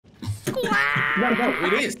No,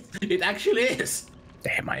 it is. It actually is.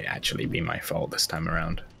 It might actually be my fault this time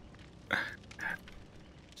around.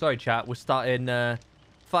 Sorry, chat. We're starting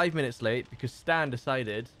 5 minutes late because Stan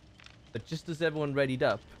decided that just as everyone readied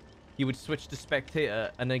up, he would switch to spectator,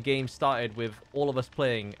 and the game started with all of us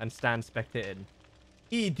playing and Stan spectating.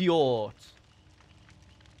 Idiot!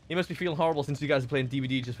 He must be feeling horrible since you guys are playing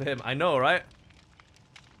DVD just for him. I know, right?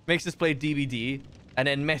 Makes us play DVD and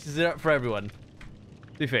then messes it up for everyone.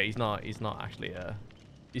 To be fair, he's not actually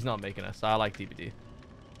he's not making us. I like DVD.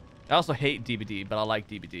 I also hate DVD, but I like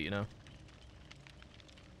DVD, you know.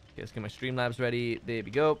 Okay, let's get my Streamlabs ready. There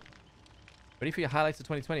we go. Ready for your highlights of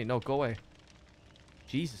 2020? No, go away.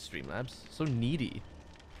 Jesus, Streamlabs. So needy.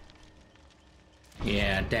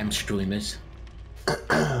 Yeah, damn streamers.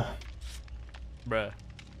 Bruh.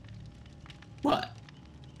 What?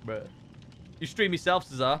 Bruh. You stream yourself,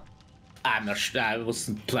 Cesar. I'm not sure. I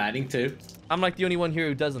wasn't planning to. I'm like the only one here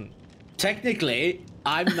who doesn't. Technically,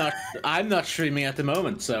 I'm not. I'm not streaming at the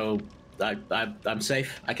moment, so I'm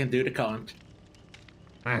safe. I can do the content.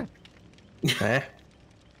 Eh?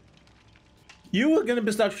 You were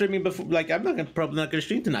gonna start streaming before. Like, I'm probably not gonna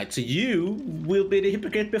stream tonight, so you will be the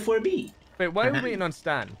hypocrite before me. Wait, why are we waiting on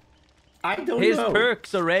Stan? I don't His know.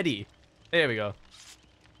 perks are ready. There we go.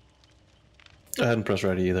 I hadn't pressed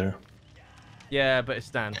ready either. Yeah, but it's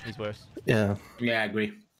Stan. He's worse. Yeah. Yeah, I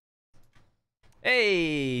agree.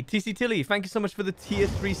 Hey, TC Tilly, thank you so much for the tier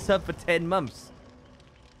 3 sub for 10 months.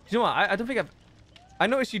 You know what? I don't think I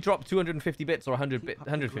noticed you drop 250 bits or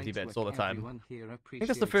 150 bits all the time. I think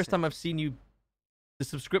that's the first time I've seen the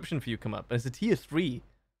subscription for you come up. And it's a tier 3.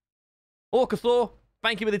 Oh, Cathor,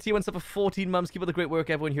 thank you for the tier 1 sub for 14 months. Keep up the great work.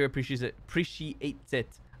 Everyone here appreciates it.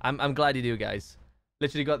 I'm glad you do, guys.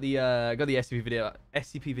 Literally got the SCP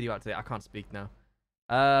video out today. I can't speak now.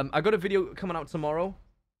 I got a video coming out tomorrow.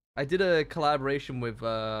 I did a collaboration with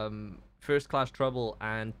First Class Trouble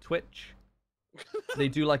and Twitch. They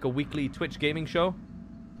do like a weekly Twitch gaming show.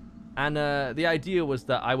 And the idea was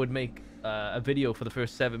that I would make a video for the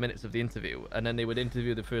first 7 minutes of the interview, and then they would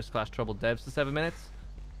interview the First Class Trouble devs for 7 minutes.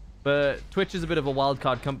 But Twitch is a bit of a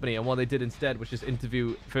wildcard company, and what they did instead was just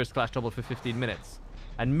interview First Class Trouble for 15 minutes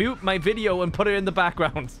and mute my video and put it in the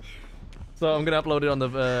background. So I'm gonna upload it on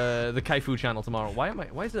the Kaifu channel tomorrow.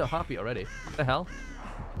 Why is it a heartbeat already? What the hell?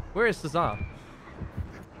 Where is Cesar?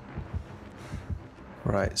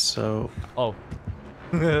 Right, so... Oh.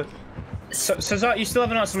 So, Cesar, you still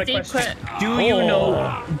haven't answered my question. Do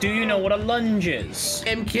you know what a lunge is?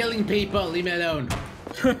 I'm killing people. Leave me alone.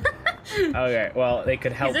 Okay, well, they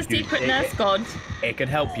could help you. He's a secret nurse god. It could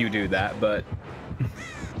help you do that, but...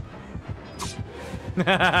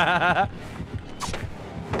 I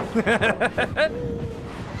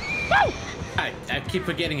keep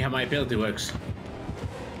forgetting how my ability works.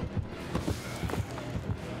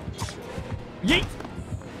 Yeet!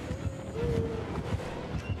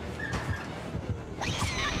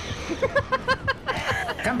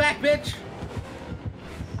 Come back, bitch!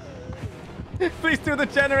 Please do the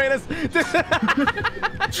generators!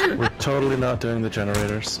 We're totally not doing the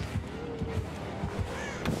generators.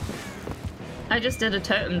 I just did a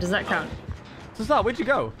totem. Does that count? Cesar, where'd you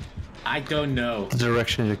go? I don't know. The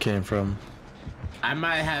direction you came from. I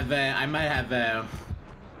might have.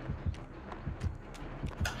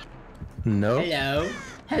 No? Hello?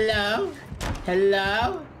 Hello?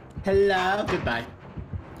 Hello? Hello? Goodbye.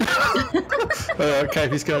 Okay,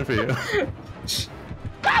 he's going for you.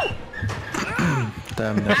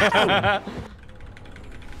 Damn it.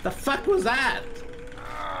 The fuck was that?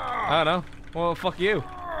 I don't know. Well, fuck you.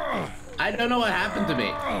 I don't know what happened to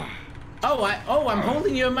me. Oh, I'm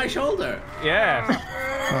holding you on my shoulder. Yeah.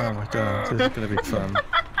 Oh my god, this is gonna be fun.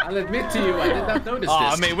 I'll admit to you, I did not notice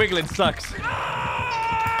Oh, this. mate, wiggling sucks.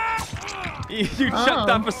 You shut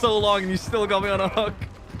down for so long and you still got me on a hook.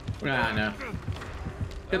 Ah, no.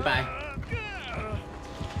 Goodbye.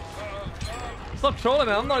 Stop trolling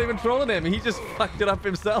him. I'm not even trolling him. He just fucked it up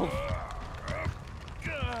himself.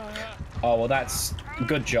 Oh, well, that's...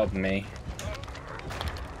 Good job, me.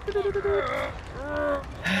 This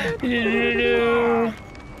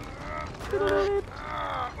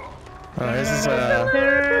is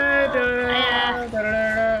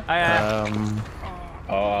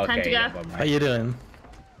Oh, Time to okay. go. how you doing?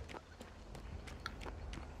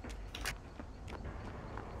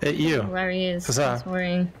 Hey, you. Where he is. Huzzah. He's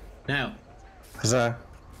worrying. No. Huzzah.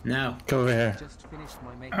 No. Come over here.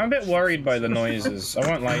 I'm a bit worried by the noises. I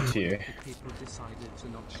won't lie to you.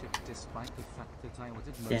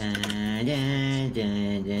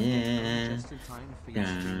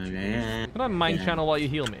 Can I mind channel while you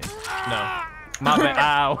heal me? No. My bad.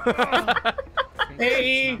 Ow.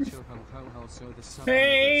 Hey!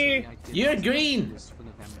 Hey! You're green!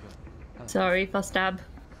 Sorry for stab.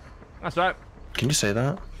 That's right. Can you say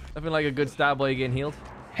that? I feel like a good stab while you're getting healed.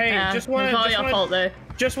 Hey, It's all your fault though.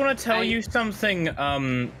 just want to tell you something,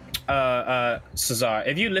 Cesar.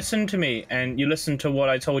 If you listened to me and you listened to what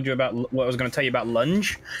I told you about, what I was going to tell you about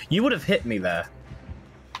lunge, you would have hit me there.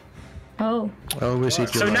 Oh. Always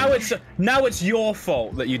eat your So lunch. now it's your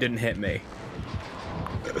fault that you didn't hit me.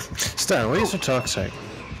 Stan, why are you so toxic?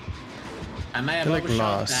 I may have You're like overshot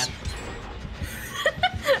Mars. that.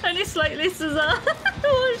 Only slightly, Cesar.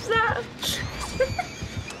 What's that?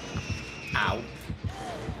 Ow.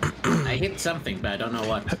 I hit something, but I don't know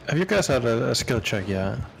what. Have you guys had a skill check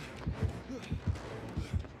yet?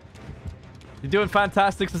 You're doing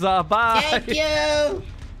fantastic, Cesar. Bye. Thank you!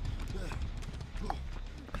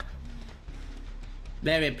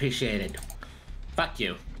 Very appreciated. Fuck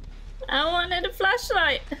you. I wanted a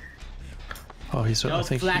flashlight. Oh, he's. No I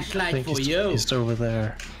think flashlight I think for he's, you. He's over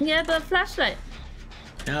there. Yeah, but a flashlight.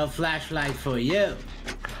 No flashlight for you.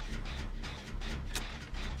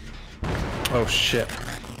 Oh shit.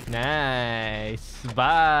 Nice.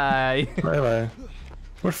 Bye. Bye bye.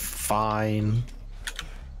 We're fine.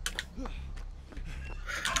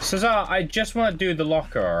 Cesar, I just want to do the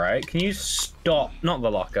locker, alright? Can you stop? Not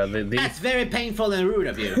the locker, That's very painful and rude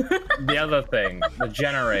of you. the other thing, the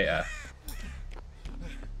generator.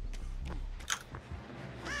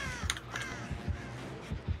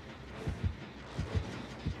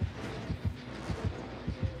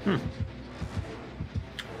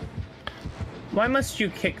 Why must you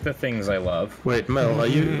kick the things I love? Wait, Mel, are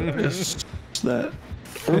you? Is that?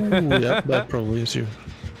 Oh, yeah, that probably is you.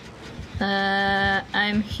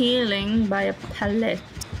 I'm healing by a pellet.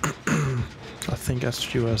 I think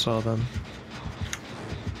that's you I saw then.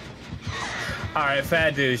 Alright,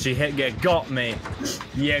 fair dues, you got me.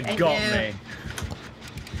 You got me.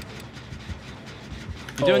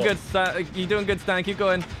 You're doing good, Stan. You're doing good, Stan. Keep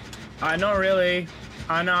going. Not really.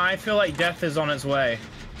 I know, I feel like death is on its way.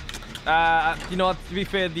 You know what? To be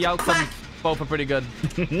fair, the outcomes both are pretty good.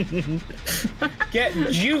 Get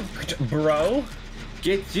juked, bro.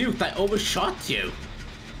 Get juked, I overshot you.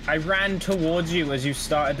 I ran towards you as you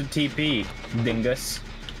started to TP, dingus.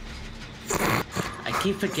 I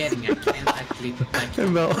keep forgetting I can't actually. Hey,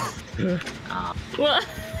 Mel. What?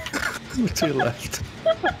 To your left.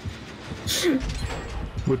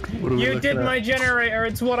 What are we You looking did at? my generator,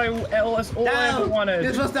 it's what I ever wanted.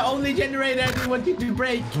 This was the only generator I didn't want you to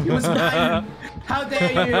break. It was mine. How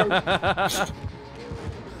dare you? Did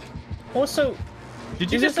Also, you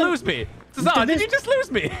Is just this a- lose me? Cesar, did you just lose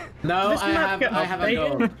me? No, This map get I have a goal.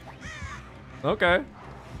 updated? Okay.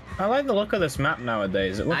 I like the look of this map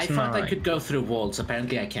nowadays. It looks I thought nice. I could go through walls.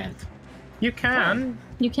 Apparently, I can't. You can.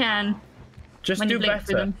 You can. Just When do you blink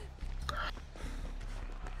through better. them.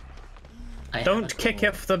 I have Don't a kick goal.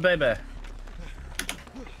 off the baby.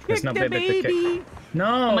 There's no the baby to kick.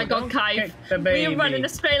 No. Oh my god, don't Kai. kick the We baby. are running a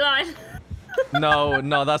straight line.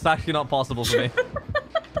 No, that's actually not possible for me.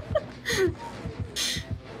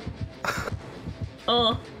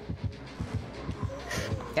 Oh.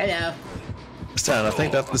 Hello. Stan, I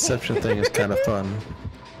think that deception thing is kind of fun.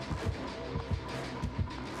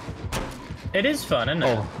 It is fun, isn't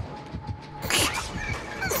it? Oh,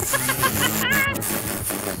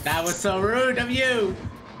 That was so rude of you.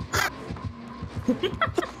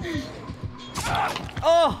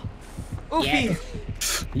 Oh! Oofy!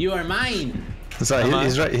 Yes. You are mine. is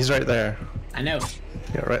that, he's right there. I know.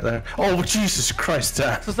 Yeah, right there. Oh, Jesus Christ,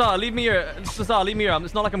 Stan. Cesar, leave me here. Cesar, leave me here.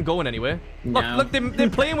 It's not like I'm going anywhere. Look, No. look, they're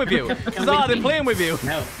playing with you. Cesar, with they're me. playing with you.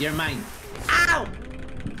 No, you're mine. Ow!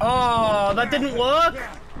 Oh, that didn't work.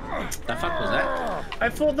 The fuck was that? I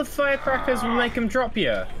thought the firecrackers would make him drop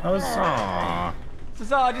you. I was. Aww.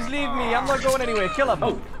 Cesar, just leave me. I'm not going anywhere. Kill him.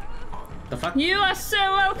 Oh. The fuck? You are so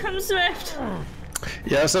welcome, Swift.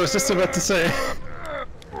 Yes, I was just about to say.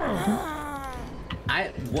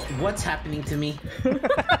 What's happening to me?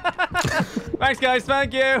 Thanks, guys.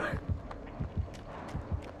 Thank you.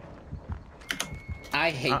 I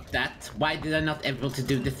hate that. Why did I not able to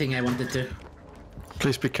do the thing I wanted to?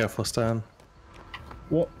 Please be careful, Stan.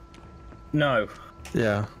 What? No.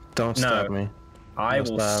 Yeah, don't stab me. I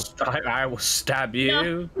No will. stab. I will stab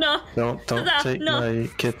you. No. Don't Cesar, take no. my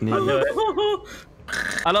kidney. Do it.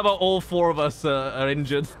 I love how all four of us are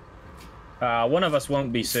injured. One of us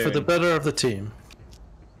won't be soon. For the better of the team.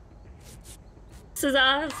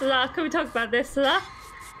 Cesar, can we talk about this, Cesar?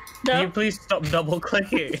 Can No. you please stop double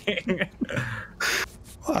clicking?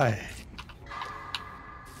 Why?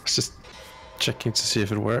 I was just checking to see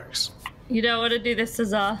if it works. You don't want to do this,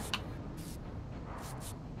 Cesar.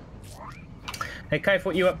 Hey, Kaif,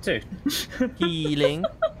 what you up to? Healing.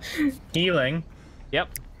 Healing. Yep.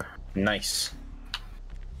 Nice.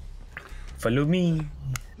 Follow me.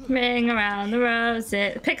 Ring around the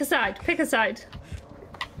roses. Pick a side. Pick a side.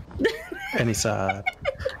 Any side.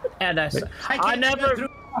 And I I never. through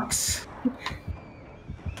box.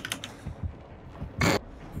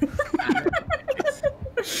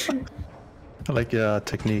 I like your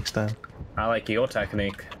techniques, Dan. I like your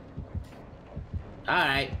technique. All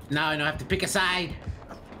right, now I don't have to pick a side.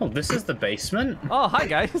 Oh, this is the basement. Oh, hi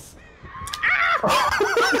guys.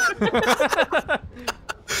 I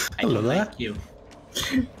Hello don't there. like you.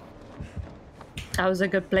 That was a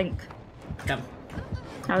good blink. Come,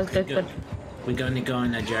 That was good. Good. we're going to go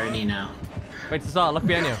on a journey now. Wait, Cesar, look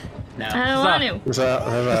behind you. No, I don't want to. Is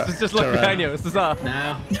that Just look turn around. behind you. It's Cesar.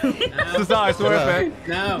 no, Cesar, I swear Yeah. it.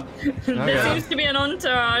 no. There Okay. seems to be an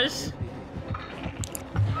entourage.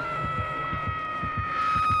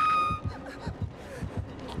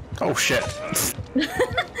 Oh shit.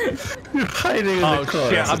 You're hiding in Oh the corner.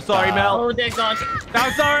 shit, I'm sorry, Mel. Oh dear God.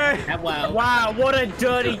 I'm sorry. Wow. Wow, what a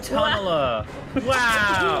dirty tunneler.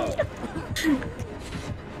 Wow.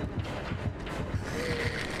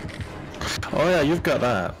 Oh yeah, you've got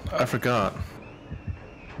that. I forgot.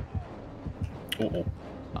 Uh-oh.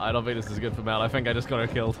 I don't think this is good for Mel. I think I just got her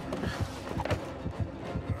killed.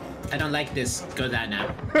 I don't like this. Go down now.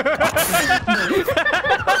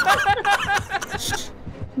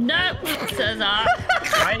 No, Cesar.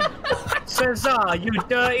 Cesar, you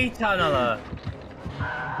dirty tunneler.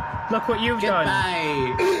 Look what you've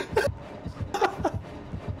done. Goodbye.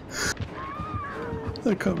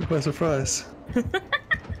 That caught me by surprise.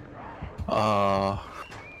 Ah.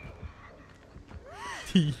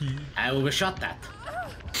 I overshot that.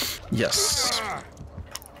 Yes.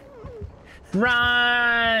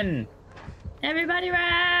 Run! Everybody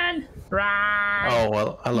ran. Run! Oh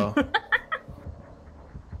well, hello.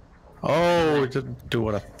 Oh, you didn't do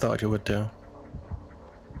what I thought you would do.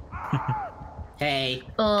 Hey,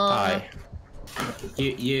 Hi.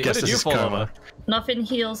 you. Guess did this you is fall karma. over? Nothing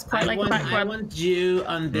heals quite like a back I rub. want you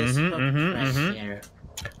on this hook right here.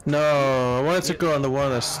 No, I wanted to go on the one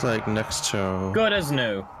that's like next to. Good as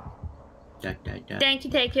new. Da, da, da, Thank you,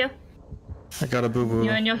 take you. I got a boo boo. You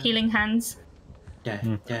and your healing hands. da,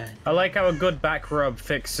 da. I like how a good back rub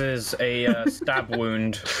fixes a stab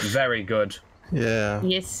wound. Very good. Yeah,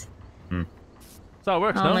 Yes. That's how it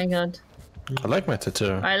works, Oh no? my God. I like my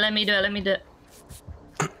tattoo. Alright, let me do it. Let me do it.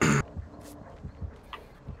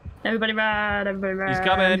 Everybody run. Everybody run. He's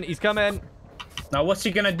coming. He's coming. Now what's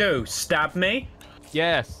he gonna do? Stab me?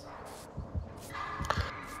 Yes.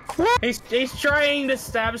 He's trying to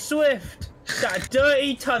stab Swift. That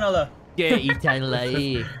dirty tunneler. Yeah,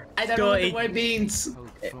 eternally. I don't know what the Dirty. word means.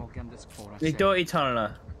 The dirty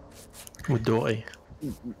tunneler. With Dory.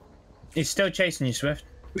 He's still chasing you, Swift.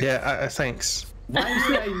 Yeah, thanks. Why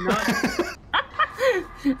should I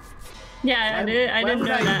not? Yeah, I didn't Why know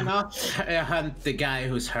would I that. not hunt the guy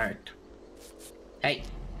who's hurt? Hey,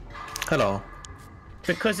 Hello.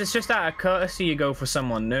 Because it's just out of courtesy you go for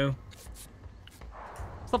someone new.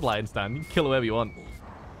 Stop lying, Stan. You can kill whoever you want.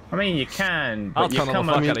 I mean, you can, I'll but you tunnel come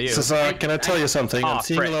the fuck up. out of you. Cesar, can I tell you something? Aw, I'm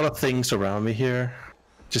seeing frick. a lot of things around me here.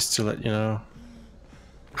 Just to let you know.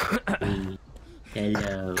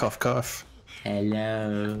 hello, Cough, cough.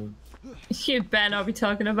 hello. You better not be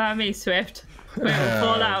talking about me, Swift. We will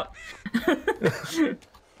fall out.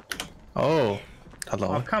 Oh, Oh,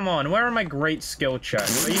 hello. come on! Where are my great skill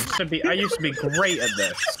checks? I used to be great at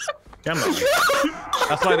this. Come on.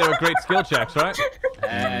 That's why they were great skill checks, right?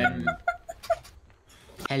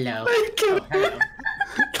 Hello. Oh, hello.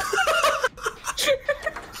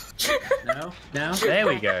 No, no. There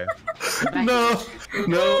we go. No,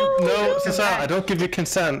 no, Cesar, I don't give you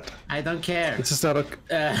consent. I don't care. This is not a.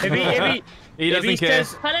 He doesn't care.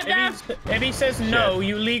 Put him down. If he says no,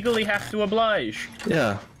 you legally have to oblige.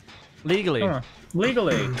 Yeah. Legally. Come on.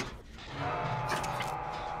 Legally.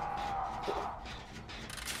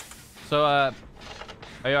 So, are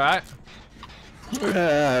you alright?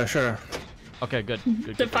 Yeah, sure. Okay, good. Good, good,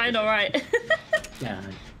 good. Define alright.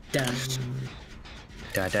 Dun, dun,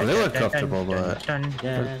 A little uncomfortable, but my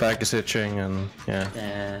dun, back is itching and yeah.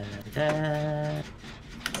 dun,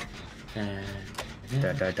 dun.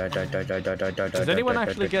 Is anyone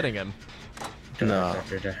actually getting him? No,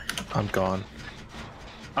 I'm gone.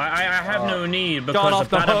 I have no need Gone because off of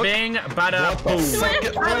the bada hook. bing, bada boom.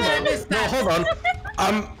 Swift, Hold on. No, hold on.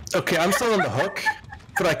 I'm still on the hook,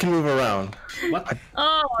 but I can move around. What?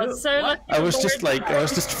 Oh, so lucky. I was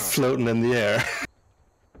just floating in the air.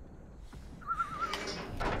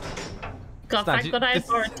 God, Stan, thank God I had this-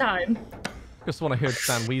 borrowed time. Just want to hear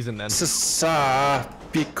Stan wheezing then. Cesar,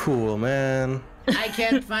 be cool, man. I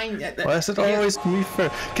can't find it. Why is it always me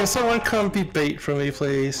first? Can someone come be bait for me,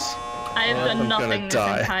 please? I have done nothing this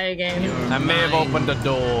entire game. I may have opened the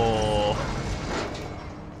door.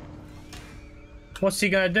 What's he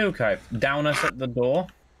gonna do, Kai? Down us at the door?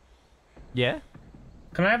 Yeah?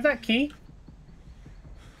 Can I have that key?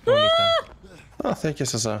 Oh, thank you,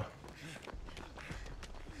 Cesar.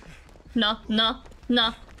 No.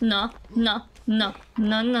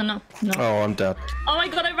 Oh, I'm dead. Oh my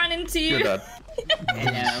god, I ran into you. You're dead.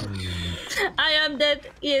 Hello. I am dead.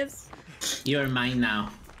 Yes. You're mine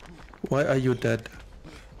now. Why are you dead?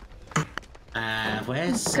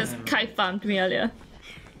 Where's... Because Kai found me earlier.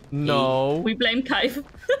 No. We blame Kai.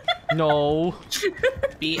 No.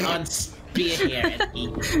 Be here and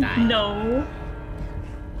eat. Die. No.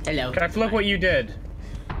 Hello. Kai, look what you did.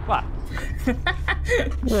 What?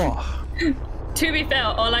 Whoa. To be fair,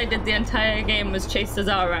 all I did the entire game was chase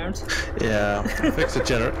Cesar around. Yeah, fix the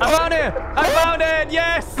generator. I found it! I found it!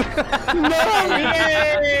 Yes!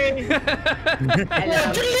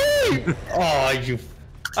 Hello. Oh, you.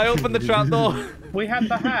 I opened the trapdoor. We had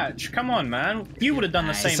the hatch. Come on, man. You would have done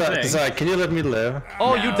the same thing. Zach, can you let me live?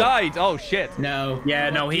 Oh, No. you died. Oh, shit. No. Yeah,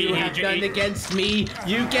 no, You have done against me.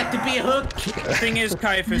 You get to be hooked. The thing is,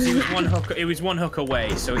 Caiaphas, he was one hook. It was one hook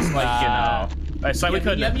away, so it's like, you know, it's like we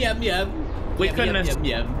couldn't. We couldn't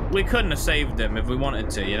have. We couldn't have saved him if we wanted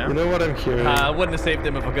to, you know. You know what I'm hearing? I wouldn't have saved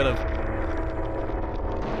him if I could have.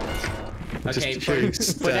 Okay,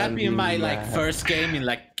 for that being my first game in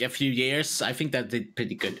like a few years, I think that did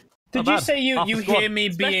pretty good. Did you say you hear me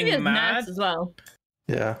Especially being as mad? nerds as well.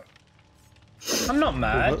 Yeah. I'm not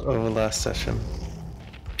mad. Over last session.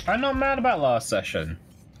 I'm not mad about last session.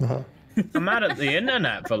 I'm mad at the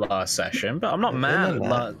internet for last session, but I'm not mad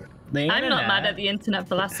about the internet. I'm not mad at the internet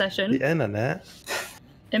for last session. The internet.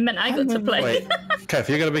 It meant I got to play. Wait, Kev,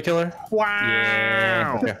 you gonna be killer?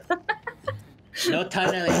 Wow. Okay. No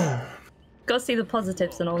tunneling. Go see the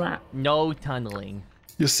positives and all that. No tunneling.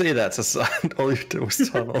 You say that, so all you did was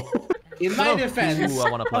tunnel. In my defense, I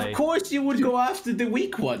wanna play. of course you would go after the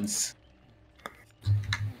weak ones.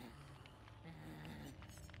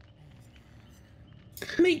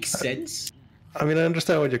 Makes sense. I mean, I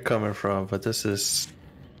understand where you're coming from, but this is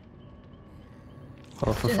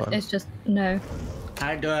all for fun. It's just, no.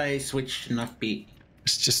 How do I switch to not be?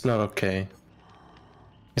 It's just not okay.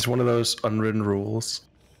 It's one of those unwritten rules.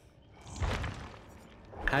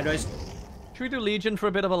 How do I? Should we do Legion for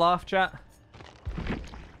a bit of a laugh, chat?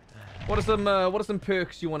 What are some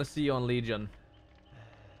perks you want to see on Legion?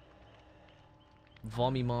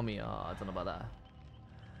 Vommy mommy, I don't know about that.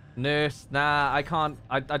 Nurse, nah, I can't.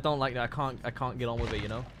 I don't like that. I can't get on with it, you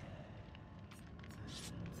know.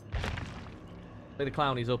 Play the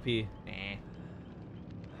clown, he's OP. Eh.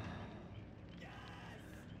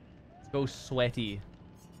 Let's go sweaty.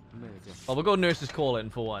 Oh, we'll go nurse's call in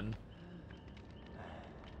for one.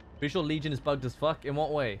 Pretty sure Legion is bugged as fuck. In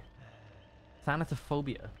what way?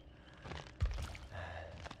 Thanatophobia.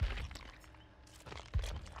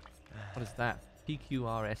 What is that?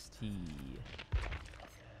 PQRST.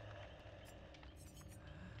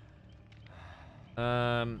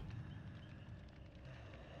 Wow,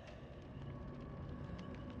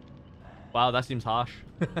 that seems harsh.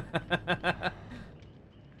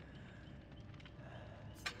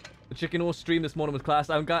 The Chicken Horse stream this morning with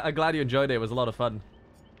class. I'm glad you enjoyed it. It was a lot of fun.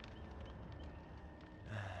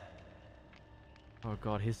 Oh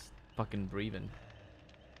god, his fucking breathing.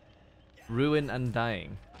 Ruin and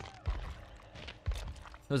dying.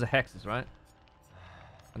 Those are hexes, right?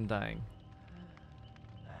 Undying.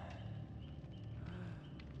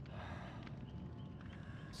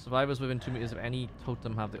 Survivors within 2 meters of any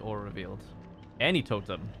totem have the aura revealed. Any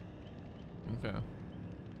totem? Okay.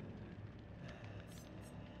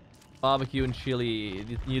 Barbecue and chili,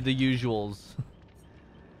 the usuals.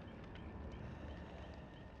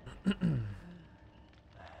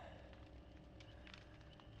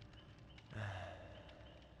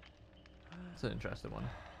 It's an interesting one.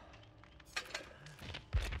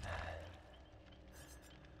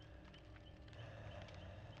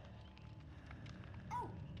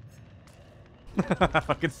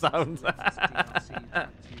 Fucking sounds.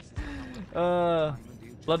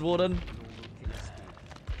 Blood Warden.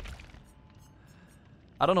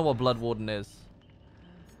 I don't know what Blood Warden is.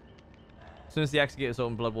 As soon as the exit gate is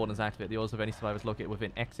open, Blood Warden is activated. The odds of any survivors located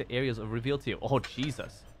within exit areas are revealed to you. Oh,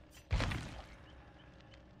 Jesus.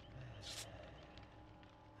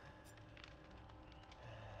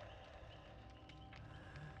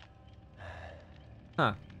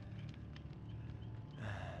 Huh.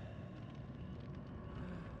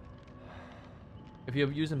 If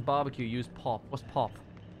you're using barbecue, use pop. What's pop?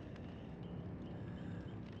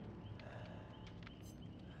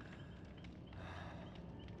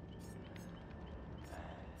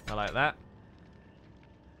 I like that.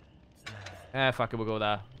 Fuck it, we'll go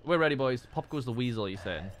there. We're ready, boys. Pop goes the weasel, you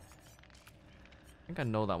saying? I think I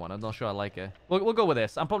know that one. I'm not sure I like it. We'll go with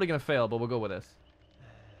this. I'm probably going to fail, but we'll go with this.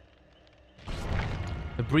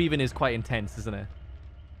 The breathing is quite intense, isn't it?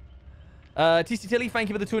 TC Tilly, thank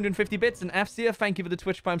you for the 250 bits. And FCA, thank you for the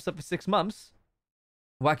Twitch Prime sub for 6 months.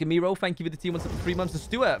 Wakamiro, thank you for the tier 1 sub for 3 months. And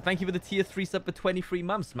Stuart, thank you for the tier 3 sub for 23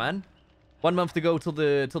 months, man. 1 month to go till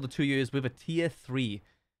the 2 years with a tier 3.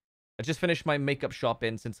 I just finished my makeup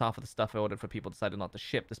shopping since half of the stuff I ordered for people decided not to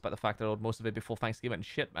ship, despite the fact that I ordered most of it before Thanksgiving and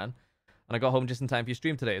shit, man. And I got home just in time for your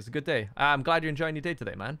stream today. It's a good day. I'm glad you're enjoying your day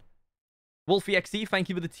today, man. Wolfie XE, thank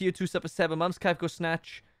you for the tier 2 sub for 7 months. Kevko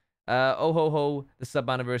Snatch. Oh ho ho. The sub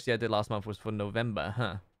anniversary I did last month was for November,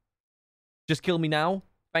 huh? Just Kill Me Now.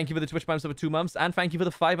 Thank you for the Twitch Prime sub for 2 months. And thank you for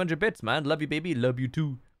the 500 bits, man. Love you, baby. Love you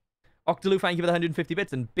too. Octaloo, thank you for the 150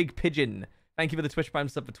 bits. And Big Pigeon, thank you for the Twitch Prime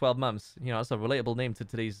sub for 12 months. You know, that's a relatable name to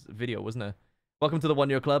today's video, wasn't it? Welcome to the 1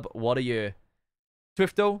 year club. What a year.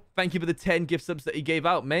 Twifto, thank you for the 10 gift subs that he gave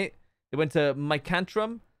out, mate. They went to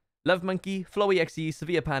Mycantrum, Love Monkey, Flowy XE,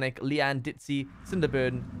 Severe Panic, Leanne, Ditzy,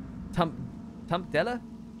 Cinderburn, Tumpdella,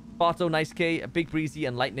 Barto, Nice K, Big Breezy,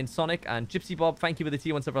 and Lightning Sonic, and Gypsy Bob, thank you for the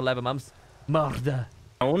tier 1 sub for 11 months. Murder.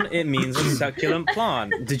 It means a succulent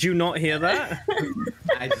plant. Did you not hear that?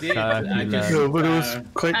 I did. I just, no, but it was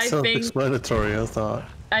quite self-explanatory, I thought.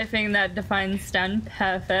 I think that defines Stan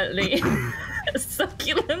perfectly. A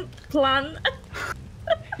succulent plant.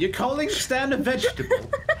 You're calling Stan a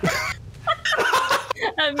vegetable?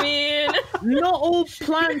 I mean... Not all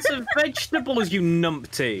plants are vegetables, you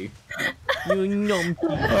numpty. You numpty.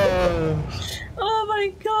 Oh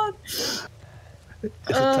my god. Is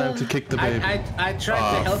it time to kick the baby? I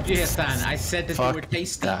tried to help you here, Stan. I said that you were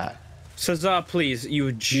tasty. That. Cesar, please,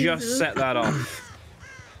 you just set that off.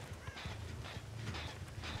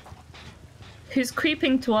 Who's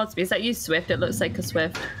creeping towards me? Is that you, Swift? It looks like a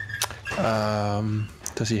Swift.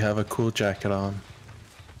 Does he have a cool jacket on?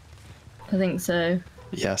 I think so.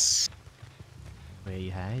 Yes. Where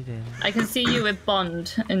you hiding? I can see you with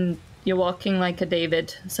Bond, and you're walking like a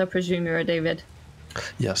David, so I presume you're a David.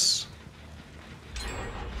 Yes.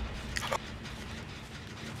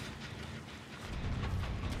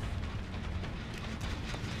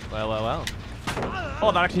 Well.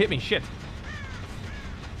 Oh, that actually hit me. Shit.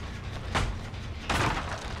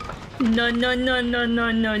 No. How did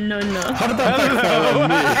that backfire on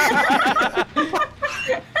me?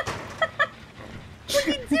 What are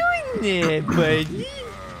you doing there, buddy?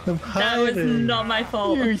 That was not my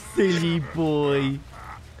fault. You silly boy.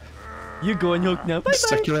 You're going hook now. Bye-bye.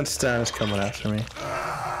 Succulent Stan is coming after me.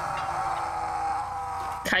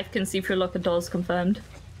 Kite can see through locker doors, confirmed.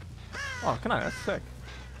 Oh, can I? That's sick.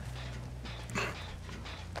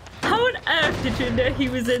 How on earth did you know he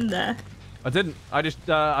was in there? I didn't. I just,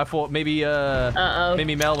 I thought maybe,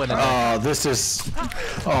 maybe Mel went in there. Oh, this is...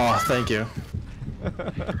 Oh, thank you.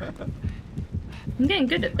 I'm getting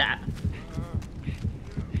good at that.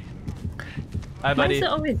 Hi, Why buddy. is it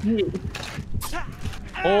always you?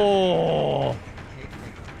 Oh!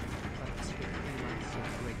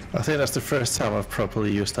 I think that's the first time I've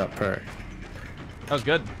properly used that perk. That was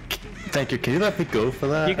good. Thank you. Can you let me go for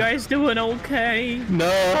that? You guys doing okay?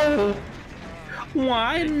 No!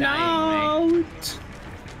 Why not?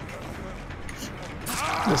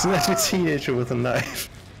 There's an actual teenager with a knife.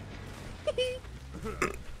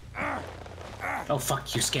 Oh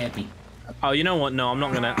fuck! You scared me. Oh, you know what? No, I'm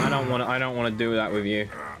not gonna. I don't want to do that with you.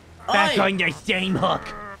 Back on your same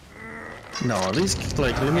hook. No, at least,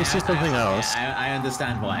 like, let me see something else. I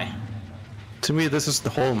understand why. To me, this is the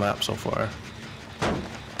whole map so far.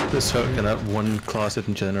 This hook and that one closet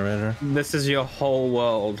and generator. This is your whole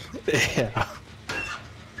world. Yeah.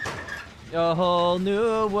 A whole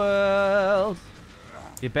new world.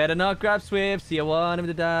 You better not grab Swift, see I want him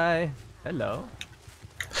to die. Hello.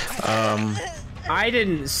 I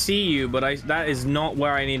didn't see you, but that is not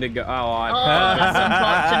where I need to go. Oh,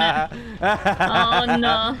 that's unfortunate. Oh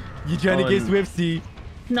no. You trying to get Swifty?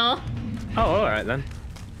 No. Oh, alright then.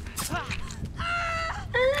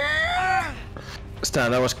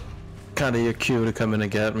 Stan, that was kind of your cue to come in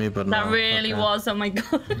and get me, but no. That really was. Oh my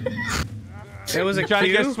god. It was a trying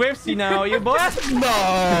to get cue. Swifty now, you boy. No!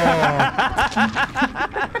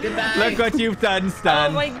 Goodbye. Look what you've done,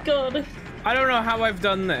 Stan. Oh my god. I don't know how I've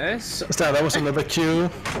done this. Stan, that was another cue.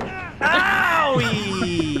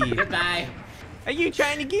 Owie! Goodbye. Are you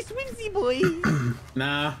trying to get Swifty, boy?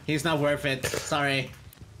 No, he's not worth it. Sorry.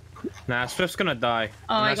 Nah, Swift's gonna die.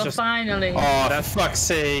 Oh my god, finally. Oh, for fuck's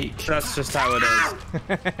sake. That's just how it is.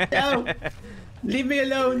 No! Leave me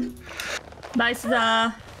alone. Bye,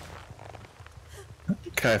 Cesar.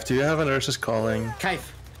 Kaif, do you have an Ursus calling?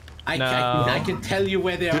 Kaif, I can tell you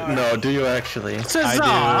where they are. No, do you actually? Cesar!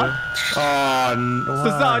 Oh, no.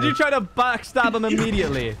 Cesar, do you try to backstab him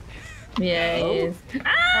immediately? Yeah, he is.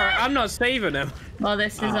 Alright, I'm not saving him. Well,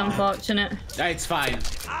 this is unfortunate. It's fine.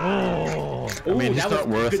 I mean, it's not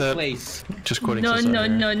worth it. Place. Just quoting No, Cesar no, here.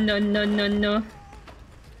 no, no, no, no, no.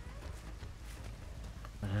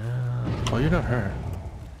 Oh, you're not her.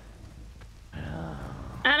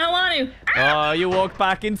 I don't want to. Oh, you walked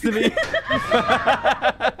back into me.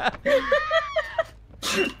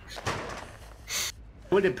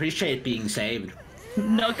 Would appreciate being saved.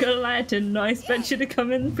 Not gonna lie, I didn't know I expect you to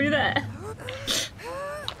come in through there.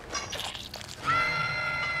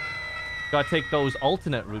 Gotta take those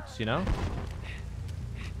alternate routes, you know?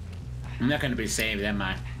 I'm not gonna be saved, am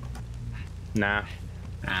I? Nah.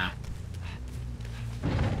 Ah.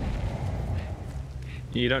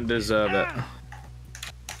 You don't deserve it.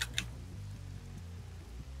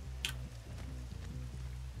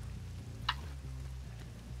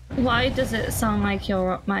 Why does it sound like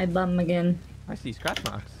you're up my bum again? I see scratch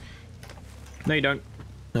marks. No, you don't.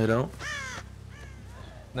 I don't.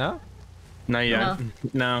 No? No, you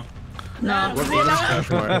don't. No. No. What is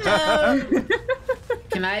scratch mark?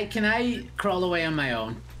 Can I crawl away on my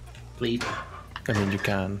own, please? I mean, you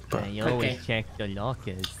can, but You always check the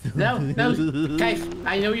lockers. No, Kaif,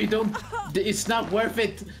 I know you don't. It's not worth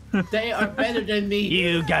it. They are better than me.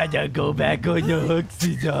 You gotta go back on the hook,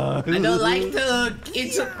 Cesar. I don't like the hook.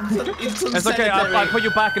 It's It's okay, I'll put you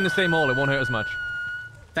back in the same hole. It won't hurt as much.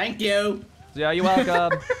 Thank you. Yeah, you're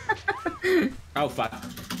welcome. Oh fuck.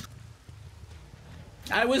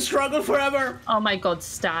 I will struggle forever. Oh my god,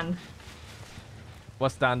 Stan.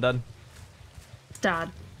 What's Dan done?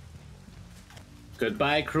 Stan.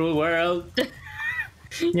 Goodbye, cruel world.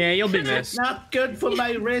 Yeah, you'll be missed. Not good for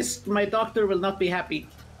my wrist. My doctor will not be happy.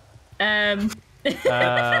 They're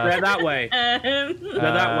that way. They're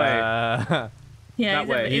that way. Yeah, That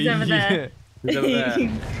way. he's over there. He's over there.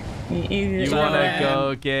 He's You over wanna there.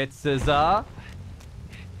 go get Cesar?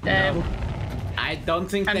 I don't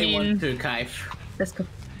think they want to, Kaif. Let's go.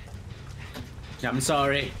 I'm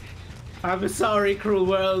sorry. I'm sorry, cruel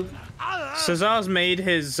world. Cesar's made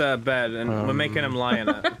his bed, and we're making him lie in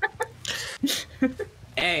it.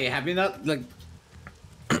 Hey, have you not like?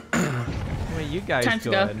 Where you guys Time to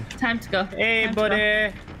going? go. Time to go. Hey, Time to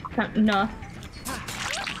buddy. go. No.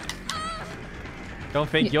 Don't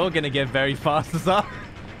think you're gonna get very fast, Cesar.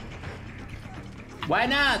 Why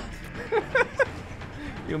not?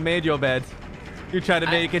 You made your bed. You tried to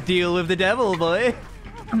make a deal with the devil, boy.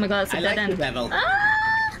 Oh my god, it's a I dead like the end. devil.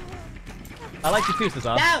 Ah! I like you too,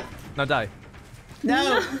 Cesar. No, Now die.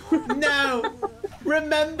 no, no.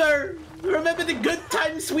 Remember the good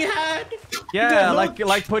times we had. Yeah, The hook.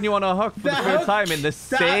 like putting you on a hook for the The third hook. time in the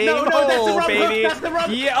same no, that's the hole, wrong baby. hook. That's the wrong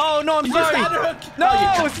hook. Yeah. Oh no, I'm You sorry. just had a hook. No,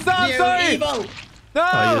 Oh, Cesar, I'm you sorry. evil. No,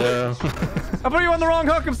 oh, yeah. I put you on the wrong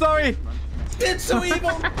hook. I'm sorry. It's so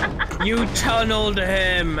evil. You tunneled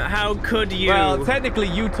him. How could you? Well, technically,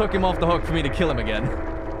 you took him off the hook for me to kill him again.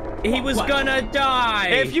 he was What? gonna die.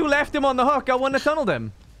 If you left him on the hook, I wouldn't have tunneled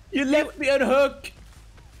him. You left me on hook.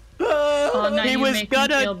 Oh, no, he you was make me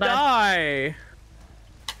gonna feel bad. die.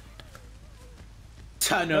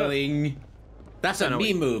 Tunneling. That's a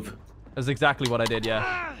me move. That's exactly what I did.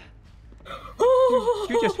 Yeah.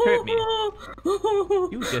 You just hurt me.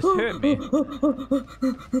 You just hurt me.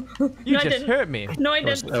 You No, I just didn't. hurt me. No, I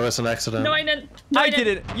didn't. That was an accident. No, I didn't. No, I did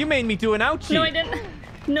it. You made me do an ouchie. No, I didn't.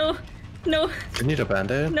 No. No. You need a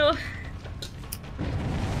band-aid? No.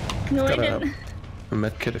 No, I Got didn't. a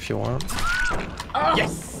medkit if you want. Oh.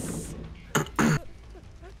 Yes.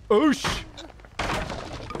 Oosh.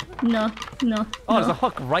 No. No. Oh, there's a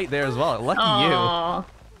hook right there as well. Lucky Oh.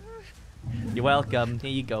 you. You're welcome.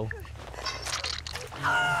 Here you go.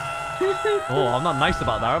 Oh, I'm not nice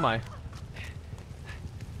about that, am I? I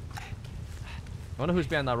wonder who's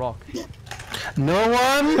behind that rock. No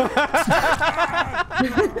one?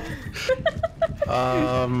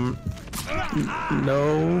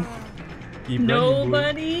 No. Keep running, boy.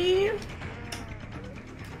 Nobody.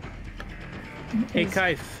 Hey,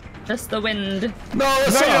 Kaif. Just the wind. No,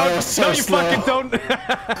 so No, you slow. fucking don't.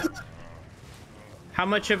 How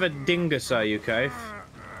much of a dingus are you, Kaif?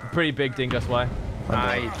 Pretty big dingus, why?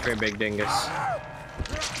 He's a pretty big dingus.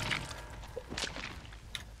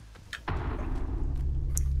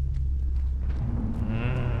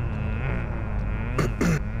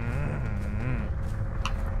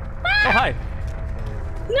 Oh, hi.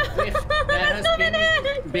 There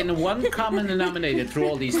has been one common denominator through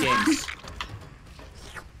all these games.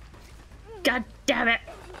 God damn it.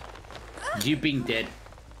 You being dead.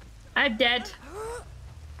 I'm dead.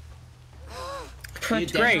 Put You're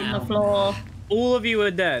it dead on now. the floor. All of you are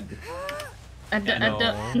dead. No. Oh, at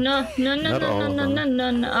least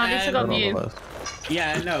I got you.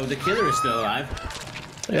 Yeah, no, the killer is still alive.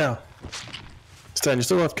 Yeah. Stan, you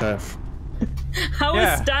still have Kev. How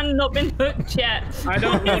has Stan not been hooked yet? I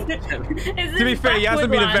don't know. To be fair, he hasn't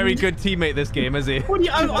been a very good teammate this game, has he? What do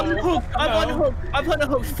you, I'm unhooked. I've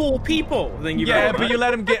unhooked 4 people. Yeah, but you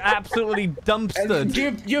let him get absolutely dumpstered.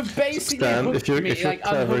 You're basically Stan, if you're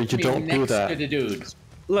clever, you don't do that. To the dude.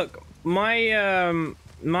 Look, my You're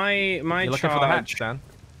looking for the hatch, Stan.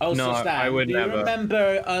 Oh, no, so Stan, I would never.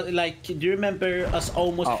 Remember, do you remember us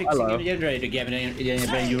almost fixing the generator again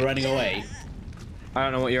when you were running away? I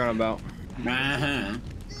don't know what you're on about. Uh-huh.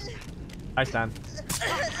 Hi, Stan.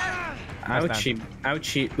 Ouchie,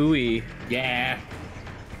 ouchie, ooey. Yeah.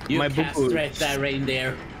 You My can't boo-boo. stretch that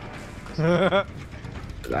reindeer.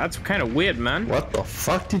 That's kind of weird, man. What the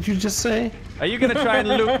fuck did you just say? Are you gonna try and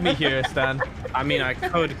loop me here, Stan? I mean, I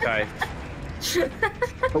could, Kai.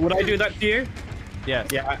 But would I do that to you? Yes.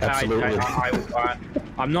 Yeah, Absolutely.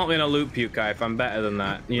 I'm not gonna loop you, Kai, if I'm better than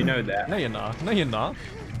that. You know that. No, you're not. No, you're not.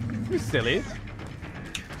 You're silly.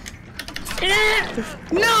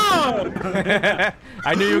 No!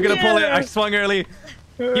 I knew you were gonna pull it. I swung early.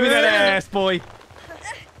 Give me that ass, boy.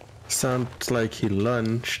 Sounds like he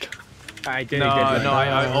lunged. I did. No,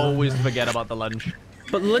 I always forget about the lunge.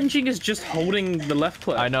 But lunging is just holding the left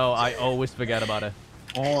click. I know. I always forget about it.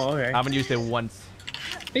 Oh, okay. I haven't used it once.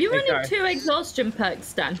 Are you running 2 exhaustion perks,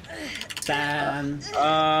 Stan? Stan.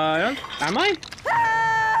 Am I?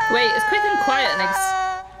 Wait, it's quick and quiet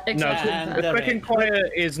and No, exhaustion the perk. quick and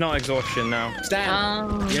quiet is not exhaustion now.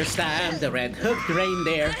 Stan. You're Stan, the red hooked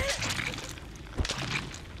reindeer.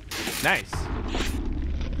 Nice.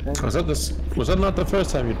 Was that not the first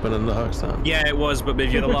time you'd been in the hook, Stan? Yeah, it was, but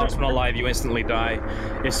if you're the last one alive, you instantly die.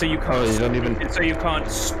 It's so you can't. Oh, you don't even. It's so you can't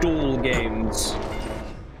stall games.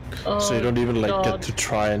 Oh, So you don't even like God. get to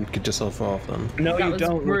try and get yourself off then. No, That you was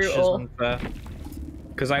don't. brutal. Which is unfair.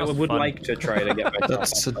 Because I That's would fun. like to try to get myself.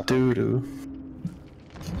 That's a doo-doo.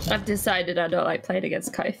 I've decided I don't like playing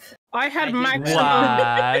against Kaif. I had max.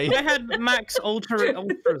 Why? I had max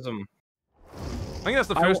ultrism. I think that's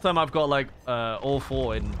the first time I've got like all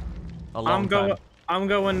 4 in a long time. I'm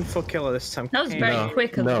going for killer this time. That was very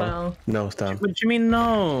quick as well. No, Stan. What do you mean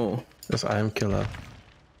no? Yes, I am killer.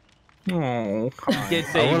 Oh, You did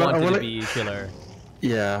say I you wanna- wanted to be killer.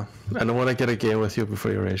 Yeah, and I want to get a game with you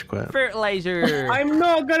before you rage quit. Fertilizer. I'm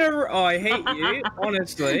not gonna. Oh, I hate you,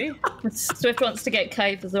 honestly. Swift wants to get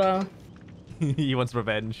Kaif as well. He wants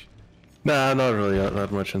revenge. Nah, not really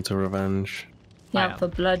that much into revenge. Yeah, for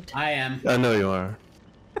blood. I am. I know you are.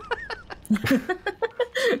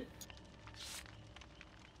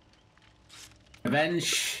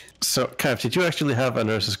 Revenge. So, Kev, did you actually have a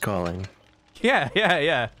nurse's calling?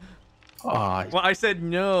 Yeah. Ah, Well, I said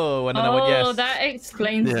no, and then I went yes. Oh, that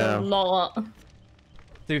explains Yeah. a lot. To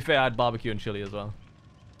be fair, I had barbecue and chili as well.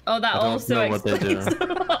 Oh, that I don't also know what they do. explains a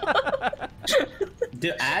lot.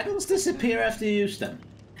 Do add-ons disappear after you use them?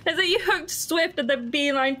 As that you hooked Swift and then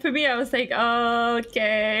beeline for me, I was like,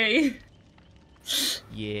 okay.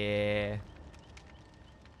 Yeah.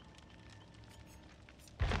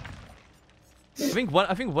 I think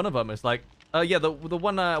one of them is like, yeah, the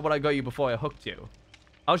one what I got you before I hooked you.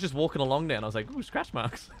 I was just walking along there and I was like, ooh, scratch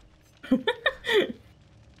marks.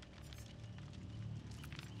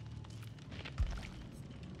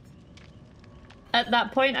 At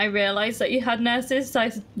that point, I realized that you had nurses, so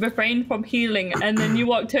I refrained from healing, and then you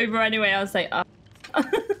walked over anyway. I was like, oh.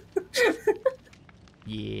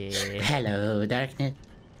 Yeah. Hello, darkness.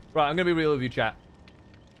 Right, I'm gonna be real with you, chat.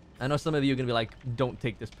 I know some of you are gonna be like, don't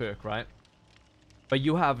take this perk, right? But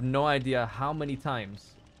you have no idea how many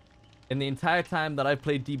times in the entire time that I've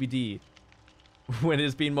played DBD when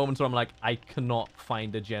there's been moments where I'm like, I cannot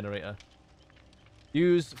find a generator.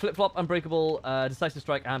 Use flip-flop, unbreakable, decisive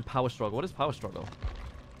strike, and power struggle. What is power struggle?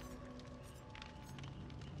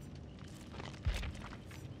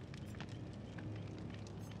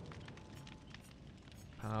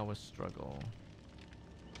 Power struggle.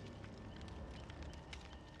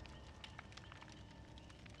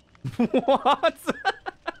 What?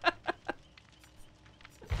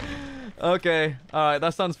 Okay, alright,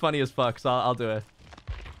 that sounds funny as fuck, so I'll do it.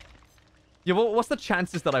 Yeah, what's the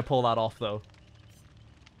chances that I pull that off, though?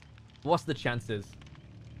 What's the chances?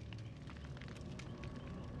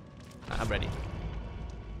 I'm ready.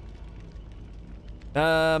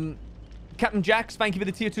 Captain Jax, thank you for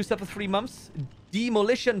the tier 2 sub for 3 months.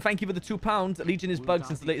 Demolition, thank you for the £2. Legion is bugged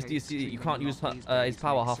since the latest DLC. You can't use his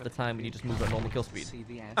power half the time when you just move at normal kill speed.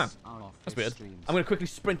 Oh, that's weird. I'm gonna quickly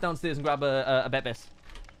sprint downstairs and grab a bet this.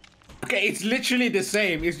 Okay, it's literally the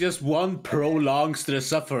same. It's just one prolongs the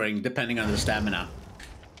suffering depending on the stamina.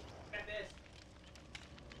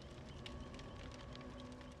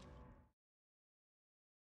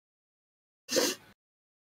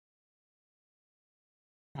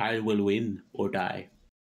 I will win or die.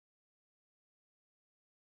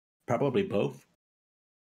 Probably both.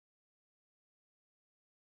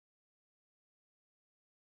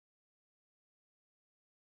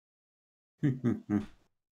 Oh,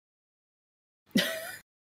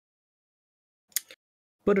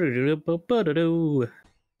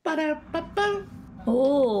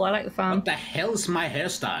 I like the farm. What the hell's my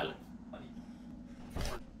hairstyle?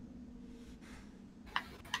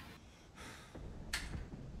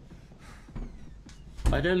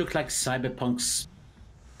 Why do I look like Cyberpunk's?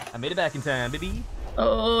 I made it back in time, baby.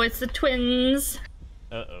 Oh, it's the twins.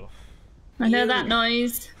 Uh-oh. I know that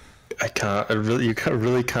noise. I can't. You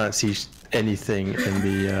really can't see anything in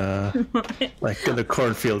the like in the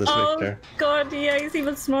cornfield. Oh Victor. God, yeah, he's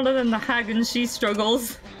even smaller than the hag, and she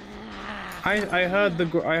struggles. I heard the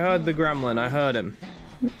gremlin. I heard him.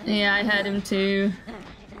 Yeah, I heard him too.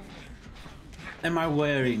 Am I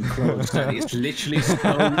wearing clothes that is literally so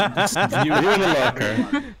You're in the locker.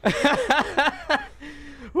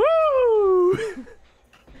 Woo!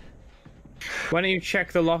 Why don't you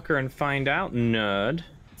check the locker and find out, nerd?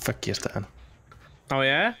 Fuck you, Stan. Oh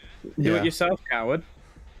yeah? Do Yeah. it yourself, coward.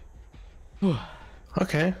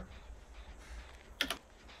 Okay.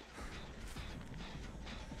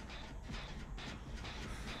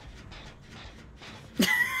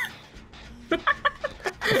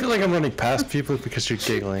 I feel like I'm running past people because you're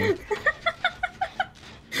giggling.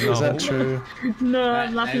 Is that true? No,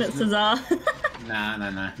 I'm laughing at Cesar. Nah,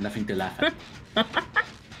 nothing to laugh at.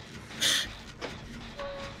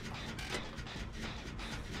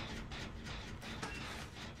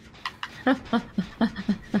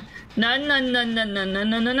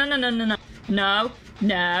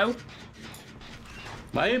 No.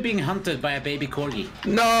 Why are you being hunted by a baby corgi?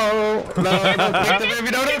 No! No! Don't kick the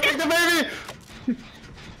baby! No! Don't kick the baby!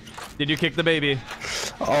 Did you kick the baby?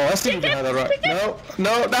 Oh, I think we had that right.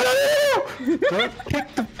 No! Don't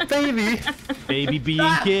kick the baby! Baby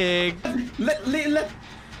being kicked.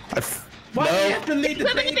 Why do you have to leave the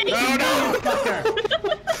baby? No! Fucker.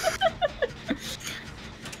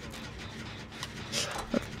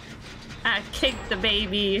 I kicked the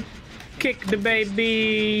baby. Kick the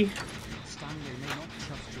baby.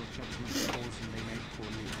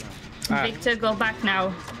 Victor, go back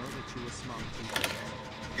now.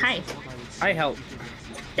 Hi. I help.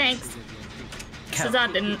 Thanks. Cesar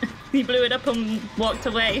didn't. He blew it up and walked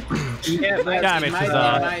away. Yeah, but Damn it,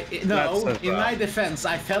 Cesar. in my defense,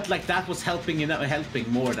 I felt like that was helping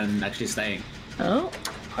more than actually staying. Oh.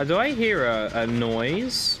 Do I hear a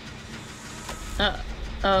noise?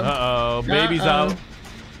 Uh-oh, baby's out.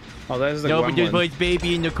 Oh, there's the Nobody gremlin. puts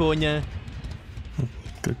baby in the corner.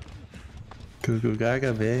 Goo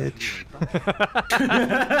gaga, bitch.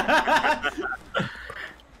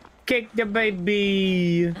 Kick the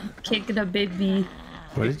baby. Kick the baby.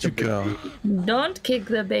 Where did you go? Don't kick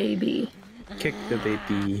the baby. Kick the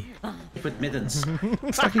baby. With mittens.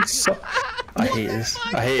 Fucking so. I hate this.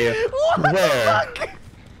 I hate you. Where?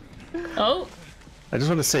 Oh. I just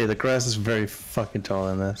want to say the grass is very fucking tall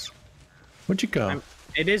in this. Where'd you go?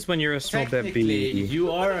 It is when you're a small Technically, baby.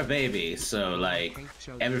 you are a baby, so like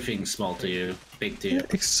everything's small to you, big to you.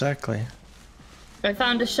 Exactly. I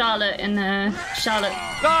found a Charlotte in the Charlotte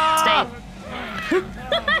state.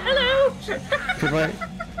 Hello. Goodbye.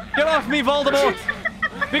 Get off me, Voldemort!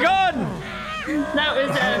 Be gone! That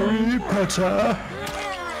was Harry Potter.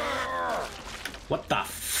 What the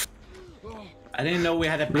f? I didn't know we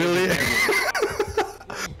had a baby. Really?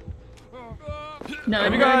 no.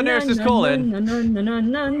 Have you got a nurse's calling?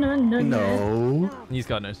 No. He's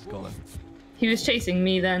got a nurse's calling. He was chasing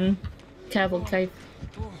me then. Careful, Clive.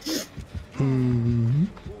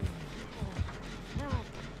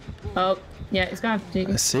 Oh, yeah, it's gonna have to I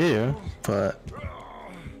do. see you, but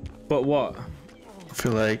But what? I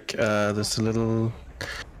feel like there's a little.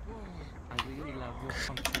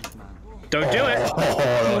 Don't do it. Oh,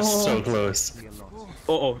 that was so close.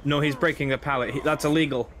 Uh-oh. No, he's breaking the pallet. That's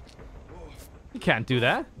illegal. You can't do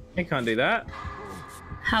that. He can't do that.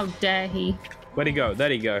 How dare he? Where'd he go? There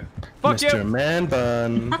he go. Fuck Mr. you! Man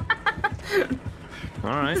Bun.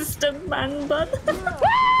 Alright. Mr. Man Bun. Live,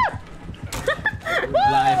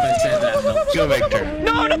 I said that. No. Go, Victor.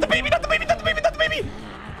 No, not the baby, not the baby, not the baby, not the baby!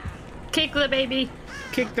 Kick the baby.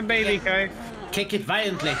 Kick the baby, guy. Kick it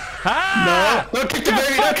violently. Ah! No, kick the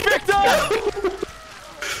baby. Fuck Victor!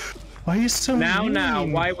 Why are you so mean? Now,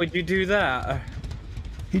 why would you do that?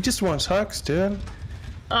 He just wants hugs, dude.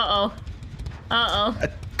 Uh-oh. Uh-oh.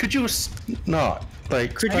 Could you not?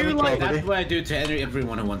 Like, could you like... That's what I do to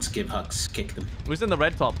everyone who wants to give hugs. Kick them. Who's in the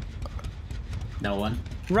red top? No one.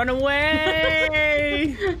 Run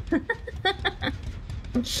away!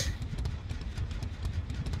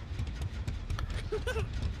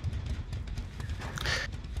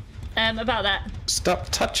 About that. Stop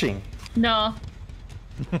touching. No.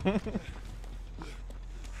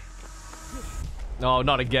 No,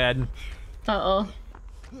 not again. Uh-oh.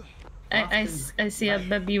 I see a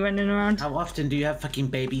baby running around. How often do you have fucking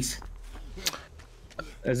babies?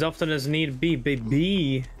 As often as need be,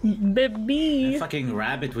 baby. Baby. A fucking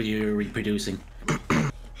rabbit when you're reproducing.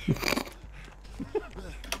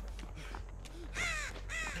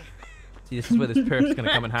 See, this is where this perk's gonna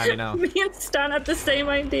come in handy now. Me and Stan had the same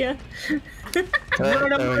idea.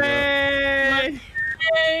 Run away!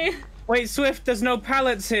 Hey. Wait, Swift, there's no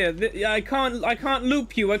pallets here. I can't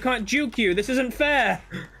loop you. I can't juke you. This isn't fair.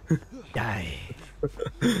 Die.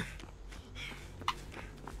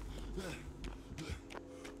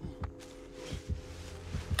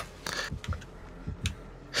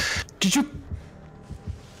 Did you?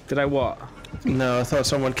 Did I what? No, I thought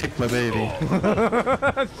someone kicked my baby.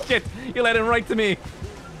 Shit! You led him right to me.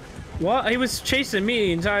 What? He was chasing me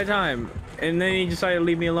the entire time, and then he decided to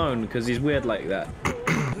leave me alone because he's weird like that.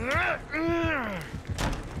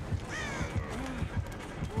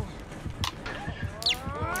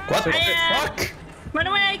 What the fuck? Run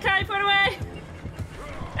away, Kai! Run away!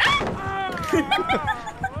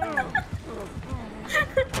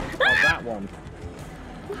 Oh, that one.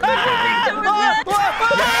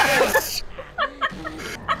 Yes!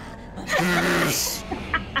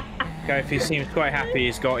 Guy, if he seems quite happy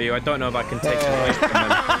he's got you, I don't know if I can take him away from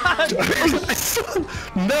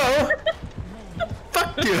him. No!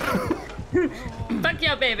 Fuck you! Fuck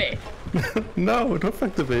your baby! No, don't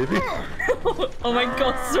fuck the baby. Oh my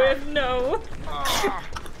god, Swift, no!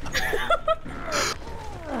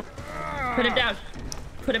 Put him down.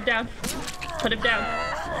 Put him down. Put him down.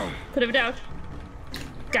 Put him down.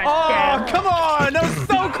 God damn. Come on! That was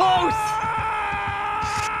so close!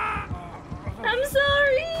 I'm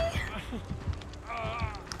sorry.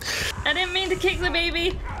 I didn't mean to kick the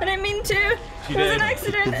baby. I didn't mean to. It was an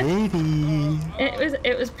accident. Baby.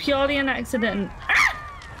 It was purely an accident.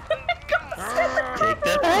 Take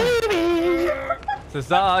the baby.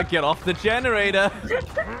 Cesar, get off the generator.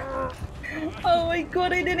 Oh my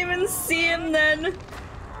god, I didn't even see him then.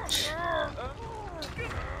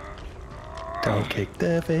 Don't kick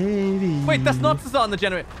the baby. Wait, that's not Cesar on the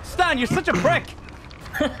generator. Stan, you're such a prick.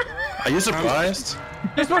 Are you surprised?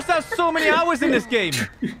 You're supposed to have so many hours in this game.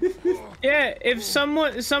 Yeah, if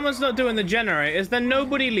someone's not doing the generators, then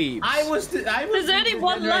nobody leaves. I was There's only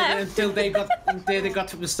one left. Until they got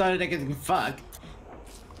started getting fucked.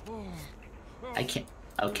 I can't.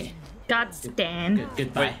 Okay. God, Stan.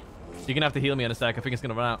 Goodbye. Wait. You're gonna have to heal me in a sec. I think it's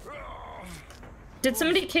gonna run out. Did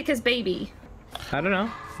somebody kick his baby? I don't know.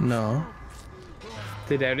 No.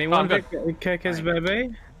 Did anyone good. kick his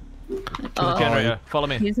baby? Oh, Generator, follow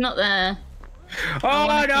me. he's not there. Oh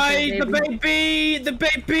wanna no, kick the the baby! The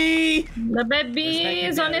baby! The baby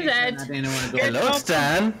is on his head. Hello,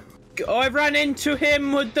 Stan. Oh, I ran into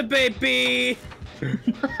him with the baby!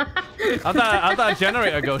 How'd that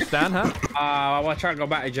generator go, Stan, huh? Well, I tried to go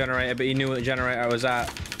back to generator, but he knew what the generator was at.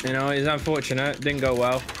 You know, it's unfortunate. Didn't go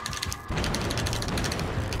well.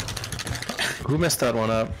 Who messed that one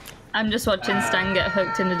up? I'm just watching Stan get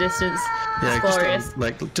hooked in the distance. Yeah, It's just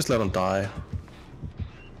glorious. just let him die.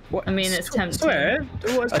 What? I mean, it's tempting. Swear?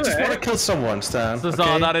 I just want to kill someone, Stan. Cesar,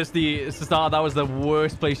 okay? that was the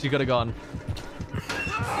worst place you could have gone.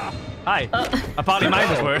 Hi. Apparently mine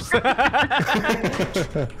was worse.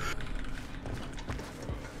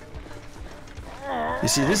 You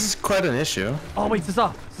see, this is quite an issue. Oh wait,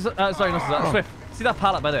 Cesar. Sorry, not Cesar. Swift. See that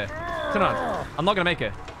pallet by there? Turn on. I'm not gonna make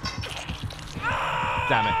it.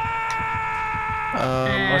 Damn it.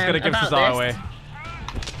 I was gonna give about Cesar this. away.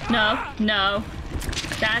 No.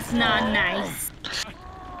 That's not nice.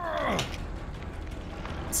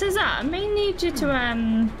 Cesar, I may need you to,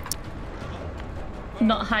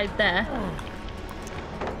 not hide there.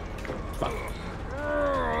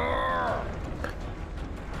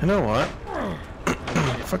 You know what?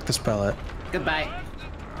 Fuck this pallet. Goodbye.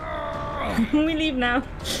 We leave now.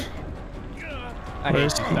 I hate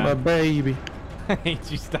Where's you, my Stan. baby? I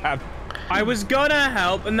hate you, Stan. I was gonna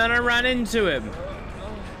help, and then I ran into him.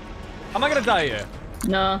 Am I gonna die here?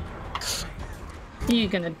 No. You're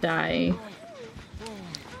gonna die.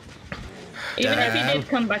 Even if he did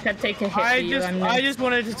come back, I'd take a hit for you. I just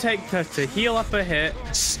wanted to take her to heal up a hit.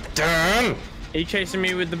 Stan! He chasing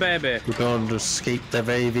me with the baby. We're going to escape the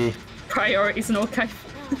baby. Priorities, no, okay.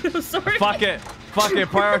 Sorry. Fuck it. Fuck it.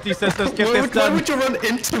 Priority sisters, get this Why done. would you run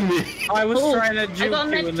into me? I was trying to got juke a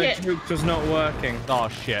you and the medkit. juke was not working. Oh,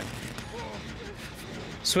 shit.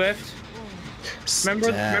 Swift.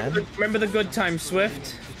 Remember the good times,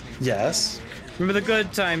 Swift? Yes. Remember the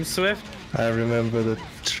good times, Swift? I remember the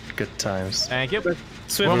good times. Thank you.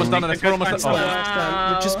 Swift, We're almost done on this. We're almost done. Oh.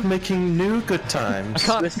 Wow. We're just making new good times.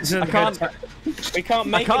 I can't. We can't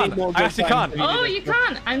make I any can't. more I good actually times. can't. Oh, you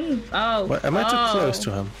can't. What, am I too close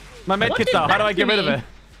to him? My What medkit's did out. How do that I get to rid of me? it?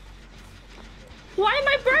 Why am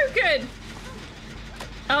I broken?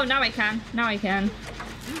 Oh, now I can. Now I can.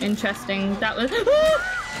 Interesting. That was.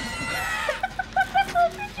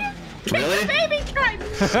 Really? Baby time.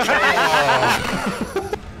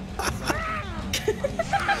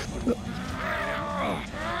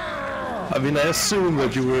 I mean, I assume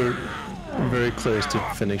that you were very close to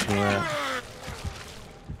finishing that.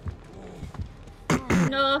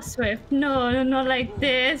 No, Swift. No, not like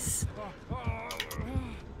this.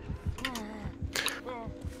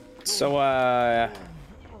 So,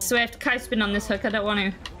 Swift, Kai's been on this hook. I don't want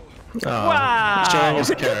to. Oh, Wow. Sharing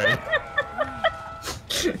is caring.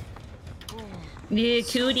 Yeah,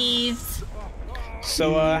 cooties.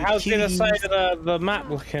 how's the other side of the map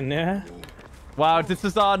looking? Yeah. Wow, this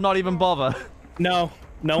is not even bother. No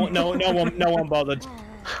one bothered.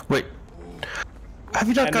 Wait. Have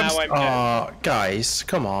you not And got? now I'm guys,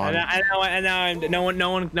 come on. And now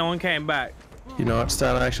no one came back. You know what,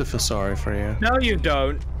 Stan? I actually feel sorry for you. No, you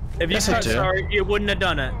don't. If you Yes, I felt do. sorry, you wouldn't have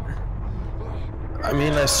done it. I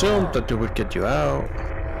mean, I assumed that they would get you out.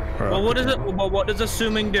 Well, what does it? Well, what does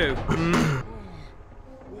assuming do?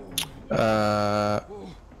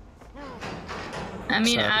 I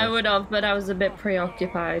mean, I Sadly. would have, but I was a bit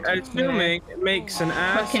preoccupied. Assuming makes an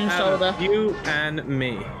ass Fucking out shoulder. of you and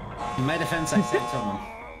me. In my defense, I said someone.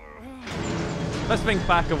 Let's think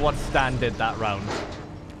back of what Stan did that round.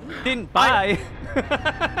 Didn't buy.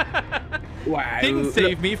 Wow. Didn't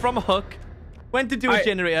save me from a hook. Went to do a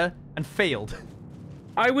generator and failed.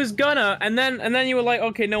 I was gonna, and then you were like,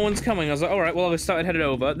 okay, no one's coming. I was like, all right, well, I started headed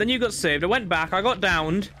over. Then you got saved. I went back. I got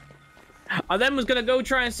downed. I then was gonna go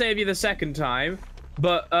try and save you the second time,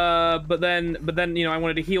 but then you know I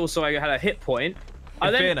wanted to heal, so I had a hit point.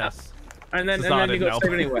 In fairness. And then Cesar you got didn't saved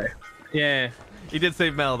know. anyway. Yeah. He did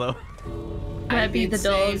save Mel though. Where be the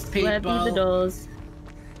doors? save Where be the people. doors?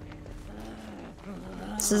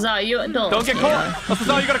 Cesar, you at doors? Don't get caught! Oh,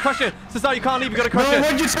 Cesar, you gotta crush it! Cesar, you can't leave, you gotta crush No, it!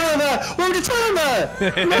 why'd you tell him that? Why'd you tell him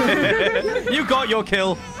that? You got your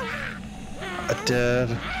kill. I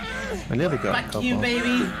did. I nearly got a Fuck couple. you,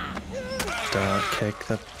 baby. Don't kick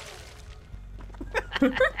that.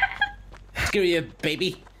 Screw you,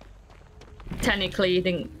 baby. Technically, you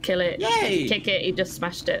didn't kill it. Yay! Kick it, you just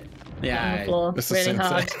smashed it on the Yeah. floor It's the really same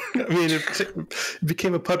hard. thing. I mean, it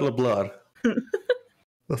became a puddle of blood.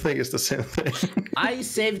 I think it's the same thing. I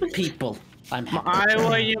saved people. I'm happy. I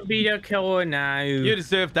want you to be the killer now. You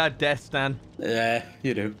deserve that death, Stan. Yeah,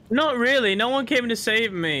 you do. Not really. No one came to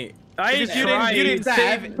save me. I Because tried. you didn't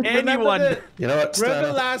save Remember anyone. You know what, Remember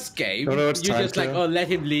Stan? last game? No, no, it's you time just like, to- oh, let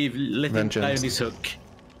him leave, let him die on Vengeance. his hook.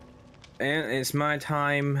 And it's my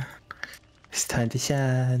time. It's time to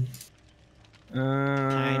shine.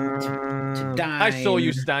 Time to die. I saw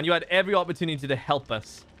you, Stan. You had every opportunity to help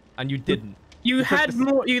us, and you didn't. You had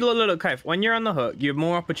more. You look, Kev. When you're on the hook, you have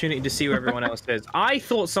more opportunity to see where everyone else is. I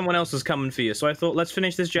thought someone else was coming for you, so I thought let's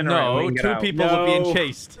finish this generator. and we No, can get two out. people were being No.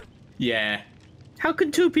 chased. Yeah. How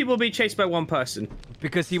could two people be chased by one person?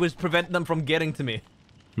 Because he was preventing them from getting to me.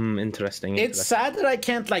 Interesting. It's sad that I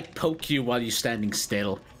can't like poke you while you're standing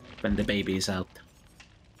still when the baby is out.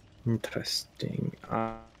 interesting.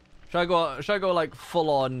 Should I go like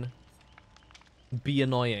full on be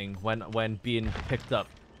annoying when being picked up?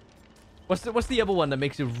 What's the other one that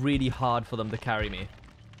makes it really hard for them to carry me?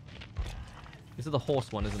 This is the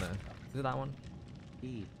horse one, isn't it? Is it that one?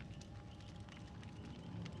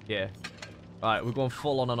 Yeah. Alright, we're going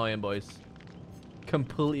full on annoying, boys.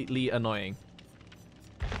 Completely annoying.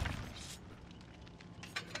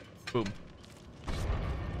 Boom.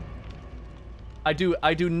 I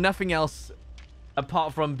do nothing else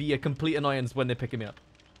apart from be a complete annoyance when they're picking me up.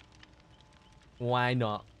 Why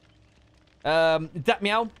not? Dat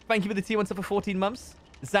Meow, thank you for the tier 1 sub for 14 months.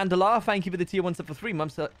 Zandalar, thank you for the tier 1 sub for 3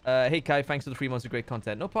 months. Hey Kai, thanks for the 3 months of great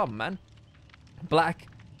content. No problem, man. Black,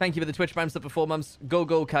 thank you for the Twitch Prime sub for 4 months.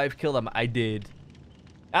 Go, Kai, kill them. I did.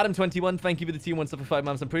 Adam21, thank you for the tier 1 sub for 5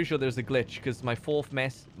 months. I'm pretty sure there's a glitch because my fourth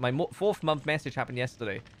month message happened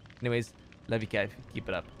yesterday. Anyways, love you, Kai. Keep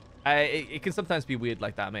it up. It can sometimes be weird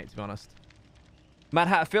like that, mate, to be honest. Mad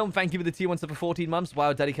Hat Film, thank you for the tier 1 sub for 14 months.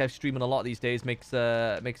 Wow, Daddy Kev streaming a lot these days makes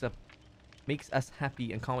us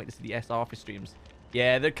happy and can't wait to see the SR office streams.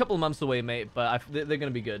 Yeah, they're a couple months away, mate, but they're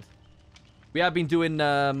gonna be good. We have been doing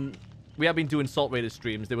Salt Raider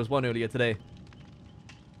streams. There was one earlier today.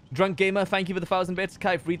 Drunk Gamer, thank you for the 1,000 bits.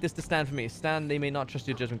 Kai, read this to Stan for me. Stan, they may not trust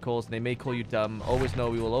your judgment calls, and they may call you dumb. Always know,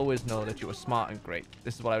 we will always know that you are smart and great.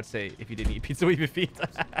 This is what I would say if you didn't eat pizza with your feet.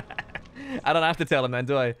 I don't have to tell him, man,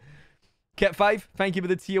 do I? Ket5, thank you for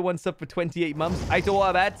the tier 1 sub for 28 months. Aito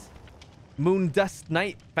Abad, Moon Dust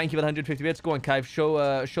Knight, thank you for the 150 bits. Go on, Kai, show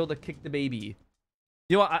the kick the baby.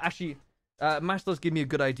 You know what? Actually, Master's gave me a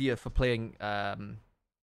good idea for playing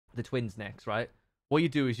the twins next, right? What you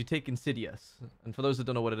do is you take Insidious, and for those that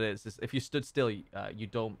don't know what it is if you stood still, you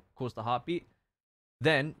don't cause the heartbeat.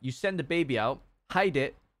 Then you send the baby out, hide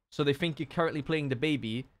it, so they think you're currently playing the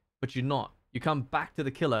baby, but you're not. You come back to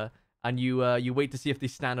the killer, and you wait to see if they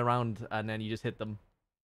stand around, and then you just hit them.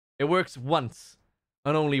 It works once,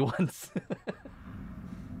 and only once.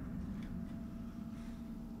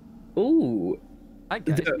 Ooh. I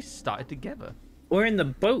guess we started together. We're in the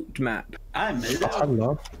boat map. I made it.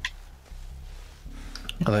 Hello.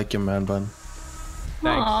 I like your man bun.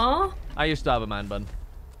 Thanks. Aww. I used to have a man bun.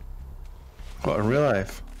 What, in real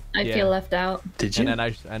life? I Yeah. feel left out. Did you? And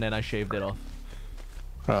then I shaved it off.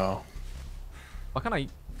 Oh. What can I?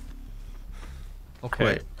 Okay.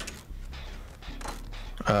 Wait.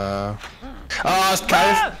 Oh, it's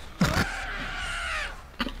Kai.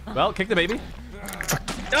 Well, kick the baby.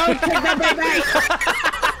 Don't kick that baby!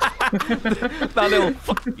 That little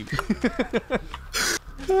fuck you.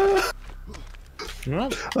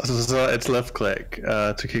 Well, So it's left click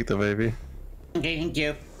to kick the baby. Okay, thank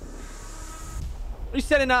you. Are you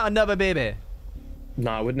sending out another baby?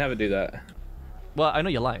 no, I would never do that. Well, I know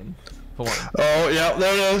you're lying. For one. Oh, yeah,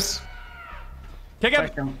 there it is. Kick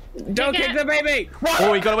him! Don't kick the baby!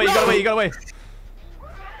 Oh, you got away, you got away, you got away.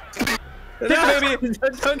 Kick the baby!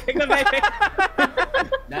 Don't kick the baby!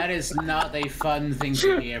 That is not a fun thing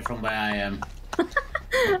to hear from where I am.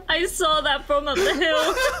 I saw that from up the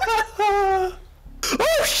hill.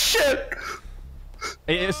 Oh, shit!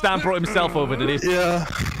 Stan brought himself over, did he? Yeah.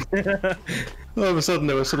 All of a sudden,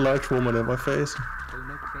 there was a large woman in my face.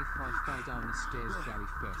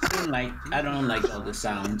 I don't like all the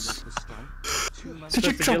sounds. Did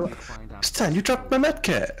you drop... Stan, you dropped my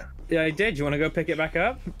medkit. Yeah, I did. You want to go pick it back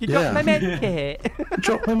up? You Yeah. dropped my medkit.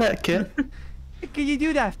 Drop my medkit. Can you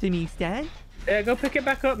do that after me, Stan? Yeah, go pick it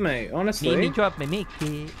back up, mate. Honestly. drop my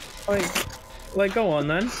medkit. Like, go on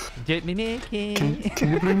then. Drop my medkit.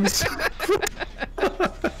 Can you bring this?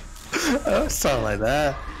 Oh, sound like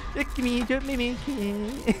that. Look at me, drop my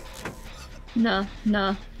medkit. No,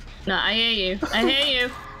 no. No, I hear you. I hear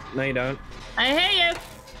you. No, you don't. I hear you.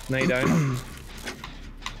 No, you don't.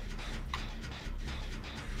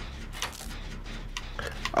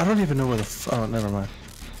 I don't even know where oh, never mind.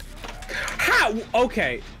 How?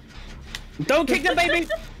 Okay. Don't kick the baby!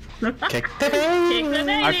 Kick the baby! Kick the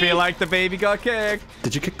baby. I feel like the baby got kicked.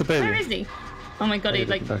 Did you kick the baby? Where is he? Oh my god, he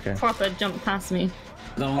like Okay. proper jumped past me.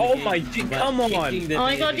 Oh my g- come on. Oh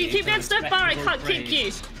my god, you keep getting stuff back, I can't kick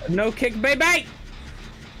you. No kick, baby!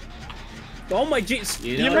 Oh my jeez.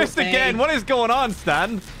 You missed again. What is going on,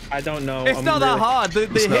 Stan? I don't know. It's I'm not that really- hard. The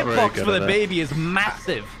It's not very hitbox good for the at it. baby is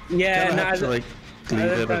massive. Yeah, Gonna no, have to, like, leave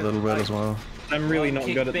it a little bit as well. I'm really not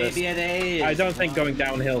good at this. I don't think going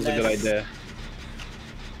downhill is a good idea.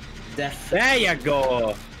 There you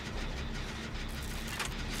go.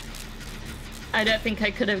 I don't think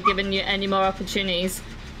I could have given you any more opportunities.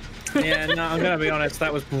 Yeah, no, I'm gonna be honest.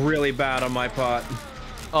 That was really bad on my part.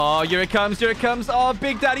 Oh, here it comes. Here it comes. Oh,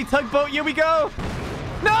 Big Daddy Tugboat. Here we go.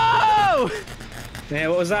 No! Yeah,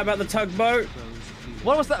 what was that about the tugboat?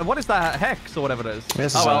 What was that? What is that hex or whatever it is?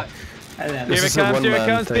 Yes, Oh, well. This Here it is a comes. Here it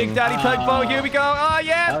one-man comes. Big thing. Daddy Tugboat. Here we go. Oh, I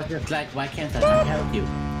yeah. was just like, why can't I help you?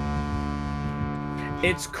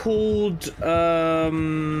 It's called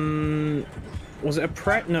was it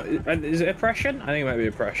no, is it oppression? I think it might be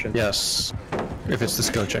oppression. Yes. If it's the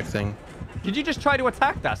skill check thing. Did you just try to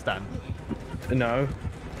attack that, Stan? No.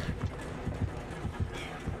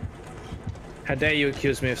 How dare you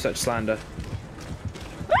accuse me of such slander?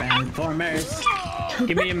 Transformers.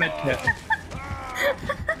 Give me a medkit.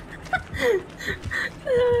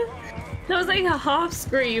 That was like a half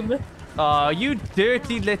scream. Oh, you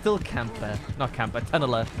dirty little camper. Not camper,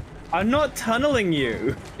 tunneler. I'm not tunneling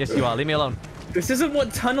you. Yes, you are. Leave me alone. This isn't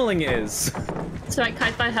what tunneling is. So I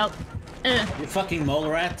can't find help. You fucking mole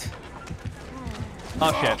rat.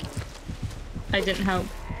 Oh, shit. I didn't help.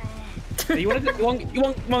 You want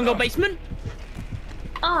to go basement?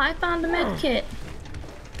 Oh, I found a med kit.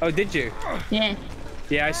 Oh, did you? Yeah,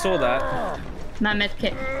 Yeah, I saw that. my med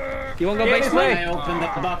kit. You want to go Here's what basement? I opened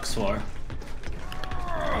the box for.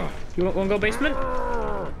 You want to go basement?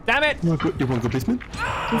 Damn it! You want to go basement?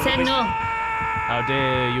 He said no. How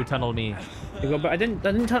dare you tunnel me? You go, but I didn't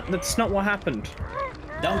that's not what happened.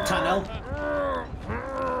 Don't tunnel.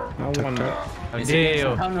 No wonder. How It's dare against the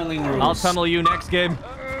you? tunneling rules. I'll tunnel you next game.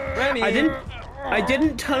 Remy. I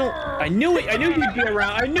didn't tunnel. I knew it. I knew you'd be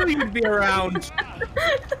around. I knew you'd be around.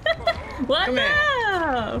 What? Come here.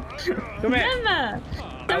 No. Come here. Never.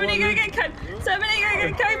 Somebody go get Cope. Somebody go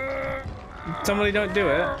get Cope. Somebody don't do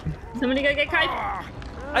it. Somebody go get Cope.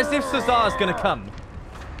 As if Cesar's gonna come.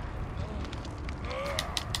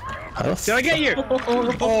 Did I get you?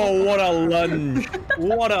 Oh, what a lunge.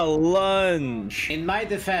 What a lunge. In my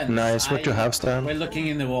defense, Nice, what you have, Stan? We're looking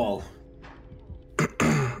in the wall.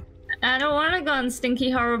 I don't want to go on stinky,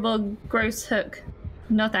 horrible, gross hook.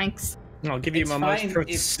 No thanks. I'll give you It's my fine, most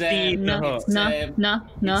pristine No, hook.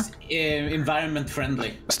 no. It's environment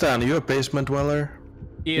friendly. Stan, are you a basement dweller?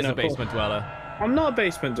 He is No, a basement dweller. I'm not a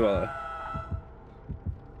basement dweller.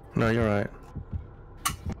 No, you're right.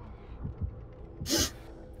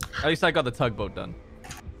 At least I got the tugboat done.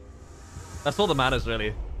 That's all that matters,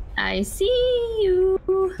 really. I see you.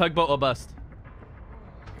 Tugboat or bust.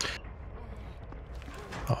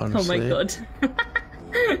 Honestly. Oh my god.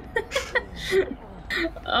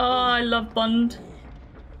 Oh, I love Bond.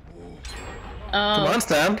 Come Oh. on,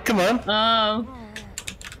 Stan, come on. Oh.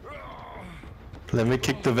 Let me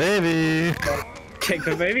kick the baby. Kick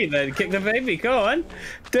the baby then. Kick the baby. Go on.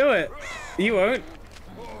 Do it. You won't.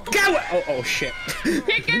 Go! Oh shit.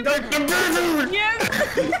 Kick him.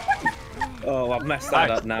 Yes. Oh, I've messed that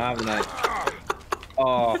up now, haven't I?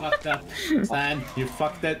 Oh. Fucked up. Stan, you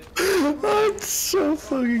fucked it. That's so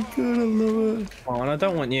fucking good, I love it. Oh, and I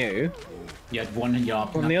don't want you. You had one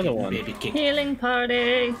job. On the other one. Baby kick. Healing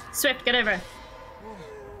party. Swift, get over.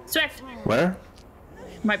 Swift. Where?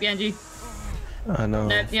 Right behind you. I know.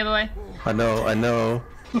 No, the other way. I know.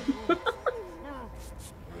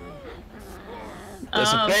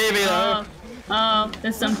 There's a baby though. Oh,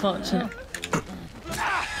 this is unfortunate.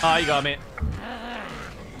 Oh, you got me.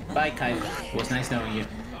 Bye, Kai. It was nice knowing you.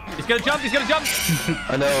 He's gonna jump, he's gonna jump!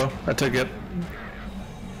 I know, I took it.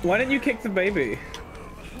 Why didn't you kick the baby?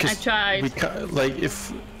 I tried. We can't, like,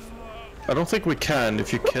 if... I don't think we can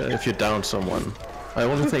if you down someone. I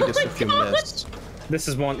only think it's if you miss. This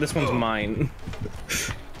one's mine.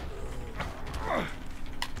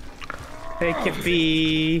 Hey,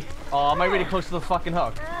 Kippy. Oh, am I really close to the fucking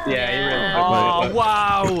hook? Yeah, you really. Oh, Wait.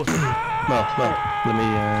 wow! No, let me,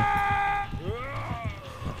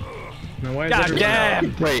 Now, where's God everybody?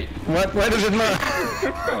 damn! Wait, what? Why does it not?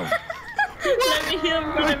 Let me heal him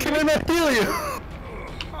Why can I not heal you?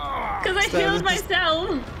 because I healed myself.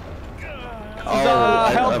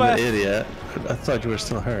 Help I'm us. an idiot. I thought you were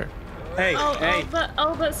still hurt. Hey, hey,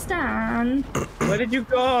 But Stan. where did you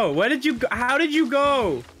go? Where did you go? How did you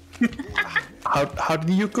go? How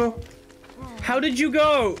did you go? How did you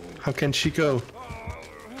go? How can she go?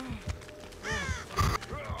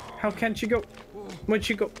 How can she go? Where'd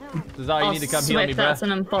she go? Cesar, you need to come heal me, Swift, bro. that's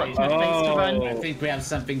an unfortunate place to run. I think we have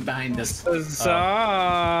something behind us. Huzzah!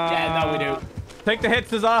 Yeah, no, we do. Take the hit,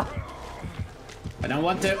 Cesar! I don't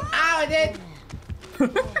want to. Ow, I did!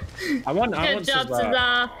 I want Good job, Cesar.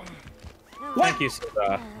 Cesar. Thank you,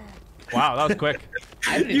 Cesar. Wow, that was quick.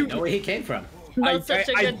 I didn't even know where he came from. Not such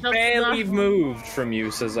a I good job, barely Cesar. moved from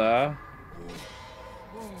you, Cesar.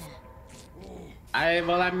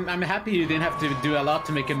 Well, I'm happy you didn't have to do a lot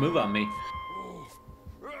to make a move on me.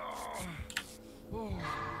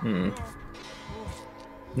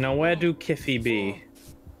 Now, where do Kiffy be?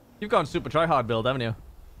 You've gone super try-hard build, haven't you?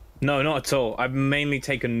 No, not at all. I've mainly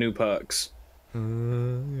taken new perks.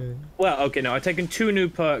 Well, okay, no, I've taken 2 new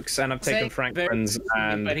perks, and I've taken Franklin's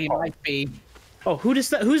and. But he might be. Oh, who's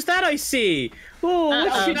that? Who's that? I see. Oh,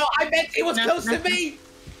 what's Oh, she- no, I bet he was close to me!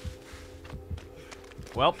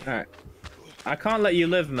 Well, All right. I can't let you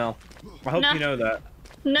live, Mel. I hope No. you know that.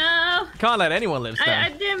 No, can't let anyone live, I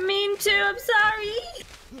Stan. didn't mean to. I'm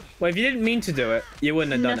sorry. Well, if you didn't mean to do it, you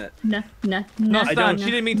wouldn't have done it. No. No, I Stan, don't- she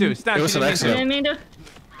didn't mean to. Stan, It was she an didn't mean I accident. didn't mean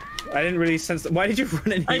to. I didn't really sense that. Why did you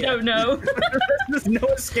run in here? I don't know. There's no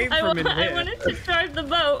escape from in I here. wanted to drive the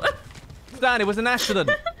boat. to. Stan, it was an accident.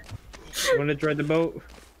 You want to drive the boat?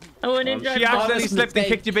 I wanted to drive She the boat. accidentally slipped and mistake.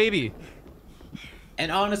 kicked your baby.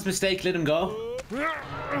 An honest mistake, let him go.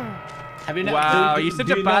 Have you not? Wow, do- you're such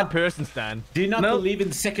do a you bad not- person, Stan. Do you not No. believe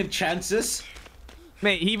in second chances?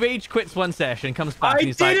 Mate, he rage quits one session, comes back, I and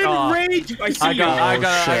he's like, didn't oh, rage. I see I you.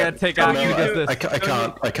 gotta take out No, you do just it. this. I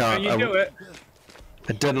can't. Can you do it?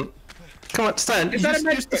 I didn't. Come on, Stan. Is that a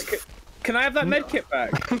med kit? Can I have that med kit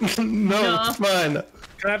back? No, it's fine.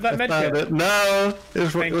 Can I have that med Found kit? it. No, it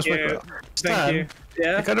was Thank my you. Stan, Thank you. I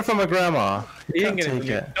Yeah. got it from my grandma. You You didn't can't get it take from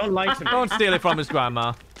me. it. Don't lie to me. Don't steal it from his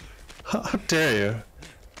grandma. How dare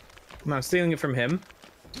you? I'm stealing it from him.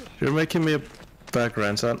 You're making me a bad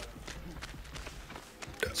grandson.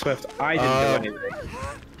 Swift, I didn't do anything.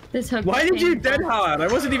 This hook. Why did you dead hard? I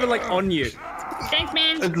wasn't even like on you. Thanks,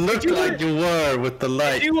 man. It looked like you were with the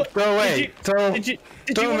light. Go away. Did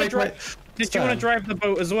you want to drive? Did you want to drive the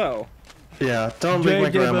boat as well? Yeah, don't make my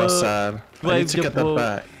grandma sad. I need to get that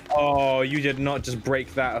back. Oh, you did not just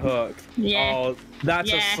break that hook. Yeah. Oh,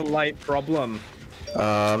 that's a slight problem.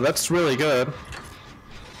 That's really good.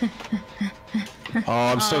 Oh,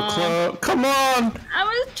 I'm so close. Come on! I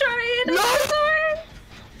was trying. No! I'm sorry.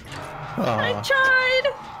 I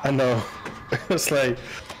tried. I know. It's like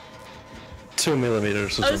 2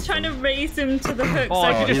 millimeters or I was something. trying to race him to the hook so Oh,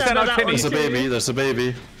 I could you just said have I that couldn't. one There's a too. baby. There's a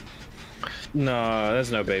baby. No,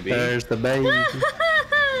 there's no baby. There's the baby.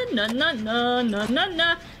 No, no, no, no, no,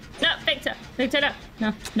 no. No, Victor. Victor, no.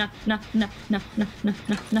 No, no, no, no, no, no, no,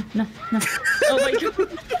 no, no, no, no. Oh my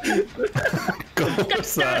god. Got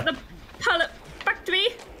stuck at the pallet factory.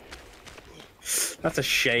 That's a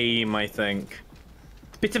shame, I think.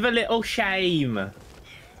 Bit of a little shame.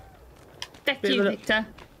 Fuck you, Victor.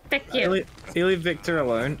 Fuck you. You leave Victor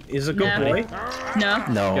alone. He's a good boy. No.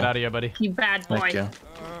 No. Get out of here, buddy. You bad boy. Thank you.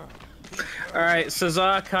 Alright,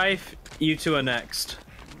 Cesar, Kaif, you two are next.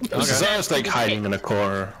 Cesar's like hiding in a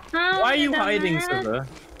corner. Oh, Why are you down hiding, there. Cesar?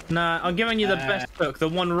 Nah, I'm giving you the best hook, the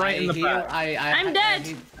one right in the back. I'm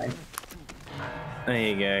dead. There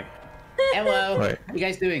you go. Hello. Right. How you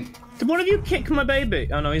guys doing? Did one of you kick my baby?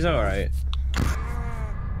 Oh no, he's alright.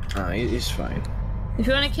 Oh, he's fine. If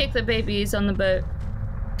you want to kick the baby, he's on the boat.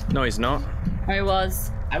 No, he's not. Or he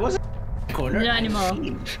was. I wasn't in the corner. Not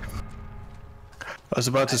anymore. I was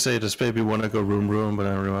about to say, does baby want to go room, but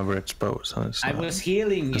I remember it's both, so it's I not. was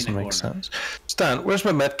healing Doesn't in the make corner. sense. Stan, where's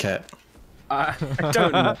my med kit? I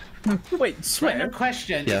don't know. Wait, Random swear.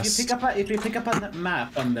 question. Yes. If you pick up on the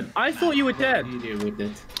map on the. I thought you were dead. What do you do with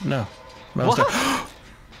it? No. I was there.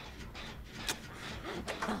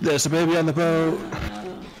 There's a baby on the boat.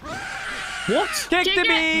 What? Kick Kick the it.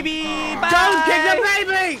 baby! Bye! Don't kick the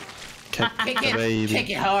baby! Kick Kick the it. baby. Kick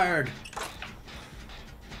it hard.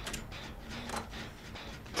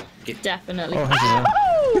 Definitely. Oh, yeah.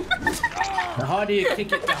 The harder you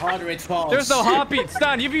kick it, the harder it falls. There's no heartbeat.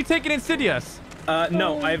 Stan, have you taken Insidious?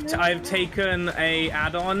 No, I've taken a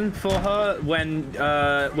add-on for her.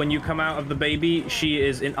 When you come out of the baby, she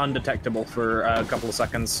is undetectable for a couple of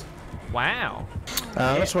seconds. Wow.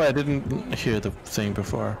 That's why I didn't hear the thing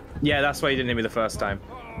before. Yeah, that's why you didn't hear me the first time.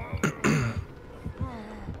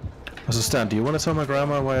 So Stan, do you want to tell my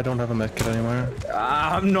grandma why I don't have a med kit anymore?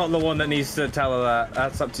 I'm not the one that needs to tell her that.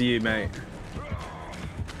 That's up to you, mate.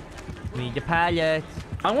 Need your pallet.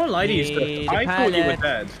 I won't lie to you, Need Steph. a I thought you were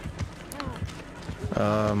pallet.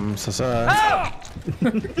 dead. Cesar.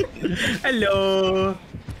 Hello.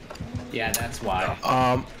 Yeah, that's why.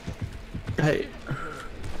 Hey.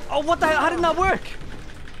 Oh, what the hell? How did that work?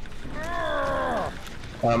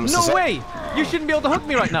 No Cesar. way! You shouldn't be able to hook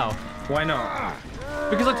me right now. Why not?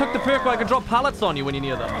 Because I took the perk where I could drop pallets on you when you're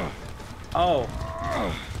near them. Oh.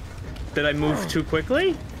 Did I move too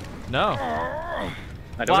quickly? No.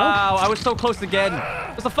 I don't Wow, I was so close again.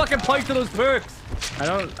 What's the fucking point of those perks?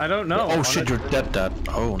 know. I don't know. Oh shit, you're dead, Dad.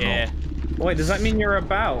 Oh Yeah. no. Wait, does that mean you're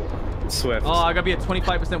about Swift? Oh, I gotta be a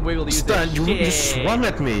 25% wiggle to use Stan, this. you just Shit. swung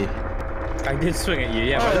at me. I did swing at you,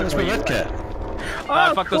 yeah. Oh, but I that's don't my know med you- kit.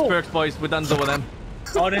 Alright, fuck cool. those perks, boys. We're done with them.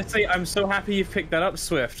 Honestly, I'm so happy you picked that up,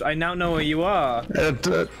 Swift. I now know where you are.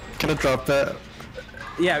 Can I drop that?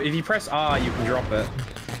 Yeah, if you press R, you can drop it.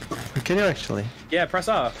 Can you actually? Yeah, press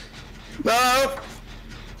R. No!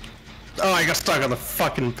 Oh, I got stuck on the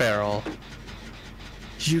fucking barrel.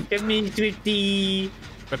 You. Give me Swifty.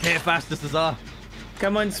 Repair faster, Cesar.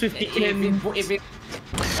 Come on, Swifty If Kim. it,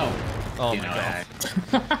 oh. Oh you my know,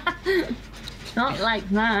 god. Not like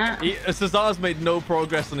that. Cesar's made no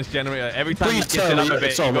progress on this generator. Every time Please he gets it tell up me a bit,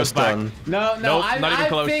 it's he goes almost back. done. No, Nope, not even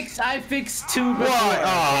close. I fixed 2 before. Why? Okay?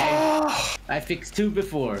 Oh. I fixed 2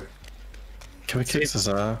 before. Can we kick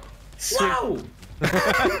Cesar? Wow!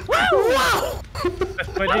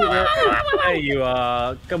 There you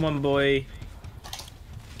are. Come on, boy.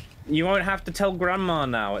 You won't have to tell Grandma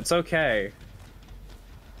now. It's okay.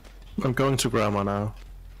 I'm going to grandma now.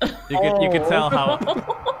 You could tell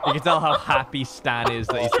how happy Stan is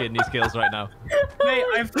that he's getting these kills right now. Mate,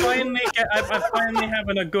 I'm finally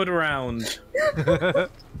having a good round.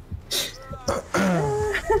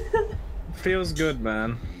 Feels good,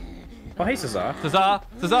 man. Oh, hey, Cesar. Cesar!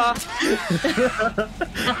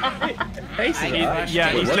 Hey, Cesar. Yeah,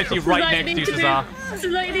 he's literally right next to you, Cesar.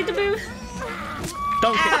 Cesar, you need to move.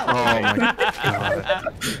 Don't kill. Oh my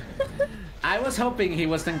god. I was was hoping he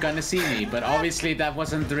wasn't gonna see me, but obviously that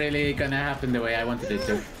wasn't really gonna happen the way I wanted it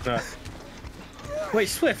to. Wait,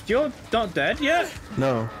 Swift, you're not dead yet?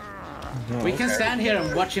 No. We can stand here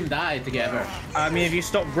and watch him die together. I mean, if you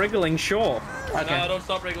stop wriggling, sure. Okay. No, don't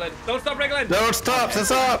stop wriggling. Don't stop wriggling. No, stop!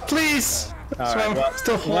 Stop! Please! So right, I'm well-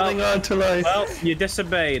 still holding on to life. Well, you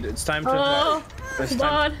disobeyed. It's time to. Oh, It's come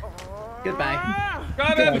time- on. Goodbye.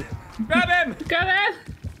 Grab him! Grab him! Go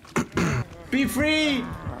there. Be free!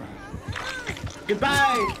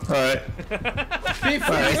 Goodbye! Alright. Be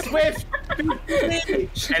free, Swift! Be free!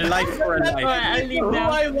 A life for a life. Alright, I'll leave For who now.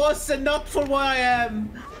 I was and not for what I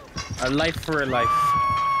am. A life for a life.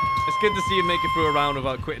 It's good to see you make it through a round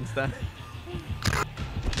without quitting, Stan.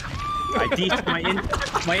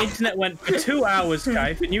 My internet went for 2 hours,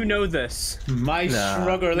 Skype, and you know this. My Nah.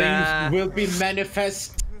 struggling Nah. will be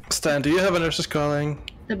manifest. Stan, do you have a nurse's calling?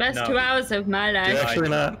 The best No. 2 hours of my life. Actually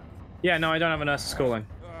not. Yeah, no, I don't have a nurse's calling.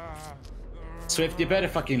 Swift, you better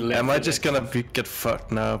fucking live. Am for I just this. gonna get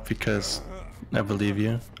fucked now because I believe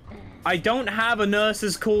you? I don't have a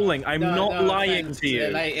nurse's calling. I'm No, not no lying offense. to you.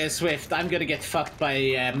 Like, Swift, I'm gonna get fucked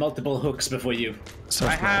by multiple hooks before you.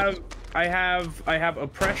 Sounds I have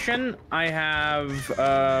oppression. I have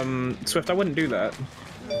Swift. I wouldn't do that.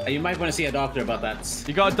 You might want to see a doctor about that.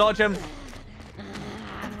 You gotta dodge him.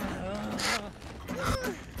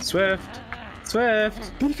 Swift.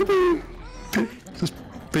 Swift. Peekaboo! Does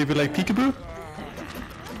baby like peekaboo?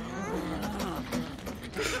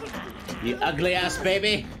 You ugly ass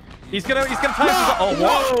baby. He's gonna tie his.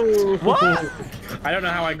 Oh, what? What? I don't know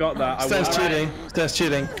how I got that. Stan's cheating. Stan's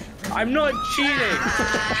cheating. I'm not cheating.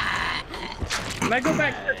 Can I go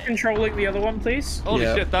back to controlling the other one, please? Holy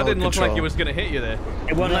Yeah, shit, that hold didn't look like control. it was gonna hit you there.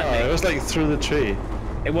 It won't No, let it me. was like through the tree.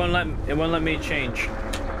 It won't let me change.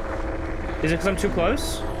 Is it because I'm too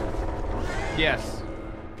close? Yes.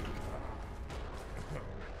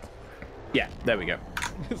 Yeah, there we go.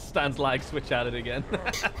 Stan's lag switch at it again.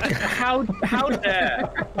 How dare?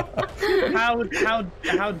 How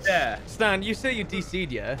dare? Stan, you say you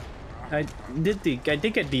DC'd, yeah? I did get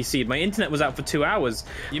DC'd. My internet was out for 2 hours.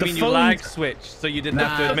 You The mean you phone- lag switched, so you didn't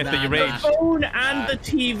have to admit that you nah. raged? The phone and the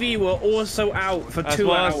TV were also out for That's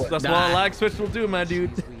 2 hours. what a Nah. lag switch will do, my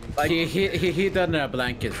dude. He done a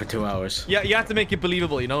blanket for 2 hours. Yeah, you have to make it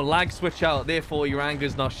believable, you know? Lag switch out, therefore your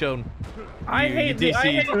anger's not shown. I hate the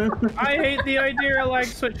idea of like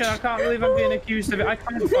switching. I can't believe I'm being accused of it. I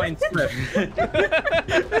can't find Swift.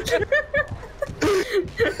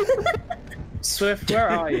 Swift, where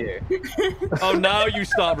are you? Oh, now you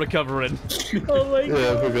start recovering. Oh my Yeah, I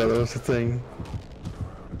god. forgot that was the thing.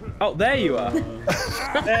 Oh, there you are.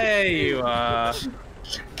 There you are.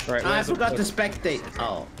 Right, I where's the- forgot to spectate.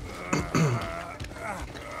 Oh.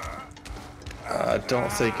 I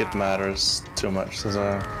don't think it matters too much. There's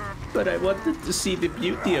a... But I wanted to see the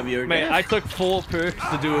beauty of your Mate, death. I took 4 perks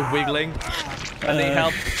to do with wiggling, and they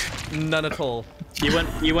helped none at all.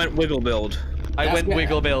 You went wiggle build. I That's went good.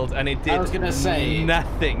 wiggle build, and it did I was gonna say-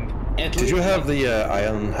 nothing. At Did you least- have the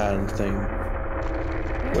Iron Hand thing?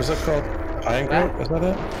 What's that called? Iron Grip? Is that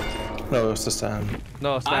it? No, it was the Stan.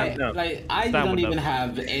 No, Stan. No. I Stan don't would even know.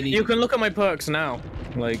 have any. You can look at my perks now.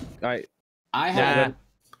 Like I I Nah, have.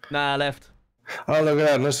 nah, left. Oh, look at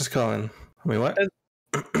that. Nurse is calling. Wait, what?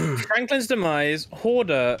 Franklin's demise,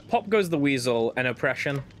 Hoarder, Pop Goes the Weasel, and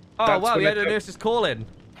Oppression. Oh That's wow, what we had I a took. nurse's call in.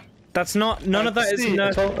 That's not. None of that is. See,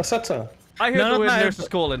 Nurse, I said so. I heard None the of word that is- nurse's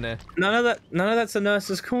call in there. None of that's a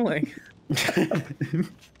nurse's calling.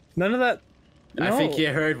 None of that. I no. think he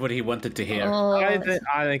heard what he wanted to hear. Oh. I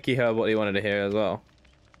think he heard what he wanted to hear as well.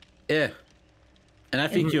 Yeah. And I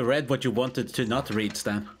think you read what you wanted to not read,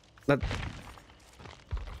 Stan. That.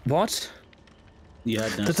 What? You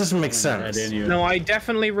had no That doesn't make that sense. in you. No, I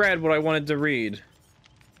definitely read what I wanted to read.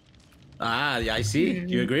 Ah, I see.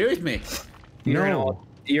 You agree with me. No.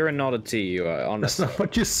 You're a oddity, you are, That's honestly. not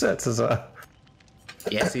what you said, Cesar.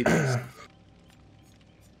 Yes, he does.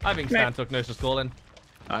 I think Stan took nurse's call in.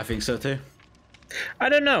 I think so too. I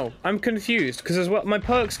don't know. I'm confused because as well, my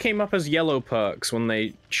perks came up as yellow perks when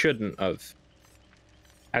they shouldn't have.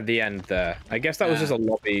 At the end there, I guess that was just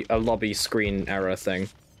a lobby screen error thing.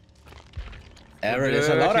 There's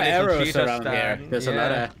a lot of Working as a arrows cheater, around here. Stan. There's a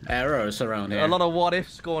lot of arrows around here. A lot of what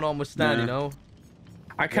ifs going on with Stan, Yeah. you know?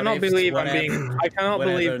 I cannot ifs, believe I'm whatever- being. I cannot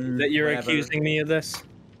whatever- believe that you're whatever. accusing me of this.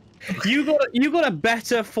 You got a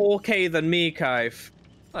better 4K than me, Kaif.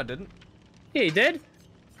 I didn't. Yeah, you did.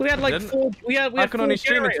 We had like didn't. four. We had I can four only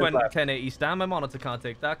stream at generators left. 1080 Stan. My monitor can't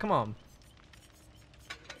take that. Come on.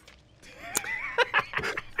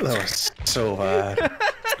 That was so bad.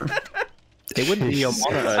 It wouldn't be your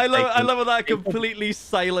monitor. I love that completely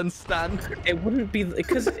silent stand. It wouldn't be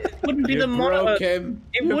because it wouldn't be the monitor.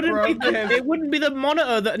 It wouldn't be the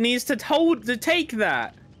monitor that needs to take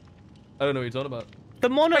that. I don't know what you're talking about. The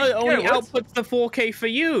monitor only outputs the 4K for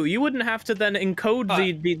you. You wouldn't have to then encode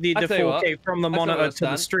the 4K from the monitor to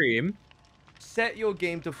the stream. Set your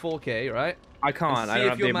game to 4K, right? I can't. I don't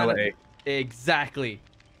have the ability. Exactly.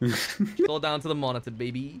 Go down to the monitor,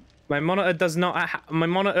 baby. My monitor does not. My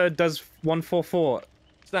monitor does 144.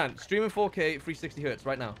 Stan, stream in 4K, 360 hertz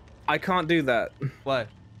right now. I can't do that. Why?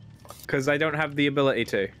 Because I don't have the ability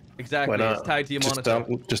to. Exactly. It's tied to your monitor.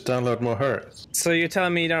 Just download more hertz. So you're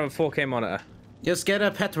telling me you don't have a 4K monitor? Just get a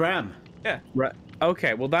pet RAM. Yeah. Right.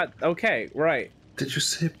 Okay. Well, that. Okay. Right. Did you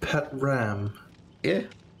say pet RAM? Yeah.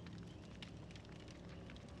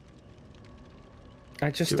 I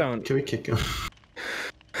just don't. Can we kick him?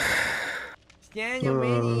 Stan, you're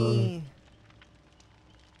ready.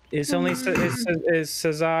 It's only is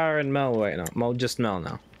Cesar and Mel right now. Well, just Mel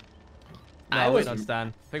now. No, wait on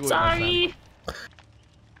Stan. Sorry.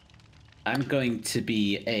 I'm going to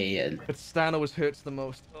be a. But Stan always hurts the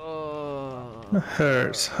most. Oh.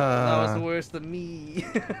 Hurts, huh? That was worse than me.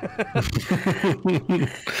 I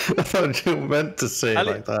thought you meant to say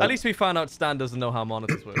like that. At least we found out Stan doesn't know how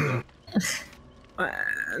monitors work.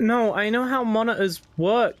 No, I know how monitors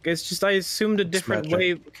work. It's just I assumed a different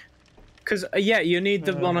way. Because yeah, you need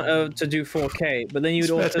the monitor to do 4K, but then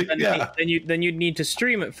you'd also then you'd need to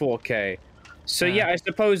stream at 4K. So yeah, I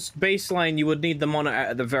suppose baseline you would need the monitor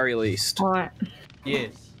at the very least. Alright.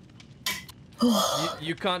 Yes.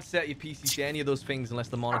 you can't set your PC to any of those things unless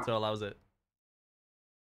the monitor allows it.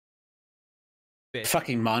 Bitch.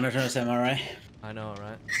 Fucking monitors, am I right? I know,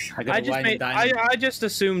 right? I just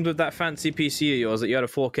assumed with that fancy PC of yours that you had a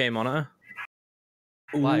 4K monitor.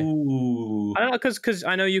 Why? Ooh. I don't know, because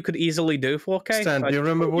I know you could easily do 4K. Stan, do you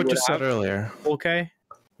remember what you said earlier? 4K?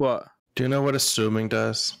 What? Do you know what assuming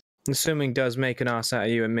does? Assuming does make an ass out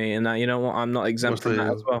of you and me, and that, you know what, I'm not exempt from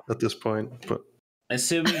that as well. At this point, but...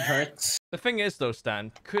 Assuming hurts. The thing is, though,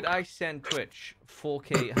 Stan, could I send Twitch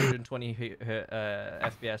 4K 120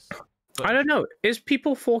 FPS? I don't know. Is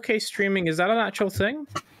people 4K streaming? Is that an actual thing?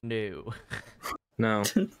 No. No.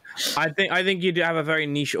 I think you'd have a very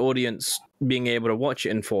niche audience being able to watch it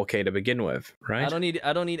in 4K to begin with, right?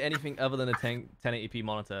 I don't need anything other than a 1080p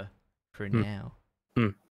monitor for now.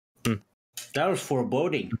 That was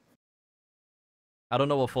foreboding. I don't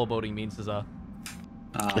know what foreboding means, Cesar.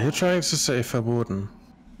 Are you trying to say forbidden?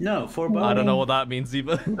 No, foreboding. I don't know what that means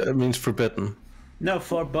either. It means forbidden. No,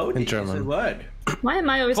 foreboding In German. is a word. Why am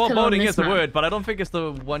I always foreboding is a word, but I don't think it's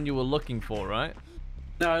the one you were looking for, right?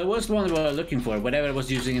 No, it was the one we were looking for. Whether it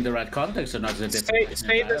was using in the right context or not is a different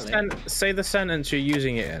say the sentence you're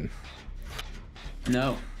using it in.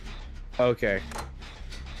 No. Okay.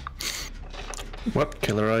 What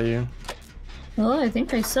killer are you? Oh, I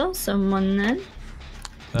think I saw someone then.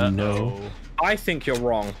 No. I think you're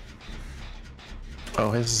wrong.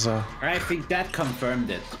 Oh, his I think that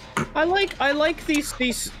confirmed it. I like these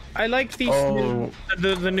Oh,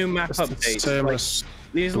 the new map updates. Same Like, as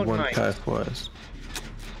these the look one nice. Kath was.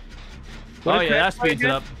 Oh yeah, that speeds it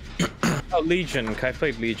up. Oh, Legion. I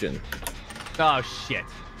played Legion. Oh shit.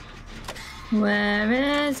 Where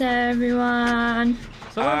is everyone?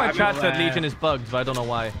 Someone in my chat said Legion is bugged, but I don't know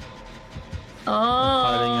why.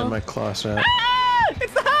 Hiding in Oh. my closet. Ah!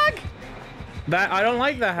 It's the hag! That I don't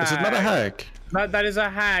like the hag. Is it not a hag? That is a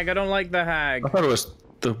hag. I don't like the hag. I thought it was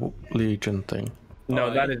the Legion thing.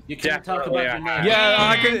 No, that is You can't talk definitely about a the hag. name. Yeah,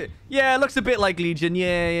 I could. Yeah, it looks a bit like Legion.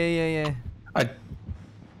 Yeah. I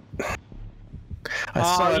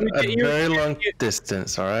saw it at a very long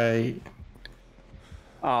distance, alright?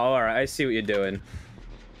 Oh, alright, I see what you're doing.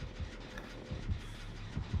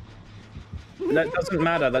 That doesn't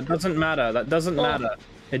matter, that doesn't matter, that doesn't matter.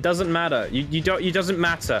 It doesn't matter. You don't, it doesn't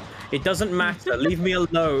matter. It doesn't matter. Leave me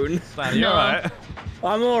alone. Man, you're alright.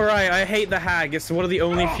 I'm alright, I hate the hag. It's one of the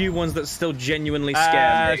only few ones that still genuinely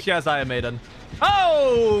scare me. She has Iron Maiden.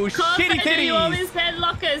 Oh, shitty titties! You titties! always said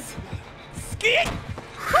lockers. Ski!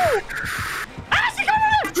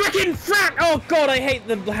 Freaking fat! Oh god, I hate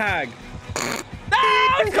the hag. No,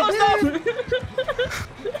 it's close enough!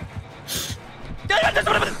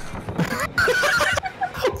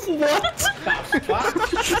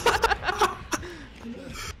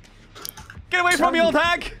 Get away from me, old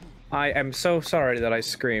hag! I am so sorry that I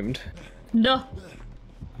screamed. No.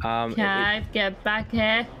 Get back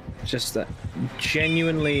here. Just that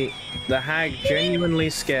genuinely, the hag genuinely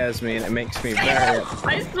scares me and it makes me very...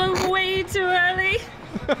 I spoke way too early.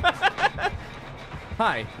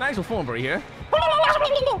 Hi, Nigel Thornbury here.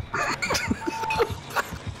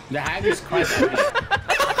 The hag is quite ugly.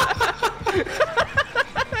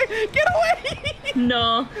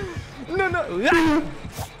 No. No, no. Ah!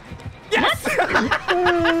 Yes!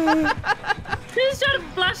 Who's trying to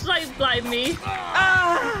flashlight blind me?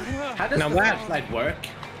 How does Now the that- flashlight work?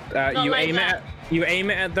 You like aim that. you aim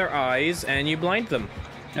it at their eyes and you blind them.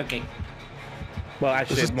 Okay. Well, This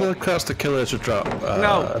actually, is the cost the killer to drop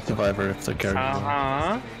No. a survivor if the character.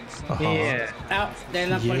 yeah. Ow, they're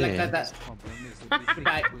not going like Yeah. that.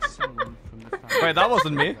 Goodbye. Wait, that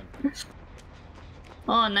wasn't me.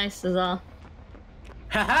 Oh, nice as well.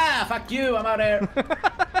 Haha, fuck you, I'm out here.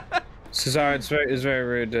 Cesar, it's very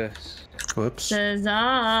rude. Whoops. Cesar.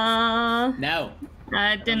 No.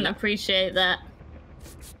 I didn't appreciate that.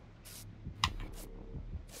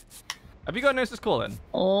 Have you got nurse's call in?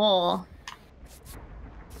 Oh.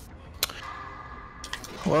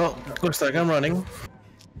 Well, looks like I'm running.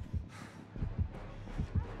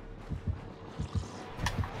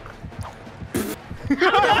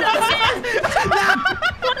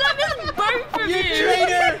 What happened both of You you?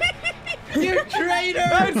 traitor! You traitor!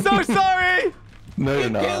 I'm so sorry! No, you're You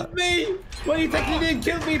not. killed me! Well, you technically didn't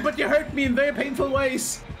kill me, but you hurt me in very painful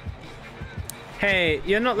ways. Hey,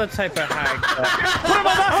 you're not the type of hag. What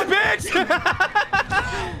about that,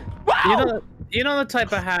 bitch? Wow! You're not the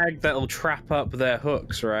type of hag that'll trap up their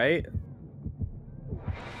hooks, right?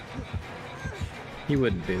 You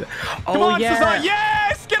wouldn't do that. Come Oh on, yeah, Cesar!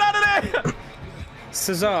 Yes! Get out of there!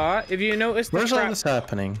 Cesar, if you notice the Where's all traps, this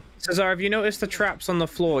happening? Cesar, if you notice the traps on the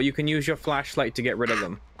floor, you can use your flashlight to get rid of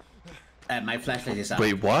them. My flashlight is out.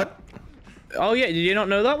 Wait, what? Oh yeah, did you not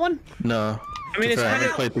know that one? No. I mean, it's I kind haven't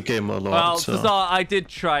of played the game a lot, Well, so... Cesar, I did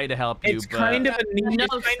try to help you, it's but kind of a niche, No,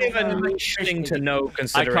 it's kind of a niche thing to know.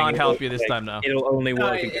 Considering can't help it'll, you this time now. It'll only No,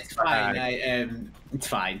 work. it's against fine. hag. It's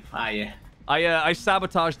fine. I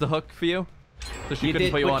sabotaged the hook for you, so she You couldn't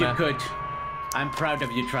did put you what on you a... could. I'm proud of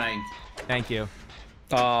you trying. Thank you.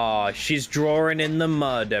 Oh, she's drawing in the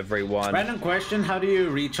mud, everyone. Random question: how do you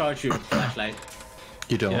recharge your flashlight?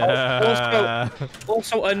 You don't.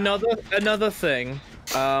 Also, another thing.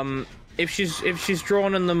 If she's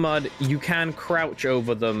drawn in the mud, you can crouch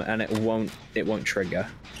over them and it won't trigger.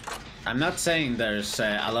 I'm not saying there's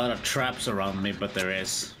a lot of traps around me, but there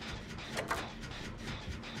is.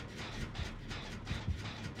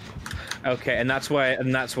 Okay, and that's why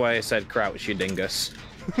I said crouch, you dingus.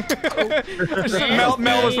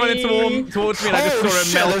 Mel was running towards me and I just saw her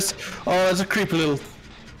shit, melt. Oh, that's a creepy little...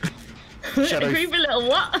 shadow. Creepy little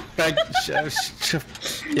what?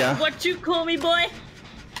 Yeah. What you call me, boy?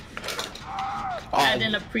 Oh. I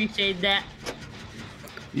didn't appreciate that.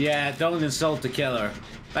 Yeah, don't insult the killer.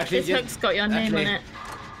 Actually, This hook's got your name on it.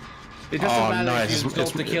 It doesn't Oh, matter nice. if you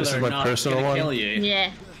insult the This is killer my or not. personal It's gonna one. kill you.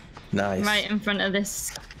 Yeah, Nice. right in front of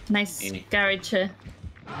this nice garage here.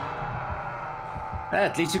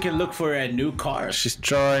 At least you can look for new cars. She's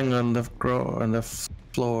drawing on the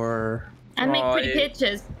floor. I make pretty Right.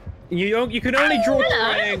 pictures. You can only draw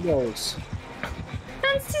Hello. triangles.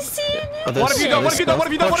 Fancy seeing you. Oh, What have you done? What have you done? What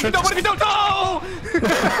have you done? What have you done? What have you done? No!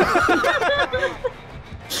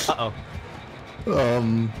 Uh-oh.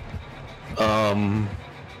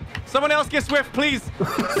 Someone else get Swift, please!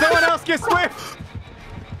 Someone else get Swift!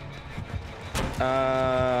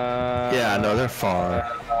 Yeah, no, they're far.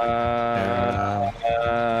 Yeah.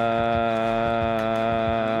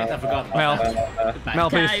 I forgot about Mel. that. Mel,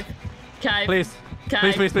 please. Kai. Please. Kai.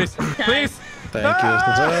 Please, please, please. Please! Thank you,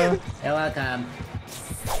 Cesar. You're welcome.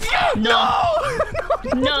 No.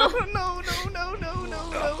 No, No. no, no,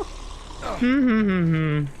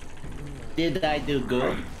 no. Did I do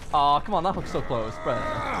good? Oh, come on, that hook's so close, bro.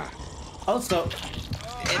 Also,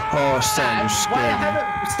 Oh, Stan, you're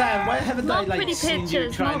scared. why haven't I More like pretty seen you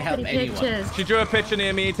pictures. try More and help pretty anyone? pictures. She drew a picture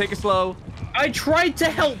near me, take it slow. I tried to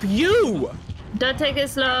help you. Don't take it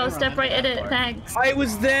slow. Step right in it. Thanks. I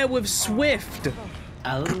was there with Swift.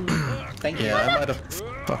 Oh, thank you. Yeah, I might have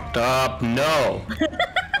fucked up. No.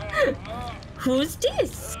 Who's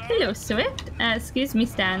this? Hello, Swift. Excuse me,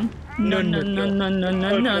 Stan. No, no, no, no, no,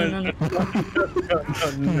 no, no, no,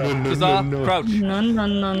 Cesar, crouch. no, no,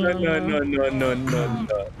 no, no,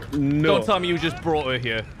 No. Don't tell me you just brought her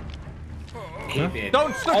here. He did.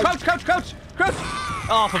 Don't! Crouch! Crouch!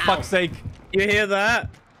 Oh, for fuck's sake. You hear that?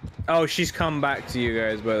 Oh, she's come back to you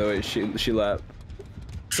guys. By the way, she left.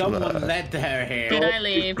 Someone led her here. Did I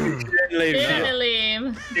leave? Did I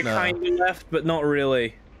leave? She kind of left, but not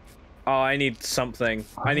really. Oh, I need something.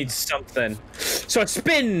 So I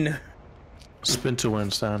spin. Spin to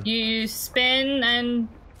win, Stan. You spin and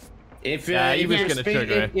If he was gonna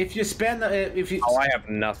trigger it. if you spend if you Oh, I have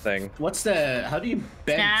nothing. what's the how do you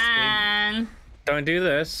bend? Stan. Don't do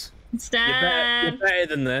this. You're Stan. better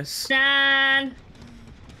than this. Stan.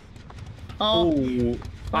 Oh. Ooh,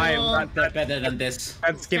 Oh. Spin? Better than this.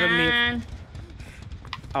 that's given me. Stan.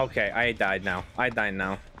 Okay, I died now. I died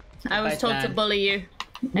now. I was told to bully you.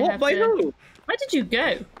 I What? have By to- who? Where did you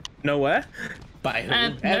go? Nowhere. By who? No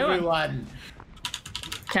one. Everyone.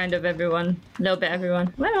 Kind of everyone. A little bit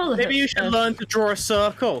everyone. Where are all the Maybe you should learn to draw a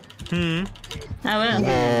circle. I will.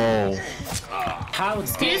 Whoa. How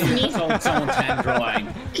Excuse dare me. you told someone's hand drawing?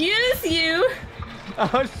 Excuse you. I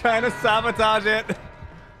was trying to sabotage it.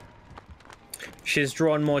 She's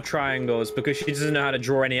drawn more triangles because she doesn't know how to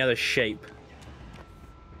draw any other shape.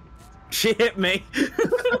 She hit me. Do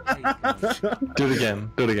it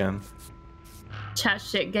again. Do it again. Chat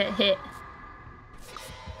shit, get hit.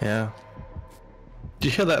 Yeah. Do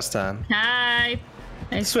you hear that, Stan? Hi.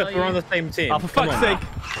 I saw Swift, we're on you. the same team. Oh, for Come fuck's on. sake.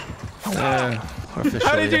 Officially.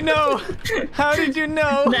 How did you know? How did you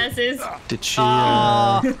know? This is. Did she? I'm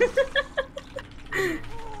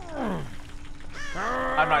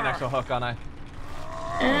right next to a hook, aren't I?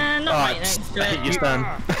 Not right next to I hate you, it. Stan.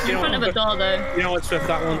 In front of a door, though. You know what, Swift?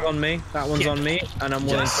 That one's on me. That one's on me, and I'm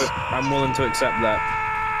willing to. I'm willing to accept that.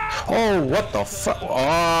 Oh, what the fuck? Oh,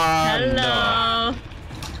 Hello.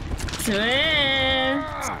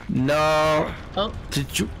 Swift. no. Oh.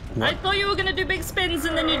 Did you? I What? thought you were gonna do big spins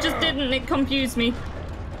and then you just didn't. It confused me.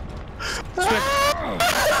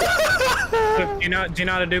 Swift, do you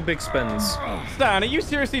know how to do big spins? Stan, are you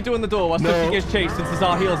seriously doing the door while No. Swifty gets chased and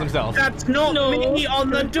Cesar heals himself? That's not No. me on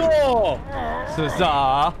the door.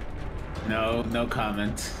 Cesar. No, no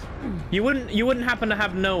comment. You wouldn't happen to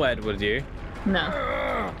have no Ed, would you? No.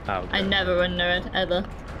 Oh, I never run nerd ever.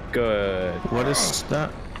 good. What is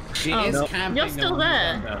that? She Oh, is no. camping. You're still on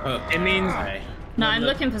there. the hook. It means Okay. No, I'm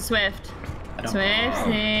looking for Swift. I don't-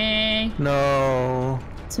 Swifty. No.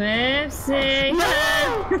 Swifty.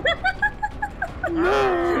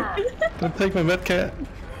 Don't take my medkit.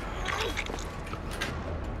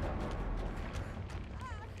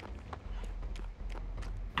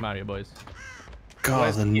 Mario boys.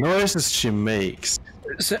 God, the noises she makes.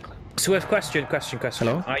 Swift, question.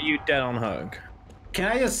 Hello? Are you dead on hook? Can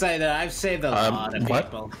I just say that I've saved a lot of what?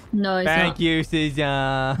 people? No, it's Thank not. you, Cesar.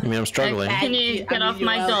 I mean, I'm struggling. Okay. Can you get off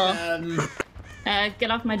my door? door? Get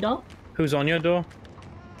off my door. Who's on your door?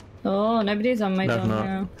 Oh, nobody's on my No, door no.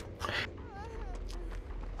 now.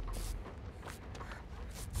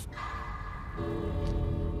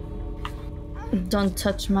 Don't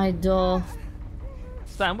touch my door.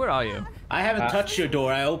 Stan, where are you? I haven't touched your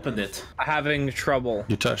door. I opened it. Having trouble.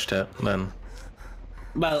 You touched it, then.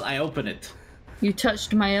 Well, I opened it. You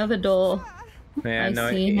touched my other door. Yeah, I no.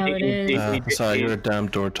 see how it is. Sorry, you're a damn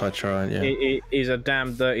door toucher, aren't you? He's a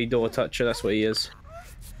damn dirty door toucher. That's what he is.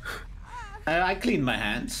 I cleaned my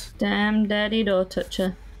hands. Damn daddy door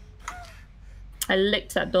toucher. I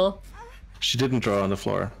licked that door. She didn't draw on the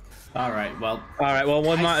floor. All right. Well, All right. Well,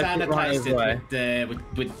 one I might sanitized it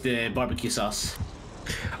with the barbecue sauce.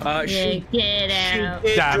 Yeah, get out.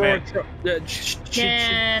 Damn it.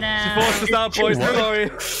 Get out. Force us out, boys. What? Sorry.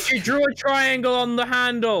 She drew a triangle on the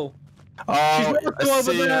handle. Oh, walking I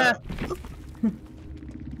over see there. it.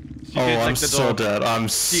 She Oh, did I'm lick the so door. dead. I'm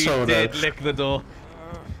She so did dead. lick the door.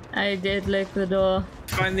 I did lick the door.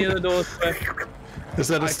 Find the other door, Swift. Is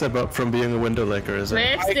that a step up from being a window licker, is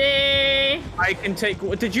it? Swifty! I can take.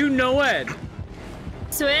 Did you know Ed?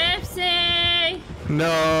 Swifty!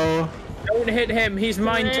 No. Don't hit him. He's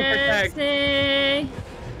mine to protect. Swifty!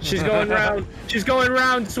 She's going round. She's going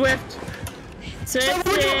round. Swift.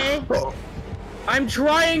 Swifty! Oh, I'm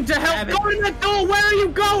trying to help. Damn it. Go in the door. Where are you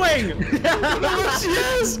going?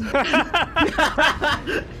 yes!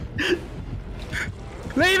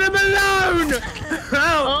 Leave him alone.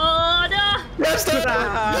 Oh. Order! Yes,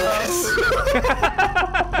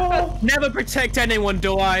 yes! Never protect anyone,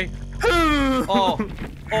 do I? Oh,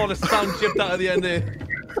 the sound chipped out of the end there.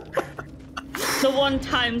 The one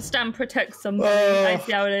time Stan protects somebody. I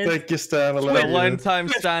see how it is. Thank you, Stan. I love The you. one time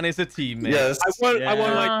Stan is a teammate. Yes. I won't Yeah.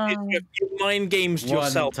 like you mind games One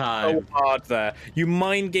yourself time. so hard there. You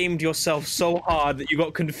mind gamed yourself so hard that you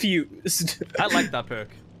got confused. I like that perk.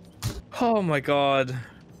 Oh my god.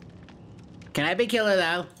 Can I be killer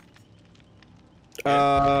now?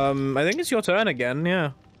 I think it's your turn again,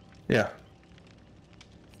 yeah. Yeah.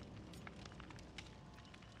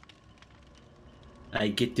 I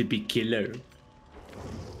get to be killer.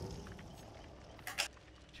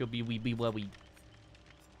 She'll be wee wee wee.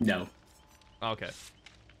 No. Okay.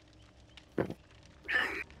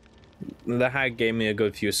 The hag gave me a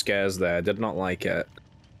good few scares there. I did not like it.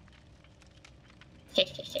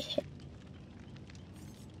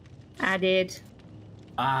 I did.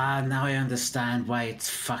 Ah, now I understand why it's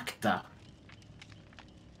fucked up.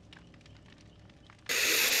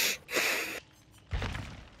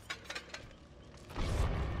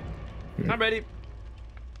 I'm ready.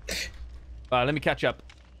 Let me catch up.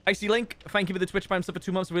 Icy Link, thank you for the Twitch Prime sub for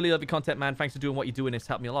 2 months. Really love your content, man. Thanks for doing what you're doing. It's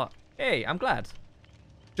helped me a lot. Hey, I'm glad.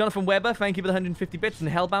 Jonathan Weber, thank you for the 150 bits. And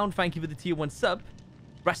Hellbound, thank you for the tier 1 sub.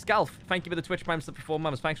 Rascalf, thank you for the Twitch Prime sub for 4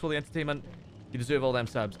 months. Thanks for all the entertainment. You deserve all them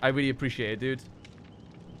subs. I really appreciate it, dude.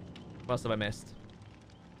 What else have I missed?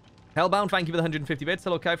 Hellbound, thank you for the 150 bits.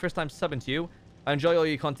 Hello, Kai. First time subbing to you. I enjoy all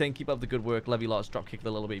your content. Keep up the good work. Love you lots. Dropkick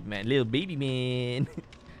the little baby man. Little baby man.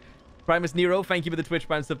 Primus Nero, thank you for the Twitch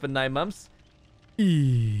Prime sub for 9 months.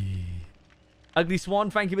 Ugly Swan,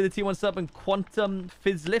 thank you for the T1 sub. And Quantum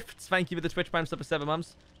Fizz Lifts, thank you for the Twitch Prime sub for 7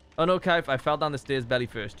 months. Oh no, Kai, I fell down the stairs belly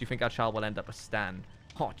first. Do you think our child will end up a stan?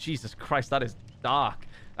 Oh, Jesus Christ, that is dark.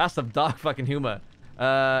 That's some dark fucking humor.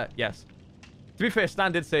 Yes. To be fair,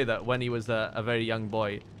 Stan did say that when he was a very young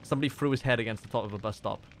boy, somebody threw his head against the top of a bus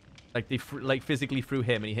stop. Like, they physically threw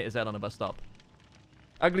him and he hit his head on a bus stop.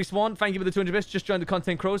 Ugly Swan, thank you for the 200 bits. Just joined the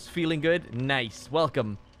Content Crows. Feeling good. Nice.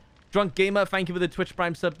 Welcome. Drunk Gamer, thank you for the Twitch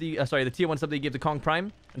Prime sub. The tier 1 sub that you gave to Kong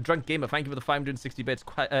Prime. And Drunk Gamer, thank you for the 560 bits.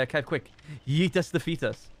 Kev, quick. Yeet us, defeat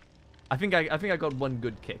us. I think I got one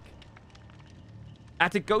good kick.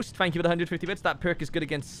 Attic Ghost, thank you for the 150 bits. That perk is good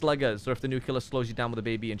against sluggers, or if the new killer slows you down with a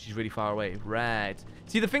baby and she's really far away. Right.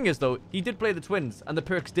 See, the thing is, though, he did play the twins, and the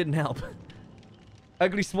perks didn't help.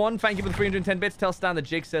 Ugly Swan, thank you for the 310 bits. Tell Stan that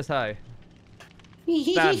Jake says hi.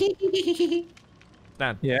 Stan.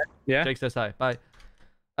 Stan. Yeah. Jake says hi. Bye.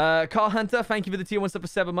 Car Hunter, thank you for the tier 1 sub for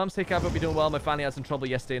 7 months. Hey, Cap, hope you're doing well. My family had some trouble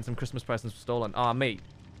yesterday and some Christmas presents were stolen. Aw, mate.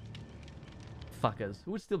 Fuckers.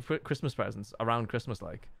 Who would steal Christmas presents around Christmas,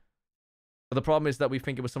 like? But the problem is that we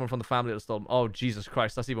think it was someone from the family that stole them. Oh, Jesus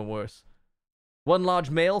Christ. That's even worse. One Large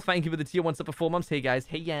Male, thank you for the tier 1 sub for 4 months. Hey, guys.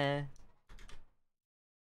 Hey, yeah.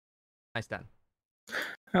 Hi, Stan.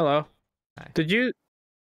 Hello. Hi. Did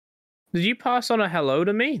you pass on a hello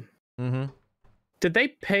to me? Mm-hmm. Did they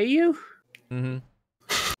pay you? Mm-hmm.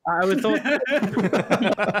 I would thought...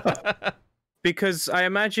 Because I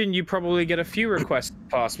imagine you probably get a few requests to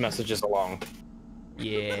pass messages along.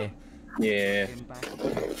 Yeah. Yeah.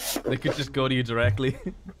 They could just go to you directly.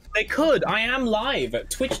 They could. I am live at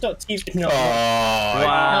twitch.tv. No. Oh,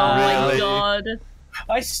 Wow. Oh my really? god.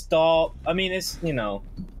 I stop. I mean, it's, you know.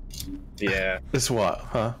 Yeah. It's what,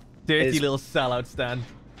 huh? Dirty It's- little sellout, Stan.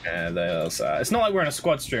 Yeah, it's not like we're in a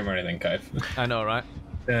squad stream or anything, Kai. I know, right?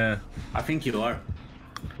 Yeah. I think you are.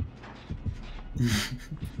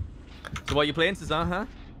 So what are you playing, Cesar, huh?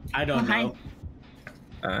 I don't Hi. know.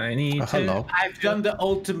 I need to... Hello. I've done the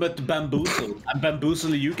ultimate bamboozle. I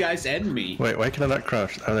bamboozle you guys and me. Wait, why can I not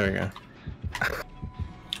crouch? Oh, there we go.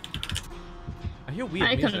 I hear weird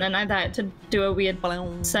I music. couldn't deny that to do a weird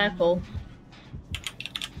circle.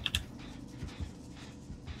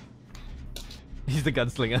 He's the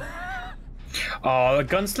gunslinger. Oh, the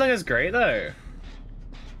gunslinger's great, though.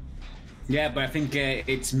 Yeah, but I think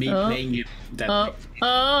it's me Oh. playing you. That Oh,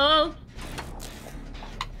 oh.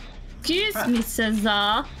 Excuse me,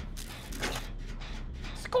 Cesar.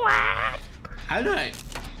 Squad. How do I?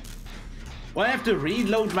 Well, I have to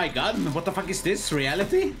reload my gun. What the fuck is this?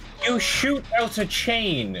 Reality? You shoot out a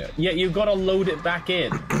chain, yet you gotta load it back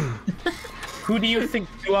in. Who do you think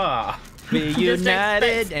you are? Be Just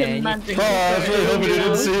expect him magic. Oh, I was really hoping you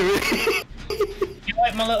didn't see me. You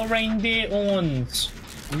like my little reindeer horns?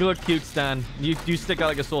 You look cute, Stan. You stick out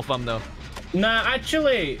like a sore thumb, though. Nah,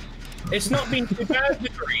 actually, it's not been too bad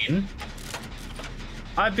with green.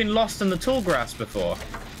 I've been lost in the tall grass before.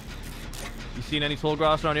 You seen any tall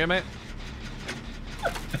grass around here, mate?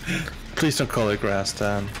 Please don't call it grass,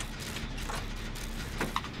 Dan.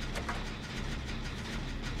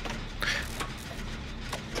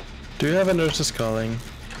 Do you have a nurse's calling?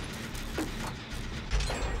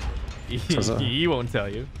 Cesar. He won't tell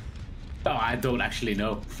you. Oh, I don't actually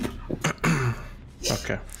know.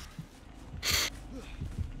 Okay.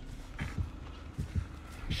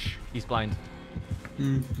 He's blind.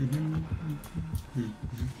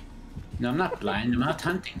 No, I'm not blind. I'm not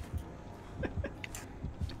hunting.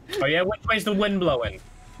 Oh yeah, which way's the wind blowing?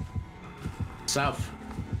 South.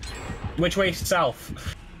 Which way's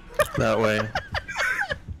south? That way.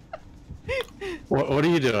 What are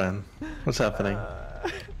you doing? What's happening?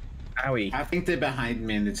 Owie. I think they're behind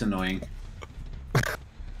me and it's annoying.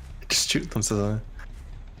 Just shoot them, Cesar.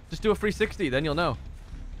 Just do a 360, then you'll know.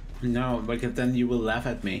 No, because then you will laugh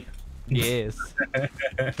at me. Yes.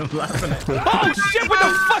 I'm laughing at Oh shit! Where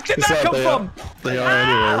the fuck did that come from? They are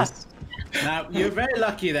anyways. Now, you're very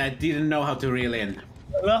lucky that I didn't know how to reel in.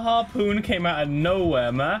 The harpoon came out of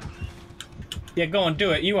nowhere, man. Yeah, go on,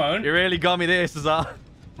 do it. You won't. You really got me there, Cesar.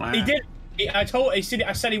 He did. I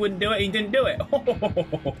said he wouldn't do it. He didn't do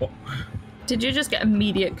it. Did you just get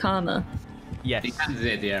immediate karma? Yes. He kind of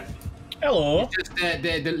did, yeah. Hello. Just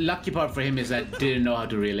the lucky part for him is that didn't know how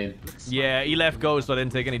to reel in. Yeah, he left go, so I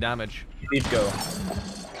didn't take any damage. Please go.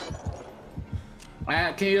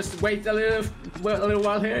 Can you just wait a little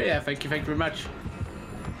while here? Yeah, thank you very much.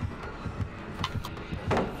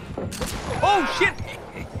 Oh shit!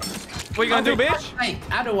 What are you gonna do, bitch? Wait,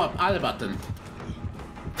 other button.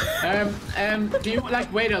 Can you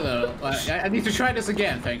like wait a little? I need to try this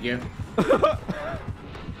again. Thank you. How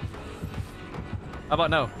about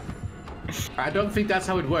no? I don't think that's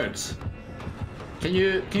how it works. Can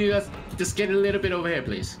you just get a little bit over here,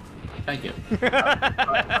 please? Thank you.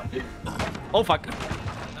 Oh fuck!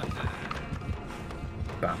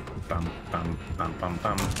 Bam, bam, bam, bam, bam,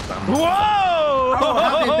 bam, bam. Whoa! Oh,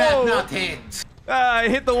 how did that not hit? I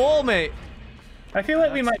hit the wall, mate. I feel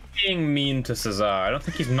like we might be being mean to Cesar. I don't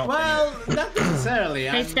think he's not. Well, not necessarily.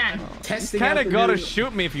 Hey, Stan. Testing Kind out of the gotta new-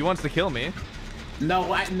 shoot me if he wants to kill me.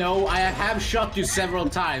 No, I have shot you several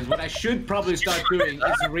times. What I should probably start doing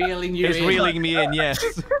is reeling you He's in. reeling me in, yes.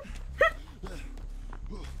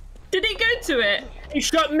 Did he go to it? He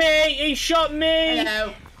shot me! He shot me!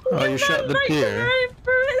 Hello. Oh, you shot the Like, deer. right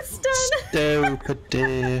through it, Stan. Stupid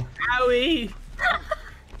deer. Howie!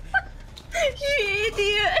 You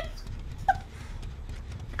idiot.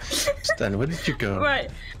 Stan, where did you go?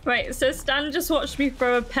 Right, so Stan just watched me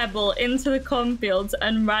throw a pebble into the cornfields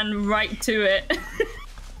and ran right to it.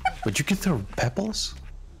 Would you get through pebbles?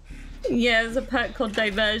 Yeah, there's a perk called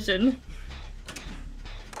diversion.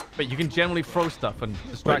 But you can generally throw stuff and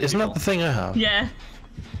distract Wait, isn't people. that the thing I have? Yeah.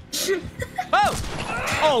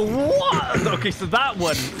 Oh! Oh, what? Okay, so that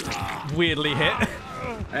one weirdly hit.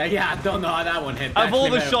 Yeah, I don't know how that one hit. Of all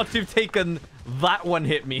the Actually, shots you've taken, that one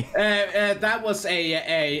hit me. that was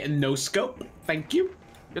a no scope. Thank you.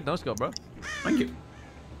 Good no scope, bro. Thank you.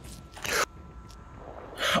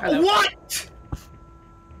 Hello. What?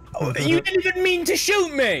 You didn't even mean to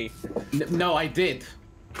shoot me! No, I did.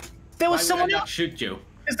 There Why was would I someone not else. shoot you?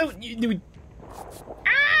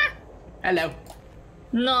 Hello.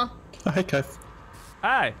 No. Oh, hey, Kev.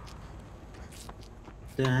 Hi.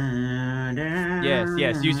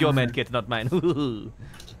 Yes, use your med kit, not mine.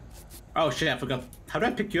 Oh shit, I forgot. How do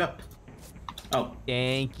I pick you up? Oh.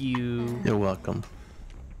 Thank you. You're welcome.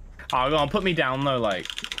 Oh, go on, put me down though, like.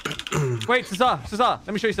 Wait, Cesar, let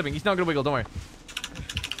me show you something. He's not gonna wiggle, don't worry.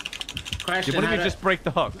 Question. What if how you do just break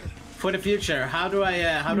the hook? for the future, how do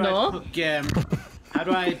I No. put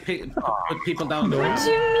people down the What ramp?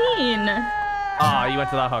 do you mean? Ah, you went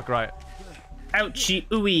to that hook, right. Ouchie,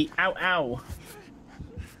 ooey, ow, ow.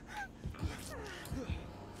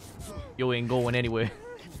 You ain't going anywhere.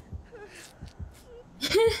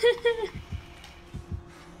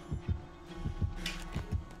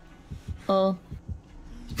 Oh.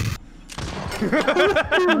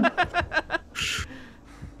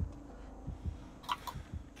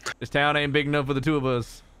 This town ain't big enough for the two of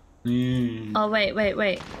us. Oh,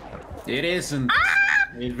 wait. It isn't.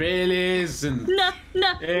 It really isn't. No.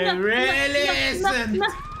 It really no, isn't. no.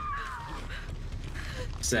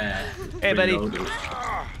 Hey, buddy.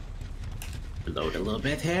 Reload a little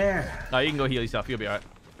bit here. No, you can go heal yourself. You'll be alright.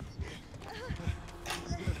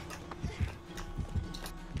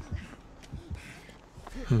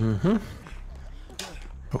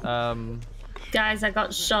 Guys, I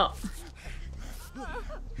got shot.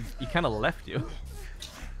 He kind of left you.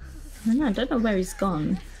 I don't know where he's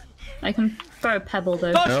gone. I can throw a pebble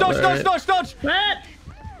though. Dodge! What?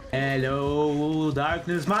 Hello,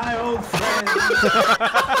 darkness, my old friend.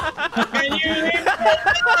 Can you leave me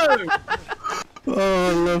alone? Oh,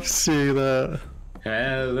 I love seeing that.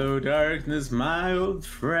 Hello, darkness, my old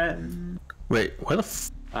friend. Wait, what the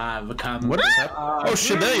f- I've come What is that? Oh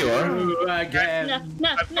shit, there you are. through again.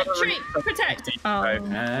 No, tree, protect. Oh.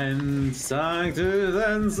 And sung to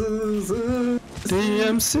the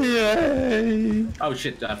DMCA. Oh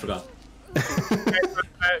shit, I forgot.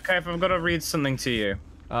 Kaifu, I've got to read something to you.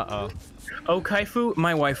 Uh-oh. Oh, Kaifu,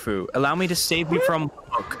 my waifu, allow me to save you from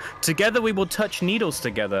Hook. Together we will touch needles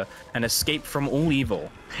together and escape from all evil.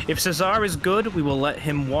 If Cesar is good, we will let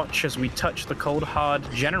him watch as we touch the cold, hard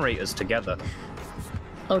generators together.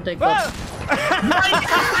 Oh, dear God.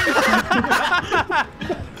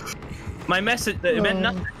 My message, it meant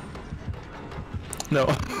nothing. No.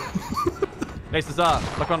 Hey, Cesar,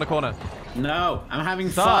 look around the corner. No, I'm having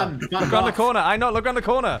Cesar, fun. look around the corner. I know, look around the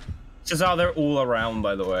corner. Cesar, they're all around,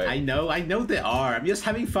 by the way. I know they are. I'm just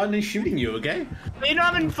having fun and shooting you, okay? You're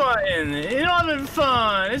not having fun. You're not having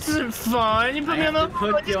fun. This isn't fun. You put I me on have the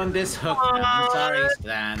to put you on this hook. I'm sorry,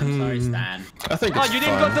 Stan. I'm sorry, Stan. I think Oh, it's you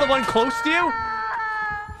didn't fun. go to the one close to you?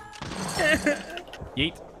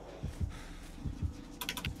 Yeet.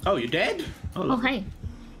 Oh, you dead? Oh, hey.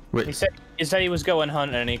 He said He said he was going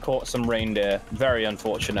hunting and he caught some reindeer. Very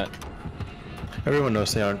unfortunate. Everyone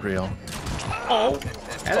knows they aren't real. Oh!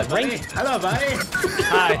 Hello, buddy. Hello, buddy.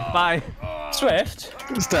 Hi, bye. Swift?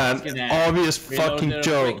 Stan, obvious fucking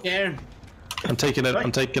joke. Here. I'm taking it,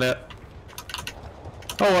 I'm taking it.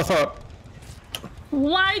 Oh, I thought...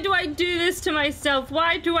 Why do I do this to myself?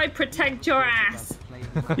 Why do I protect your ass?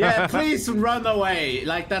 Yeah, please run away.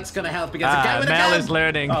 Like, that's gonna help against a guy with a Mel gun. is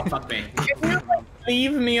learning. Oh, fuck me.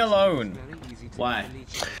 Leave me alone. Why?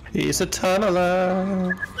 He's a tunneler.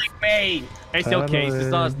 Like me. It's okay,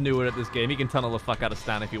 Cesar's newer at this game. He can tunnel the fuck out of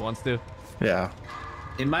Stan if he wants to. Yeah.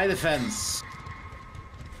 In my defense.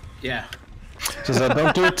 Yeah. Just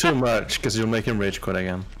don't do it too much, because you'll make him rage quit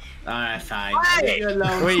again. Alright, fine. Leave you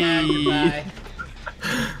alone, Stan. Goodbye.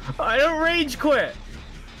 I don't rage quit.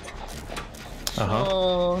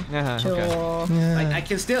 Sure. Okay. I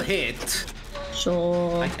can still hit.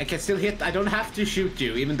 Sure. I can still hit. I don't have to shoot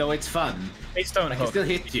you, even though it's fun. Please don't I can hook. still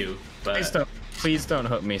hit you. But Please don't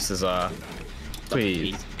hook me, Cesar.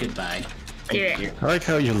 Please. Goodbye. Yeah. Thank you. I like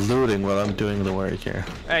how you're looting while I'm doing the work here.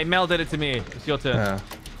 Hey, Mel did it to me. It's your turn. Yeah.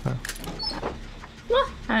 What?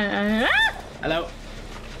 Hello.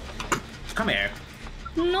 Come here.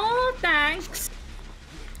 No, thanks.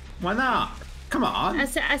 Why not? Come on. I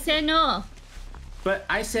say no. But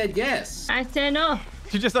I said yes. I say no.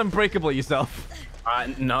 You're just unbreakable yourself.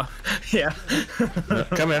 No. Yeah.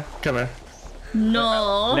 Come here, come here.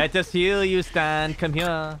 No. Let us heal you, Stan. Come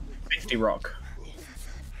here. 50 rock.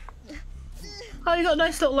 Oh, you got a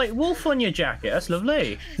nice little like wolf on your jacket. That's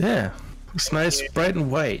lovely. Yeah. It's nice, bright and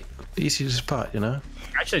white. Easy to spot, you know?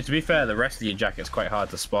 Actually, to be fair, the rest of your jacket's quite hard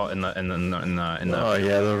to spot in the. Oh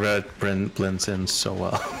yeah, the red blends in so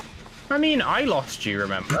well. I mean, I lost you,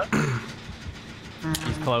 remember?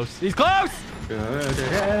 He's close. He's close!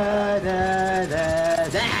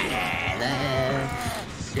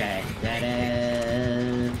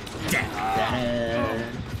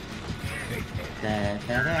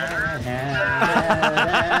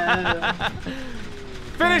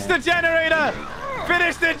 Finish the generator!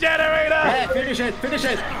 Finish the generator! Hey, finish it! Finish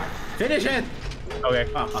it! Finish it! Okay.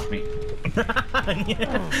 Oh, fuck me.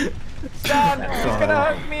 Stan, it's gonna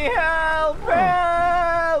hurt me! Help!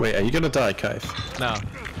 Help! Wait, are you gonna die, Kaif? No. I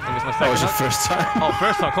think it's my That second was your hook. first time. Oh,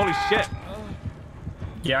 first hook. Holy shit.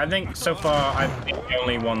 Yeah, I think so far I've been the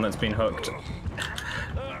only one that's been hooked.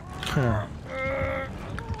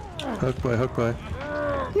 Hook boy, hook boy.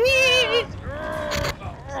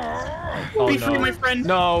 Oh, Be no. free, my friend.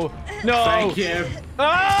 No. No. Thank you.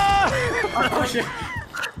 Ah! Oh, shit.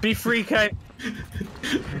 Be free, Kate.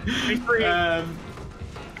 Be free.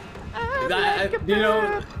 You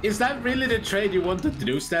know, is that really the trade you wanted to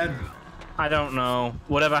do, Stan? I don't know.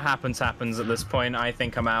 Whatever happens, happens at this point. I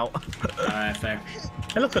think I'm out. Alright, fair.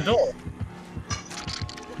 Hey, look, a door.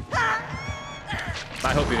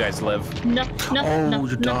 I hope you guys live. No, no, Oh, no,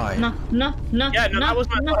 you no, die. no, no, no. Yeah, no, that was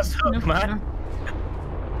my no, last hook, no, man.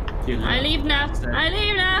 You I leave now. I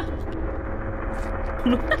leave now.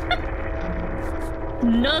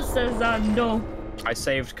 No, Cesar, no. I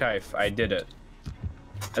saved Kaif. I did it.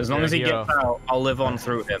 As long You're as he a hero. gets out, I'll live on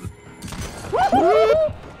through him.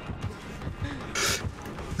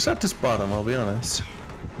 It's at this bottom, I'll be honest.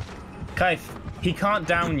 Kaif, he can't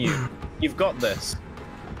down you. You've got this.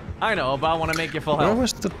 I know, but I want to make you full Where health.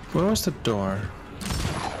 was the door?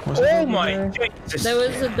 Was it Oh over my there? Jesus. There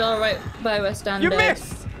was a door right by where Stan You is.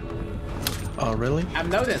 missed! Oh really? I've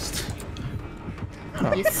noticed.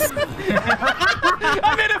 I'm in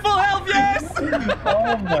a full health, yes!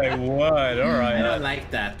 Oh my word, I alright. don't like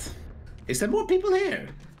that. Is there more people here?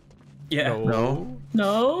 Yeah. No.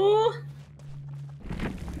 No.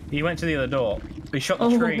 He went to the other door. He shot the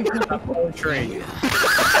tree. That whole tree.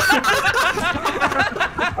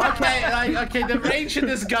 Okay, the range of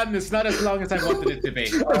this gun is not as long as I wanted it to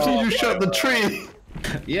be. After you shot the tree.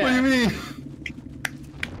 Yeah. What do you mean?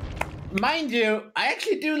 Mind you, I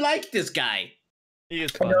actually do like this guy. He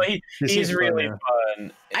is fun. No, This he's is really fun,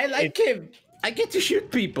 fun. I like him. I get to shoot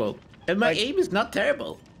people, and my aim is not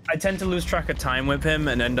terrible. I tend to lose track of time with him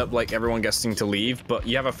and end up like everyone guessing to leave, but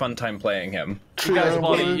you have a fun time playing him. You guys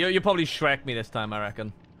probably, you probably Shrek me this time, I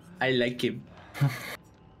reckon. I like him.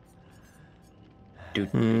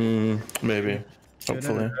 Maybe.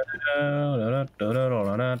 Hopefully.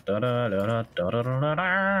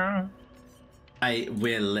 I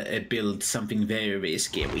will build something very, very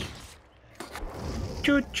scary.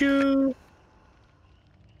 Choo choo.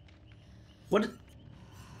 What?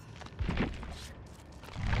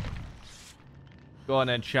 Go on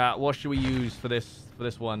then, chat. What should we use for this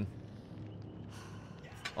one?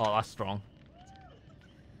 Oh, that's strong.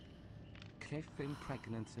 Cliff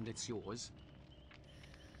impregnant and it's yours.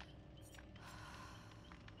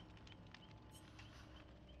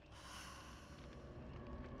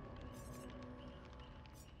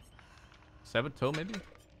 Severed toe, maybe?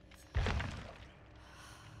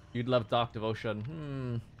 You'd love Dark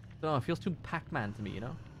Devotion. No, it feels too Pac-Man to me, you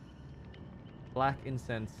know? Black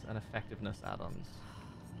Incense and Effectiveness add-ons.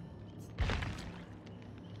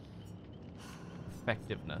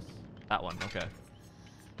 Effectiveness. That one, okay.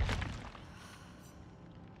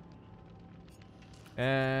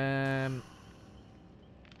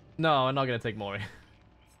 No, I'm not gonna take Mori.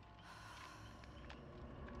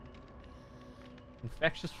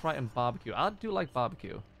 Infectious Fright and Barbecue. I do like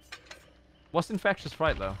Barbecue. What's Infectious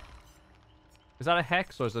Fright, though? Is that a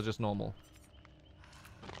hex, or is that just normal?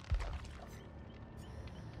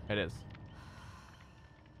 It is.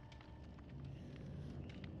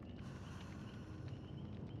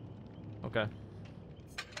 Okay.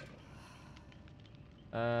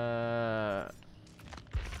 I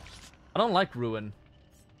don't like Ruin.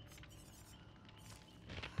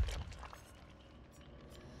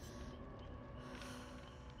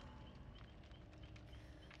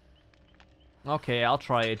 Okay, I'll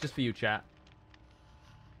try it just for you, chat.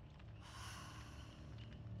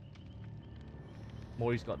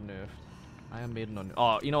 Mori's got nerfed. I am made on.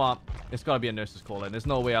 Oh, you know what? It's gotta be a nurse's calling. There's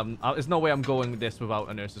no way I'm going with this without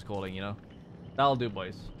a nurse's calling. You know. That'll do,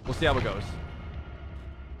 boys. We'll see how it goes.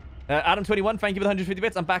 Adam21, thank you for the 150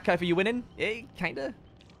 bits. I'm back, Kai, for you winning. Hey, kinda.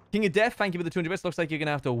 King of Death, thank you for the 200 bits. Looks like you're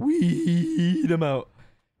gonna have to weed them out.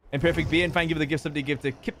 Imperfect Being, thank you for the gift somebody give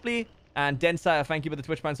to Kipley. And Densire, thank you for the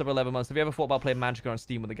Twitch Prime sub for 11 months. Have you ever thought about playing Magic on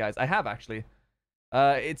Steam with the guys? I have, actually.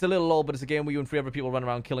 It's a little old, but it's a game where you and 3 other people run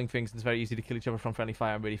around killing things. And it's very easy to kill each other from friendly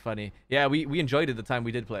fire and really funny. Yeah, we enjoyed it the time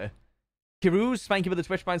we did play. Kiruz, thank you for the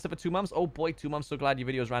Twitch Prime sub for 2 months. Oh boy, 2 months. So glad your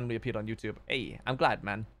videos randomly appeared on YouTube. Hey, I'm glad,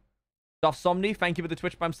 man. Doff Somni, thank you for the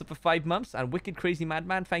Twitch Prime sub for 5 months. And Wicked Crazy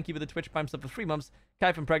Madman, thank you for the Twitch Prime sub for 3 months.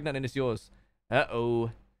 Kai from Pregnant, and it's yours.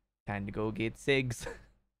 Uh-oh. Time to go get SIGs.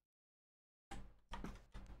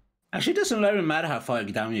 Actually, it doesn't really matter how far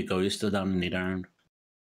down you go, you're still down in the round.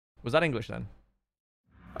 Was that English then?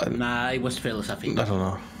 Nah, it was philosophy. I don't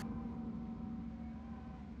know.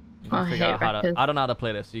 I don't know how to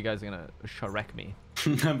play this, so you guys are gonna Shrek me.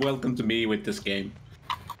 Welcome to me with this game.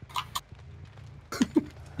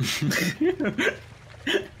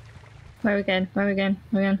 Where are we going? Where are we going?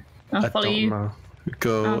 Where are we going? I'll follow you. Know.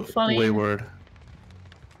 Go wayward.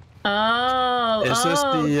 Oh, Is this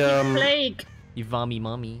the plague? You vommy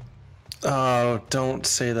mommy. Oh, don't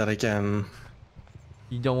say that again.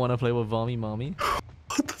 You don't want to play with vommy mommy?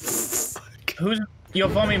 What the fuck? Who's your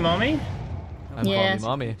vommy mommy? I'm Yeah. vommy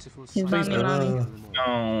mommy. He's vommy mommy.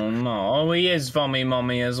 Oh no, oh, he is vommy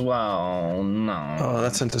mommy as well. No. Oh,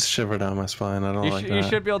 that sent a shiver down my spine. I don't like that. You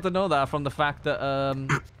should be able to know that from the fact that I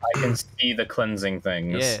can see the cleansing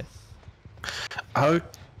things. Yes. How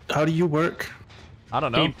do you work? I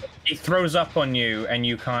don't know. He throws up on you and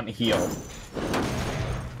you can't heal.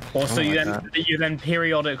 Also, you then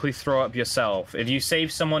periodically throw up yourself. If you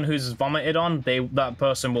save someone who's vomited on, that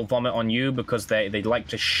person will vomit on you because they like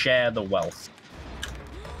to share the wealth.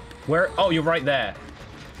 Where? Oh, you're right there.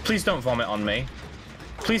 Please don't vomit on me.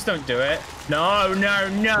 Please don't do it. No, no,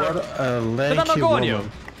 no. What a lanky Did that not go on you?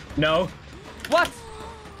 No. What?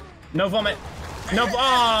 No vomit. No.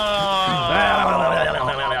 Oh!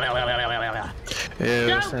 Ew,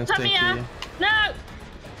 No, sounds come stinky. here. No.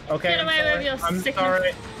 Okay. Get away with your I'm sickness.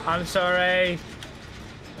 sorry. I'm sorry.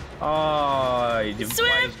 Oh, you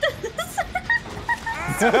Swift.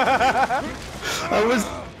 I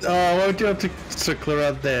why would you have to clear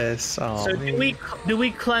out this? Oh, So man. do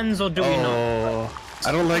we cleanse or do we not? Oh,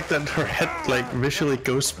 I don't like that her head like visually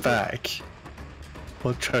goes back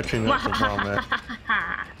while charging up the vomit.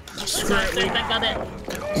 Sorry, I got it.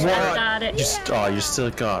 What? I got it. You still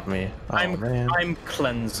got me. Oh, man. I'm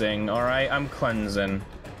cleansing. All right, I'm cleansing.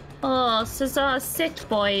 Oh, Cesar, sick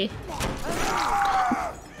boy.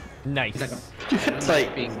 Nice. You hit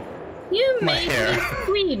like You my made hair. me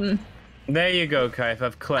scream. There you go, Kaif.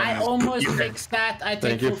 I've cleansed. I almost fixed that. I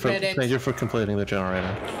take full credit. Thank you for completing the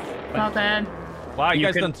generator. Okay. Wow, you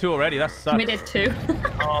guys can- done 2 already. That sucks. We did 2.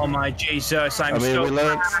 Oh my Jesus! I'm I mean, so. we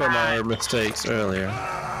learned from our mistakes earlier.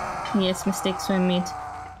 Yes, mistakes were made.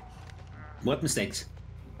 What mistakes?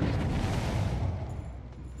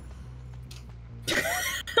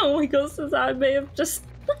 Oh my god, Cesar, I may have just...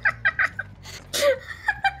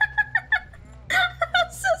 I'm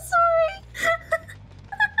so sorry.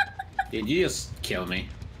 Did you just kill me?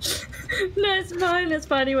 No, it's fine. It's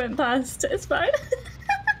fine. He went past. It's fine.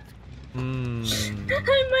 I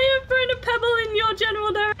may have thrown a pebble in your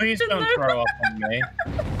general direction. Please don't though. throw up on me.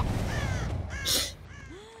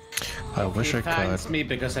 I wish I If it's could. me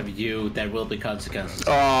because of you, there will be consequences.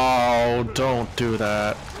 Oh, don't do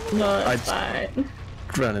that. No, it's fine.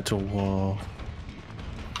 Ran into a wall.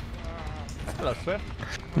 Hello, Swift.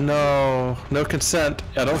 No, no consent.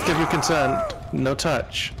 I don't give you consent. No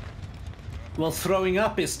touch. Well, throwing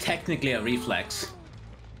up is technically a reflex.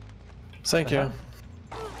 Thank you.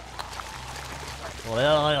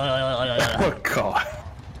 Back Oh god.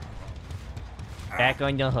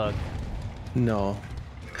 on your hook. No.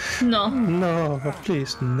 No. No,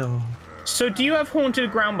 please, no. So do you have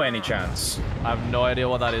haunted ground by any chance? I have no idea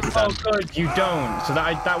what that is, Oh, Stan. good, you don't. So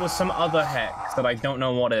that was some other hex that I don't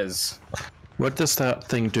know what is. What does that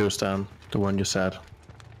thing do, Stan? The one you said.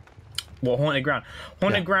 Well, haunted ground.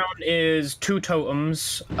 Haunted Yeah. ground is 2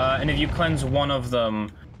 totems, and if you cleanse one of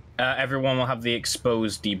them, everyone will have the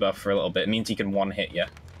exposed debuff for a little bit. It means he can one-hit you.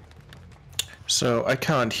 So I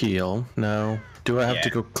can't heal now. Do I have to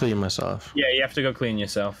Yeah. go clean myself? Yeah, you have to go clean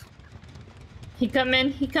yourself. He come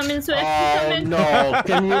in, Swift, he come Oh in. no!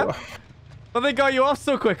 Can you? But they got you off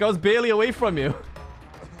so quick. I was barely away from you.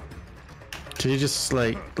 Can you just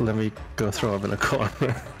like let me go throw up in a corner?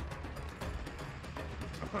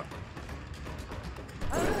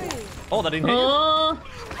 Oh, that didn't hit you? Oh,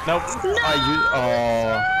 Nope.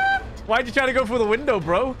 Why'd you try to go through the window,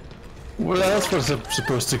 bro? Well, that's where I'm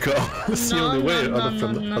supposed to go. It's the only way other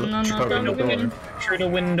from the other door. Through the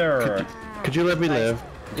window. Could you let me live?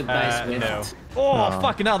 Goodbye, Swift. No. Oh,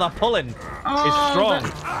 fucking hell, that pulling is strong.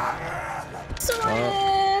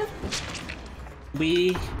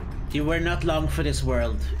 You were not long for this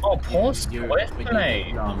world. Oh, poor You're Swift,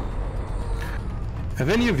 mate. wrong. Have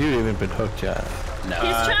any of you even been hooked yet? No.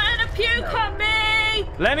 he's trying to puke on me.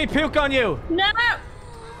 Let me puke on you. No,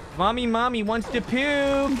 Mommy wants to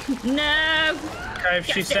puke. no. Okay, if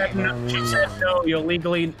she said no, you're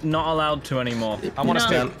legally not allowed to anymore. I want to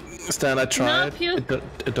No. puke. Stan, I tried. you-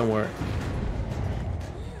 It don't work.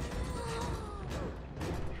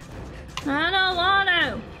 I don't want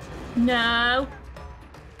to. No.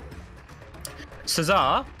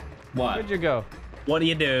 Cesar, What? Where'd you go? what are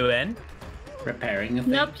you doing? Repairing a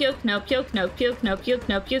thing? No puke, no puke, no puke, no puke,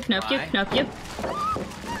 no puke, no puke, no puke.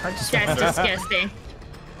 I just That's disgusting.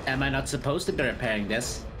 Am I not supposed to be repairing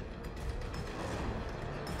this?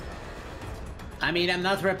 I mean, I'm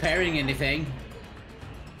not repairing anything.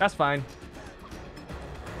 That's fine.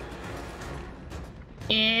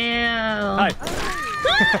 Ew. Hi.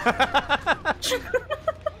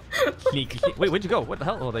 Sneaky. Wait, where'd you go? What the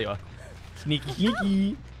hell? Oh, there you are. Sneaky,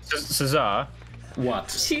 sneaky. Cesar, What?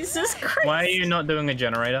 Jesus Christ. why are you not doing a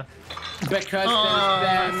generator? Because Oh,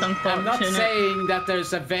 there's, that's I'm not unfortunate. saying that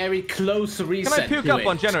there's a very close Can reason I puke to up it.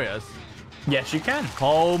 on generators? Yes, you can.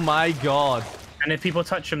 Oh my god. And if people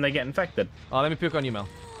touch them, they get infected. Oh, let me puke on you, Mel.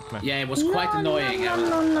 Yeah, it was quite annoying. I was-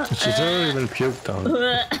 No. She's already been puked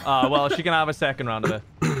on. Well, she can have a second round of it.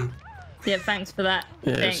 Yeah, thanks for that.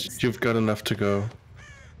 Yes, Thanks. you've got enough to go.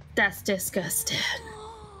 That's disgusting.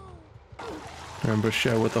 Remember,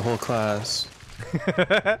 share with the whole class.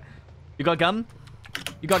 You got gum?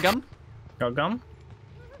 You got gum? Got gum?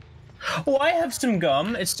 Oh, I have some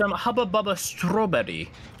gum. It's some Hubba Bubba strawberry.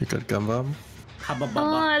 You got gum bomb? Hubba Oh,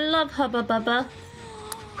 bubba. I love Hubba Bubba.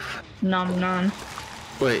 Nom nom.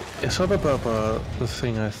 Wait, is Hubba Bubba the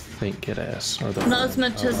thing I think it is? Or the Not as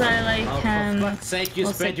much as I like, Oh, for fuck's sake, you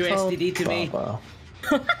what's spread it your called? STD to me. Bubba.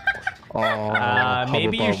 Oh,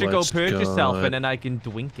 Maybe you Hubba should go Bubba's purge yourself good. and then I can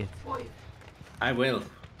drink it. I will.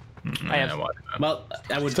 I have. Well,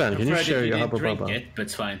 I would Stan, can you prefer share that you your didn't Hubba drink Bubba? it, but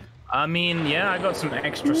it's fine. I mean, yeah, I got some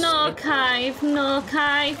extra No, stuff. Kive, no,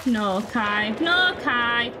 Kive, no, Kive, no,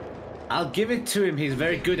 Kive. I'll give it to him. He's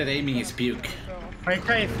very good at aiming his puke.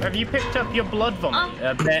 Okay, have you picked up your blood vomit?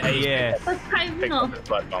 Oh. Yeah. But Kive, Picked no. up his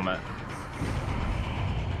blood vomit.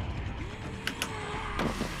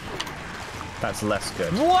 That's less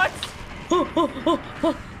good. What?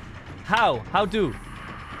 How? How do?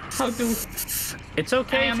 How do? It's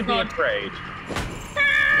okay I am to be God. afraid.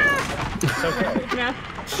 It's okay. Yeah.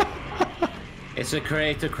 It's a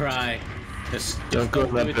creator cry. Just Don't go in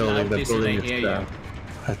do that it building, loud, that this and building they hear is you. death.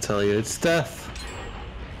 I tell you, it's death.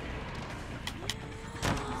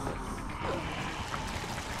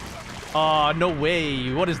 Oh, no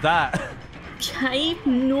way. What is that? Kive,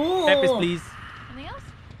 no. Peppers, please. Anything else?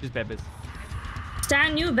 Just peppers.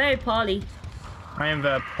 Stan, you very poorly. I am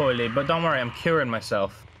very poorly, but don't worry, I'm curing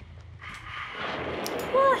myself.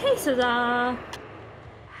 Well, hey, Cesar.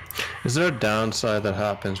 Is there a downside that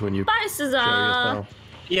happens when you Bye, kill Cesar. yourself?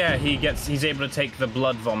 Yeah, he's able to take the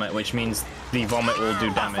blood vomit, which means the vomit will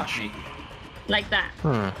do damage. Fuck me. Like that.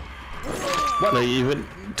 Like even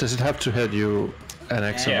does it have to hit you an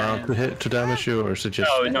X Yeah. amount to damage you, or is it just?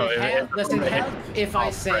 No, Does it help if I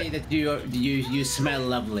say that you smell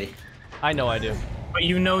lovely? I know I do. But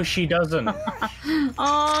you know she doesn't.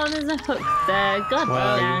 Oh, there's a hook there. God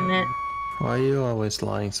Well, damn it. Why are you always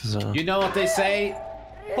lying, Cesar? You know what they say?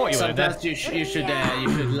 Sometimes you should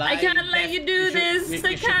lie. I can't let you do this.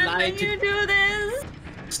 I can't let you do this.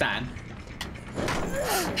 Stan.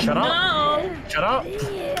 Shut up. No. Shut up.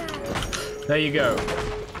 There you go.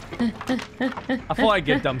 I thought I'd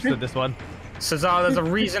get dumpstered this one. Cesar, there's a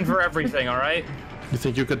reason for everything, alright? You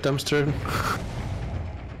think you got dumpstered?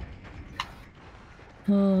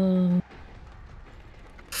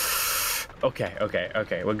 Okay.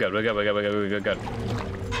 We're good.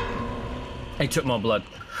 He took more blood.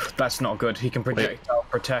 That's not good. He can projectile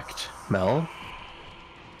protect. Mel?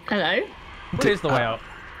 Hello. Here's the way out.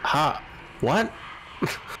 Ha! What?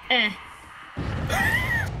 You're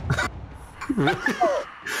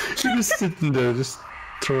just sitting there, just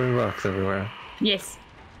throwing rocks everywhere. Yes.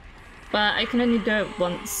 But I can only do it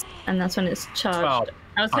once, and that's when it's charged. Oh,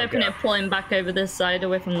 I was hoping it'd pull him back over this side,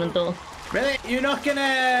 away from the door. Really? You're not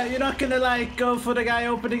gonna like go for the guy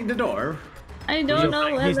opening the door? I don't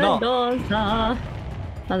know where the doors are.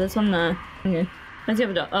 Oh, there's one there. Okay. Where's the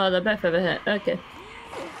other door? Oh, they're both over here. Okay.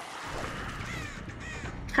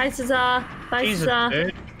 Hi, Cesar. Bye, Jesus, Cesar.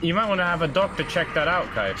 dude. You might want to have a doctor check that out,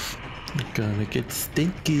 guys. Gonna get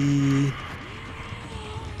stinky.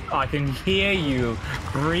 I can hear you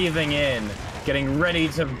breathing in, getting ready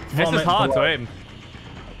to vomit. This is hard to aim.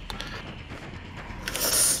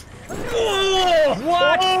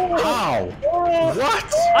 What? Ow!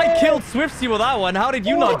 What? I killed Swiftsy with that one. How did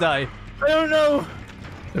you not die? I don't know.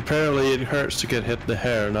 Apparently it hurts to get hit the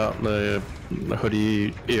hair, not the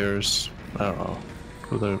hoodie ears. I don't know.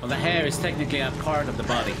 Well, the hair is technically a part of the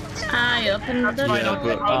body. I opened the door. Yeah,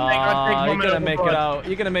 but You're gonna make it out.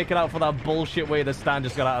 You're gonna make it out for that bullshit way the stand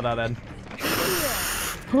just got out of there then.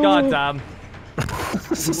 God damn.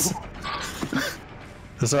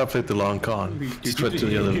 That's how I played the long con. Just went to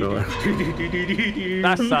the other door.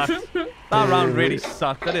 That sucked. That round really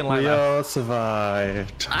sucked. I didn't like We that. all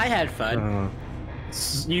survived. I had fun.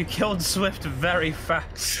 You killed Swift very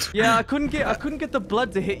fast. Yeah, I couldn't get the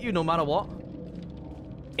blood to hit you no matter what.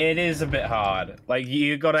 It is a bit hard. Like,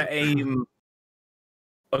 you gotta aim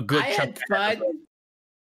a good I chunk. had fun.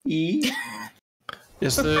 Is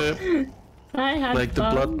the I had like the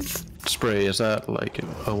fun. blood spray? Is that like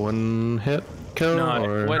a one hit kill No,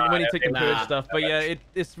 or? When you take the Nah. purge stuff, but yeah,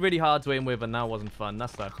 it's really hard to aim with, and that wasn't fun. That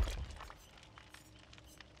sucked.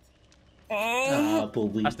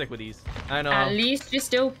 Bullied. I stick with these. I know. At least you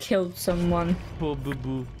still killed someone. Boo boo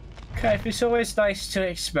boo. Okay, it's always nice to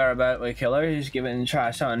experiment with killers, give it a try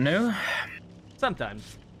something new.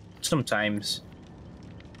 Sometimes. Sometimes.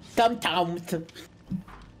 Sometimes.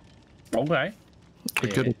 Okay. A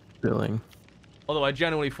good feeling. Although I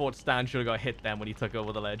genuinely thought Stan should have got hit then when he took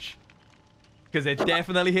over the ledge. Because it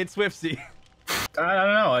definitely hit Swiftsy. I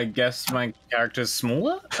don't know, I guess my character's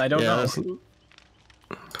smaller? I don't know.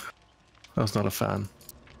 I was not a fan.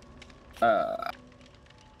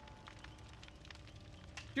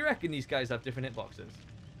 Do you reckon these guys have different hitboxes?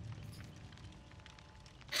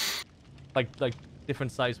 Like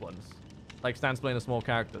different size ones? Like Stan's playing a small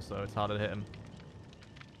character, so it's harder to hit him.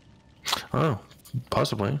 Oh,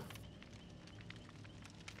 possibly.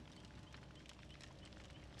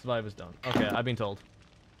 Survivor's done. Okay, I've been told.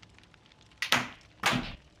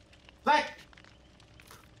 Back.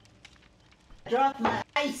 Drop my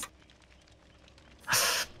ice.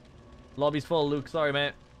 Lobby's full, Luke. Sorry,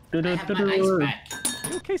 mate. I have my ice back.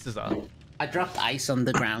 Your cases are. I dropped ice on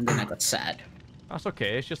the ground and I got sad. That's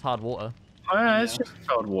okay. It's just hard water. Oh, yeah, it's just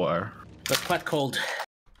cold water. But quite cold.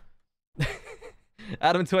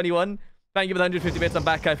 Adam21, thank you for the 150 bits. I'm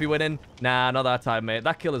back if you winning. Nah, not that time, mate.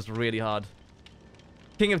 That kill is really hard.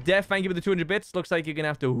 King of Death, thank you for the 200 bits. Looks like you're gonna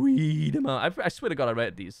have to weed them out. I swear to God, I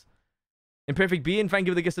read these. Imperfect Being, thank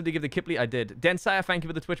you for the gift of the Kipley. I did. Densire, thank you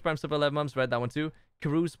for the Twitch Prime sub for 11 months. Read that one too.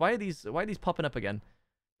 Carouse, why are these popping up again?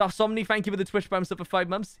 Somni, thank you for the Twitch Prime sub for 5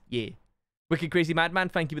 months. Yeah. Wicked Crazy Madman,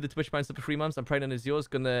 thank you for the Twitch Prime sub for 3 months. I'm pregnant as yours.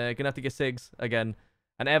 Gonna have to get Sigs again.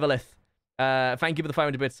 And Everlith, thank you for the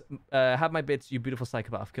 500 bits. Have my bits, you beautiful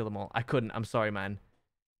psychopath. Kill them all. I couldn't. I'm sorry, man.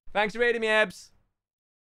 Thanks for rating me, Ebs.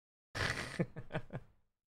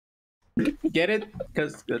 Get it?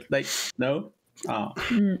 Because, like, no? Oh.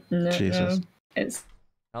 No, Jesus. no. It's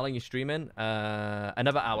How long you streaming?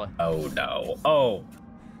 Another hour. Oh, no. Oh.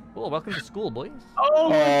 Oh, welcome to school, boys. Oh,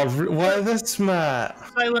 What is this map?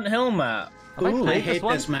 Silent Hill map. Have I Ooh, I played hate this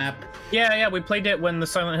one? this map. Yeah, we played it when the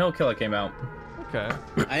Silent Hill killer came out. Okay.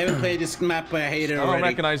 I haven't played this map, but I hate it I don't already.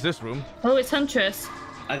 recognize this room. oh, it's Huntress.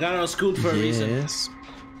 I got out of school for a reason. Yes.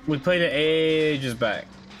 We played it ages back.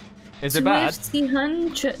 Is it bad? Swifty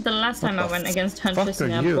Huntress. The last time I went against Huntress fuck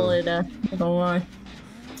and are I you? bullied her. I don't know why.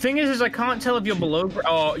 Thing is I can't tell if you're below.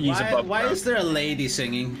 Oh, he's above. Why ground. is there a lady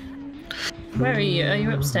singing? Where are you? Are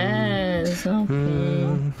you upstairs? Okay.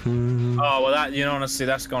 Oh well, that honestly,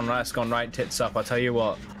 that's gone right tits up. I tell you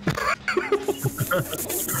what.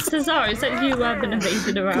 Cesar, it's like you have been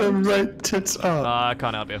evaded Come around. right tits up. I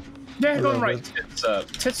can't help you. Yeah, gone love right it. tits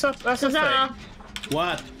up. Tits up. That's the Cesar, thing.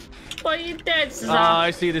 What? why are you dead, Cesar?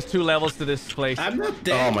 I see. There's 2 levels to this place. I'm not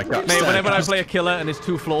dead. Oh my god. Mate, Stan, whenever I play a killer and there's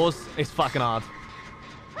 2 floors, it's fucking hard.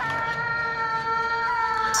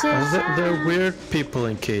 There are weird people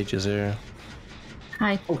in cages here.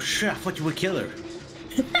 Hi. Oh shit! I thought you were killer.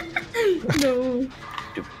 No.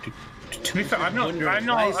 To be fair, I'm not.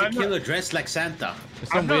 Why is the killer dressed like Santa? There's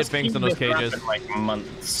some weird things in those cages. In like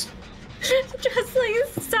months. Just like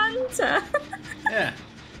Santa. Yeah.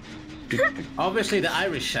 Obviously the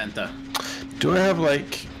Irish Santa. Do I have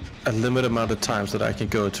like a limited amount of times that I can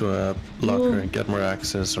go to a locker and get more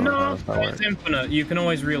access, or how No, does that work? it's infinite. You can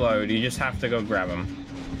always reload. You just have to go grab them.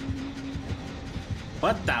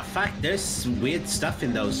 What the fuck? There's weird stuff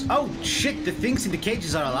in those. Oh shit! The things in the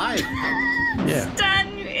cages are alive. Yeah.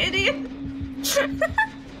 Stan, you idiot.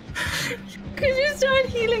 Could you start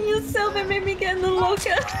healing yourself and maybe get in the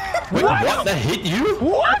locker? Wait, what? That hit you?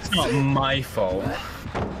 What? It's not my fault.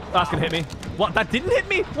 That's gonna hit me. What? That didn't hit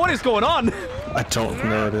me? What is going on? I don't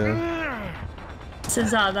know, dude.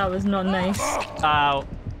 Cesar, that was not nice. Ow.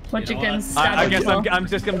 What you know can what? stab I guess people. I'm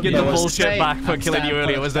just gonna give That the was bullshit Say, back for I'm killing you stabbed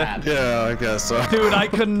earlier, for was it? stab. Yeah, I guess so. Dude, I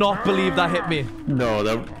could not believe that hit me. No,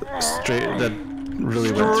 that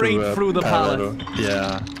really went Straight through the pallet. pallet.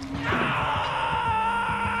 Yeah.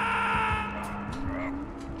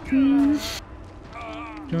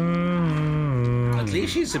 At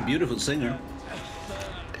least she's a beautiful singer.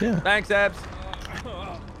 Yeah. Thanks, Ebs.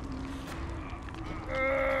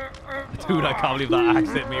 Dude, I can't believe that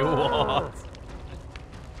axe hit me. What?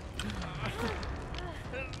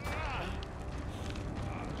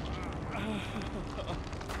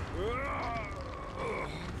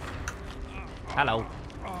 Hello.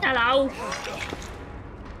 Hello.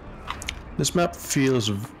 This map feels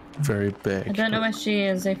very big. I don't know where she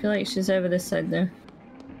is. I feel like she's over this side though.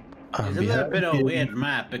 It's a little bit of a weird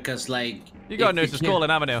map because like You got if Nurse's can't- Calling,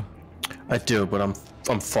 haven't you? I do, but I'm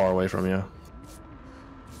far away from you.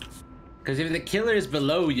 Because if the killer is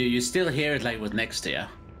below you, you still hear it like what's next to you.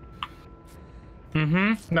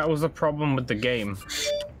 That was the problem with the game.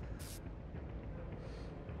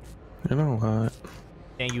 You know what?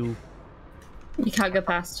 Thank you. You can't go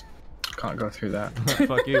past. Can't go through that.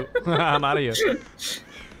 Fuck you. I'm out of here.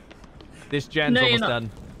 This gen's No, you're almost not. done.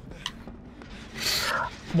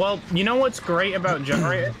 Well, you know what's great about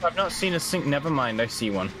generators? I've not seen a sink. Never mind, I see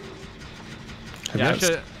one. Have Yeah, I you-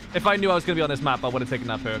 should, if I knew I was gonna be on this map, I would have taken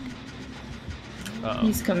that perk.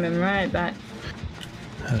 He's coming right back.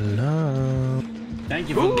 Hello. Thank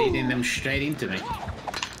you for leading them straight into me.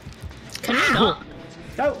 Can you not?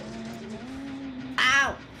 Oh!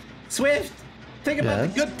 Ow! Swift! Think about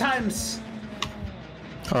Yes? the good times!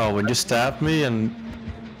 Oh, when you stabbed me and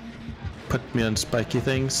put me on spiky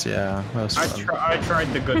things? Yeah, that was fun. I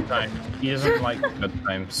tried the good times. He doesn't like the good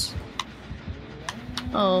times.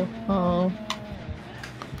 Oh, oh.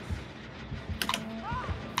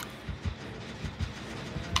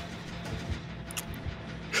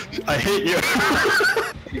 I hate you.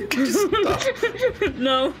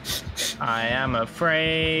 No. I am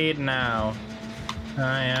afraid now.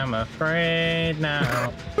 I am afraid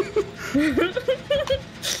now.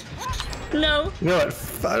 No. You know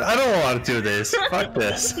what? I don't want to do this. Fuck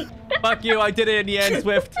this. Fuck you, I did it in the end,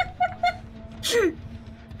 Swift.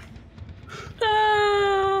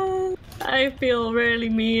 Ah, I feel really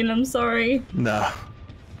mean. I'm sorry. Nah,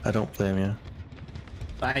 I don't blame you.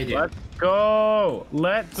 I do. Let's go.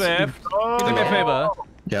 Let's Swift, go. can you do me a favor?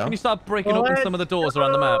 Yeah? Can you start breaking open some of the doors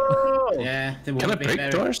around the map? Yeah, it would Can I be break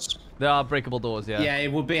better. doors? There are breakable doors, yeah. Yeah,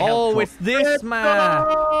 it would be helpful. Oh, it's this map.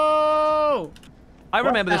 Oh! I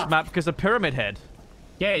remember this the- map because of Pyramid Head.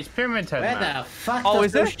 Yeah, it's Pyramid Head, Where man. the fuck Oh, does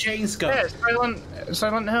is those it? chains go? Yeah,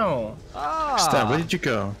 Silent Hill. Ah. Stan, where did you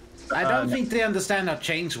go? I don't think they understand how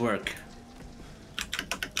chains work.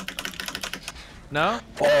 No?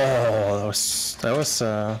 Oh, that was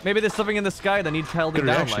Maybe there's something in the sky that needs holding Good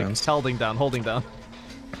down, like reactions. holding down. Holding down.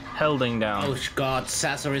 Oh god,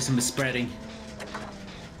 Sassorism is spreading.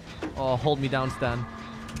 Oh, hold me down, Stan.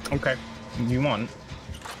 Okay. You want?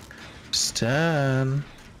 Stan.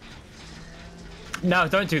 No,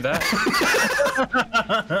 don't do that.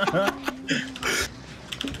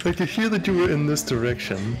 I could hear that you were in this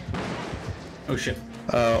direction. Oh shit.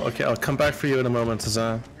 Oh, okay, I'll come back for you in a moment,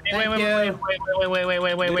 Sazan. Wait, Within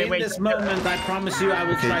wait. this moment, I promise you I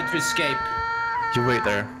will try to escape. You wait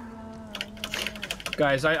there.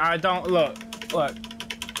 Guys, I don't look.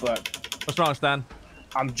 What's wrong, Stan?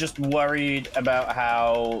 I'm just worried about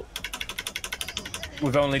how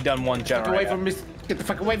we've only done one Get away generator. from me! Get the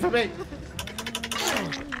fuck away from me!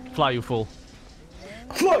 Fly, you fool.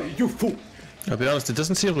 Fly, you fool! I'll be honest, it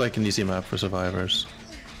doesn't seem like an easy map for survivors.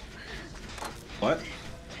 What?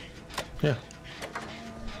 Yeah.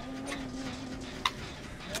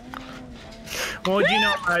 What do you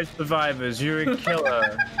know about survivors? You're a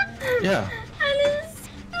killer. Yeah. Alice,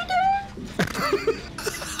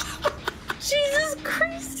 Jesus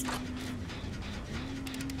Christ.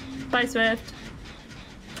 Bye, Swift.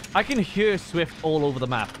 I can hear Swift all over the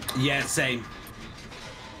map. Yeah, same.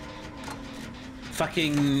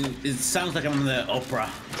 Fucking, it sounds like I'm in the opera.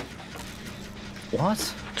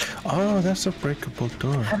 What? Oh, that's a breakable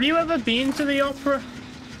door. Have you ever been to the opera?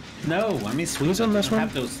 No, I mean Sweden on this doesn't one?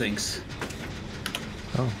 have those things.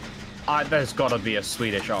 Oh. There's gotta be a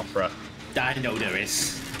Swedish opera. I know there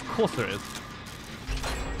is. Of course there is.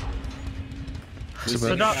 It's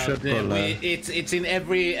We about see, shit, the- but,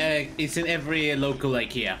 it's in every local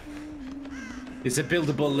IKEA. It's a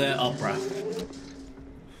buildable opera.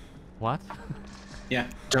 What? Yeah.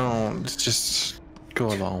 don't just go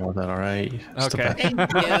along with it, alright? Okay.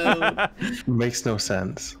 Thank you. Makes no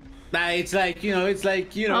sense. Nah, it's like you know.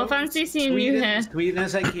 Oh, fancy seeing you here. Sweden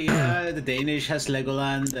has IKEA, the Danish has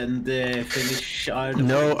Legoland, and the Finnish are. The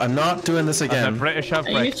No, I'm not doing this The again. British have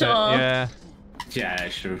Are you Brexit. sure? Yeah. Yeah,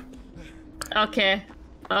 sure. Okay.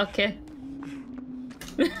 Okay.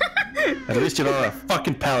 At least you're not a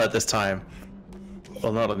fucking pallet this time.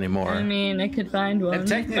 Well, not anymore. I mean, I could find one. And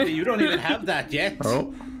technically, you don't even have that yet.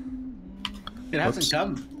 Oh, It hasn't Whoops.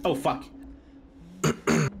 come. Oh fuck.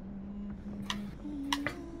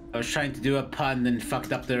 I was trying to do a pun and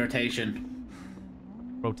fucked up the rotation.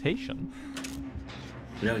 Rotation.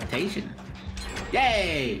 Rotation.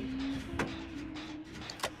 Yay!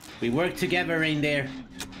 We work together, reindeer.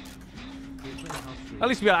 At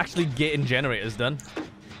least we are actually getting generators done.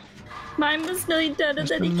 Mine was nearly done and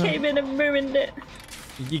then he came in and ruined it.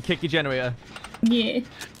 You kick your generator. Yeah.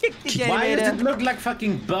 Why does it look like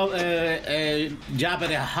fucking Jabba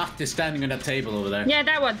the Hutt is standing on that table over there? Yeah,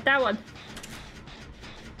 that one. That one.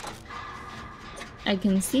 I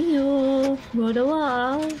can see you through the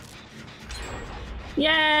wall.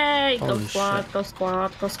 Yay! Go Holy squad, shit. go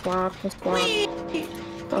squad, go squad, go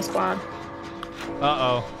squad. Go squad.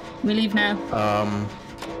 Uh-oh. We leave now.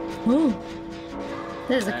 Ooh.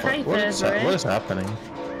 There's a kite what over is it. happening?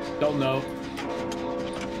 Don't know.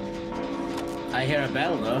 I hear a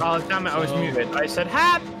bell though. Oh damn it! I was So- muted. I said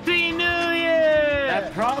Happy New Year.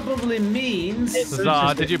 That probably means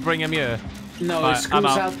Zah, did you bring him here? no. Right, I'm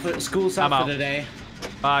out. School's I'm out out. for the day.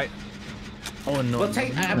 Bye. Oh no. Well,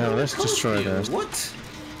 take. No, let's close destroy to you. this. What?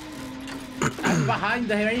 I'm behind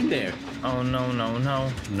the reindeer. Oh no no no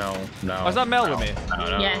no no. Oh, is that Mel with me? No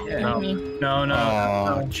no. Yeah, No with me. no no.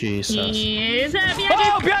 Oh, Jesus. He's happy.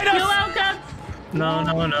 Oh, behind us! You're welcome. No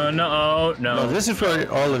no no no No, no. this is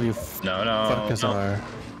where all of you No no. fuckers are.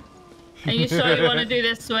 Are you sure you want to do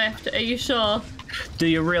this, Swift? Are you sure? Do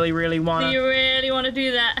you really Do wanna? you really want to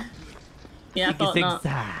do that? Yeah, I thought not.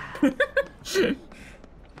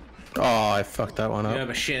 Oh, I fucked that one You up. have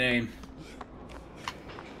a shit aim.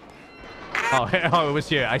 Oh, oh, it was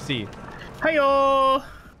here. I see. Heyo.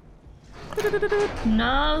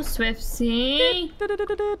 No, Swifty.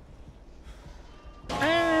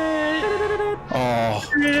 Oh,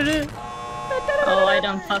 Oh, I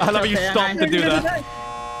don't fuck I love up how you here, stopped to do that.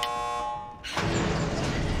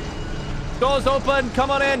 Doors open. Come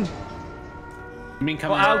on in. You mean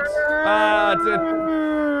come Or out.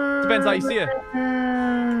 Depends how you see it.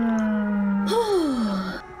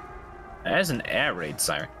 There's an air raid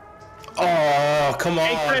siren. oh, come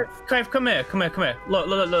Hey, on. Crave, come here. Look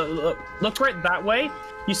right that way.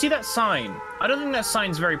 You see that sign? I don't think that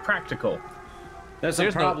sign's very practical. There's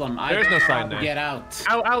There's a no- problem. there's no sign there. Get out.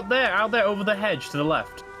 Out there, over the hedge to the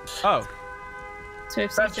left. Oh.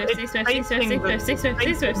 Swifty, That's- Swifty, it's Swifty, facing Swifty, the- Swifty,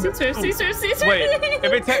 Swifty, Swifty, Swifty, Swifty, Swifty. Wait.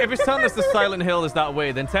 If it's telling us the Silent Hill is that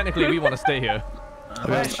way, then technically we want to stay here.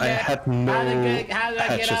 Well, I had no How do I get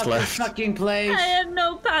hatches out this left. fucking place? I have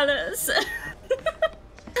no pallets.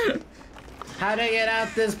 How do I get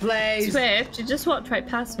out this place? Swift, you just walked right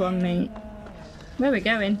past one, mate. Where are we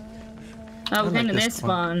going? Oh, we're like going to this this one.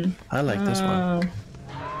 one. I like this one. Oh.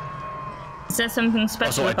 Is there something Also,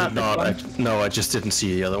 special I about did this not. one? No, I just didn't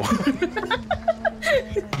see the other one.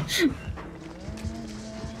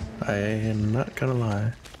 I am not gonna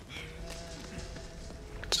lie.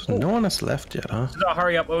 So no one has left yet, huh? So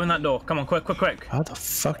hurry up, open that door. Come on, quick. How the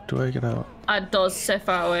fuck do I get out? Our door's so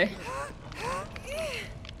far away.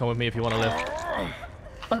 Come with me if you want to live.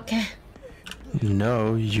 Okay.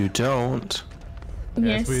 No, you don't.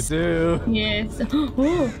 Yes, we do. Yes.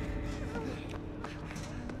 Oh.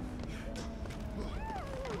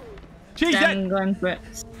 Cheese Stan going for it.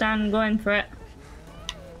 Stan going for it.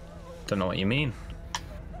 Don't know what you mean.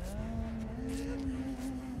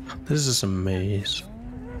 This is a maze.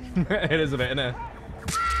 It is a bit, isn't it?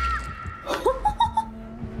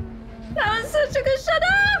 That was such a good shut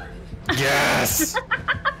up! Yes!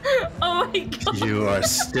 Oh my god. You are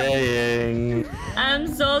staying. I'm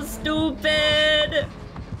so stupid.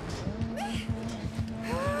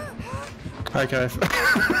 Hi, guys.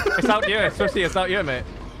 It's out here, Swifty, it's out here, mate.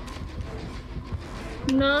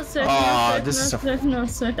 No Swift, Aw, no this is Swift, a no Swift, no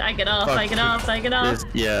Swift. I get off, I get off, I get off.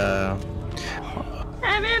 Yeah.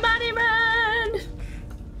 Everybody run!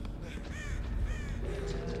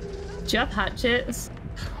 Do you have hatchets?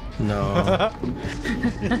 No.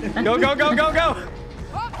 Go, go, go, go, go!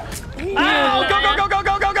 Ow! Go, go, go, go,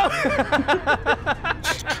 go, go, go!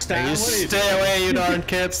 Stan, You what are you stay away, you darn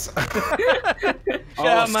kids.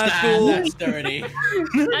 Yeah, man, Stan, cool. that's dirty.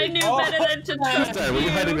 I knew better than to trust Stan, were you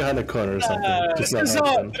hiding behind a corner or something? Just not Cesar,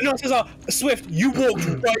 happen. no, Cesar, Swift, you walked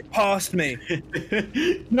right past me.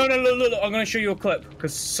 No, look, I'm gonna show you a clip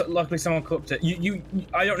because luckily someone clipped it.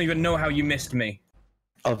 I don't even know how you missed me.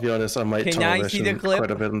 I'll be honest, I might Can I see the television clip?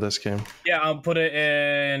 quite a bit in this game. Yeah, I'll put it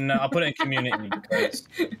in community because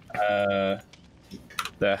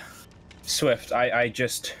the Swift. I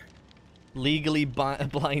just Legally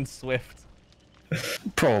blind Swift.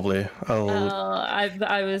 Probably. Oh,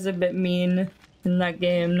 I was a bit mean in that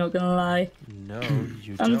game, not gonna lie. No,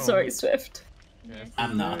 you I'm sorry, Swift.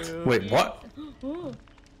 I'm not. Wait, what? Ooh.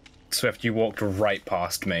 Swift, you walked right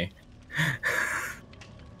past me.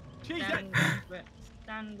 Stan going for it.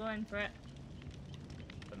 Stan going for it.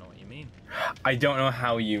 I don't know what you mean. I don't know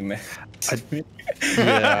how you missed.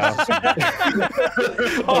 Yeah.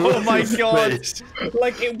 Oh my god. Wait,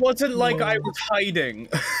 Like it wasn't like I was hiding.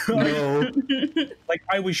 no. Like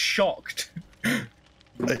I was shocked.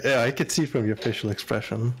 Yeah, I could see from your facial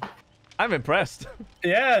expression. I'm impressed.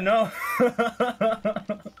 Yeah, no.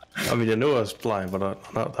 I mean, I knew I was blind, but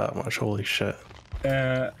not that much. Holy shit.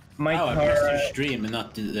 My Oh, I car. missed your stream and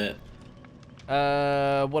not the.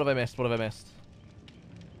 What have I missed? What have I missed?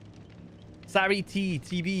 Sari T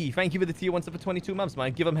TB, thank you for the tier 1 sub for 22 months,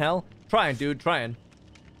 man. Give him hell. Trying, dude, trying.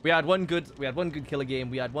 We had one good killer game,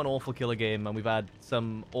 we had one awful killer game, and we've had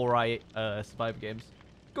some alright survivor games.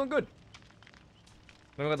 Going good.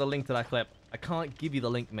 I've got the link to that clip. I can't give you the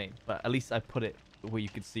link, mate, but at least I put it where you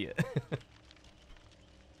could see it.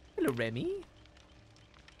 Hello, Remy.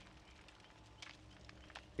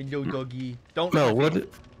 Hello, doggy. Don't.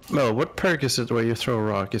 Mel, what perk is it where you throw a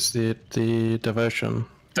rock? Is the diversion?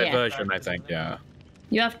 Diversion, I think, yeah.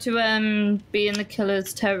 You have to be in the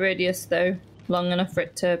killer's terror radius though, long enough for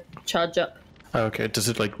it to charge up. Okay, does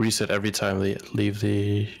it like reset every time they leave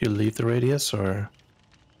the radius, or?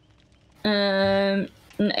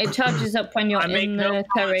 It charges up when you're in the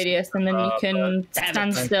terror radius, and then you can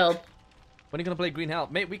stand still. When are you gonna play Green Hell?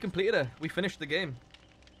 Mate, we completed it. We finished the game.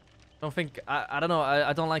 I don't know.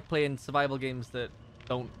 I don't like playing survival games that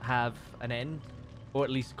don't have an end, or at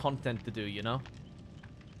least content to do, you know?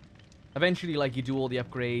 Eventually, like, you do all the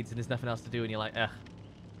upgrades and there's nothing else to do and you're like, eh.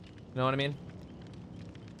 You know what I mean?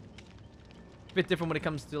 A bit different when it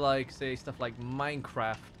comes to, like, say, stuff like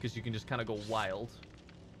Minecraft, because you can just kind of go wild.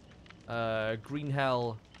 Green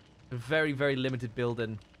Hell, very, very limited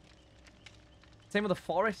building. Same with the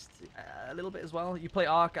Forest, a little bit as well. You play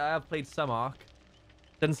Ark, I have played some Ark.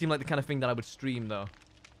 Doesn't seem like the kind of thing that I would stream, though.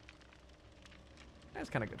 That's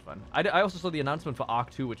kind of good fun. I also saw the announcement for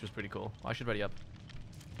Ark 2, which was pretty cool. I should ready up.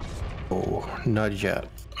 Oh, not yet.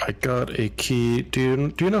 I got a key.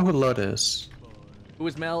 Do you know who Lud is? Who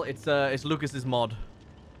is Mel? It's Lucas's mod.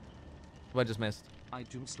 Who I just missed. I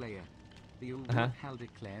Doomslayer. The old hell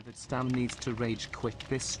declare that Stam needs to rage quit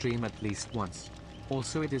this stream at least once.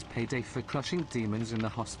 Also, it is payday for crushing demons in the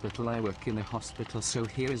hospital. I work in a hospital, so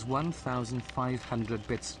here is 1,500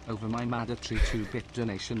 bits over my mandatory 2-bit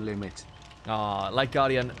donation limit. Aw, like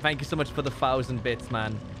Guardian, thank you so much for the 1,000 bits,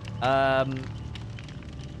 man.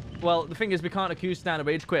 Well, the thing is, we can't accuse Stan of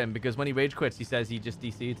rage quitting, because when he rage quits, he says he just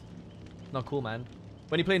DC'd. Not cool, man.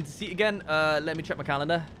 When you playing Deceit again, let me check my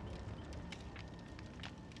calendar.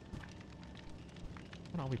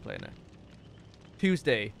 When are we playing it?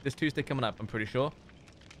 Tuesday. This Tuesday coming up, I'm pretty sure.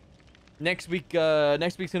 Next week's gonna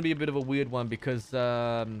be a bit of a weird one because,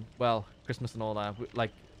 well, Christmas and all that.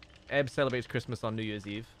 Like, Eb celebrates Christmas on New Year's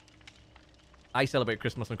Eve. I celebrate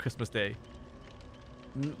Christmas on Christmas Day.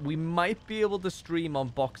 We might be able to stream on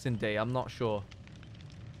Boxing Day. I'm not sure.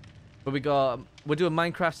 But we're doing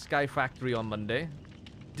Minecraft Sky Factory on Monday.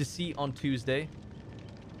 Deceit on Tuesday.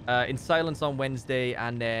 In Silence on Wednesday,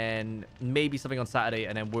 and then maybe something on Saturday,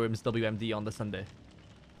 and then Worms WMD on the Sunday.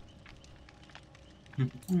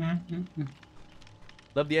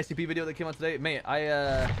 Love the SCP video that came out today. Mate,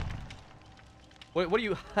 what do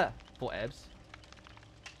you... for Ebs?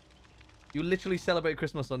 You literally celebrate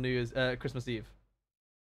Christmas on Christmas Eve.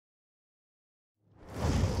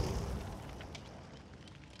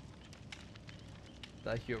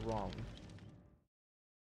 Did I hear wrong?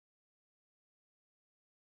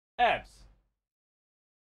 Ebs!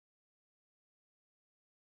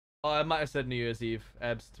 Oh, I might have said New Year's Eve,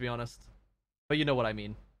 Ebs, to be honest. But you know what I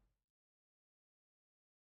mean.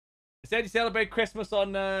 I said you celebrate Christmas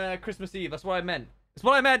on Christmas Eve. That's what I meant. That's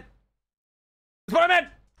what I meant! That's what I meant!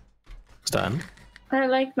 Stan? I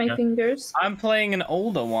like my fingers. I'm playing an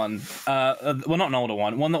older one. Well, not an older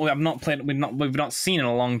one. One that we have not played. We've not seen in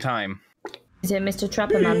a long time. Is it Mr.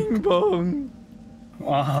 Trapperman? Bing bong!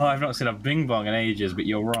 Oh, I've not seen a Bing Bong in ages, but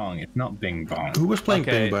you're wrong. It's not Bing Bong. Who was playing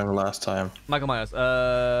Okay. Bing Bang last time? Michael Myers.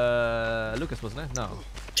 Lucas, wasn't it? No.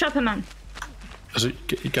 Trapperman.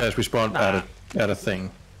 You guys respawned at a thing.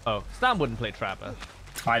 Oh, Stan wouldn't play Trapper.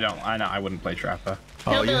 I know. I wouldn't play Trapper.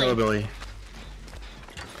 Oh, you're Hillbilly.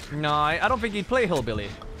 No, I don't think he'd play Hillbilly.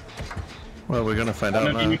 Well, we're gonna find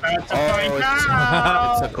out now. It's It's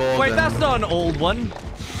a golden. Wait, that's not an old one.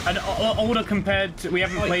 an older compared to. We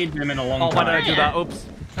haven't played him in a long Oh, why time. did I do that? Oops.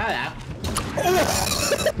 Hello.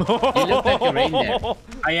 You look like a reindeer.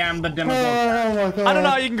 I am the Demogorgon. Oh my god. I don't know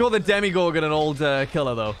how you can call the Demigorgon an old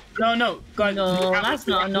killer, though. No, guys. No, that's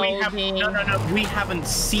not an oldie. No. We haven't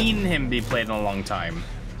seen him be played in a long time.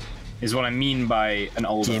 Is what I mean by an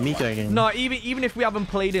older one. Demigorgon. No, even if we haven't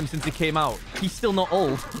played him since he came out, he's still not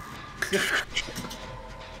old.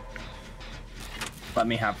 Let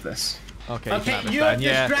me have this. Okay, Okay, Travis, you're Dan,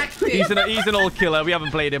 yeah. distracted. He's an old killer. We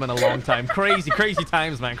haven't played him in a long time. Crazy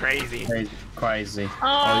times, man. Crazy. Crazy.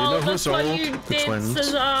 Oh, you know who's that's what old? you The did, twins.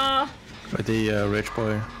 Cesar. The rich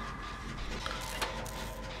boy.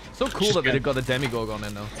 So cool that they've got the Demigorgon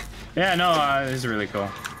in, though. Yeah, no, this is really cool.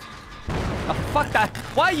 Oh, fuck that.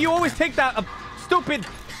 Why you always take that stupid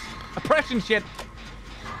oppression shit?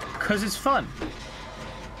 Cause it's fun.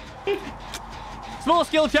 Small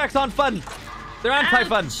skill checks aren't fun. They're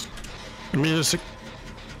anti-fun. Music.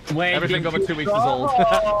 Wait, Everything over 2 weeks is old.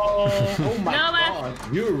 Oh my No,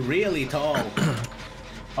 god, you're really tall.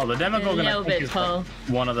 Oh, the A Demogorgon I little think bit is tall. like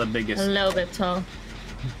one of the biggest. A little bit tall.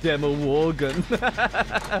 Demogorgon.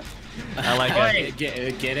 I like it.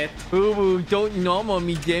 Get it? Ooh, don't normal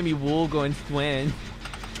me Demogorgon twin.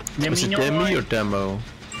 Is it Demi or Demo?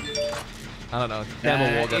 I don't know.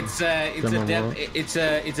 Demogorgon. It's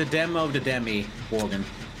a demo of the Demi Worgen.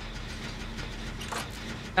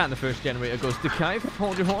 And the first generator goes to Kai.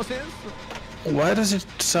 Hold your horses. Why does it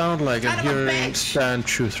sound like I'm Son of a hearing bitch! Stan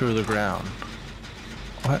chew through the ground?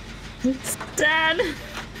 What? Dad.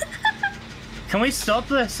 Can we stop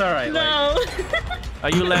this? All right. No. Are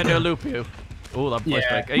you letting her loop you? Oh, that voice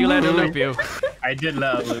Yeah. break. Are you letting her loop you? I did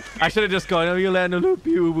let Luke. I should have just gone, are you letting her loop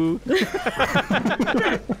you, boo?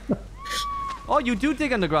 Oh, you do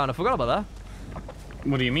dig underground. I forgot about that.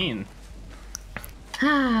 What do you mean?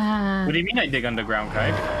 Ah. What do you mean I dig underground,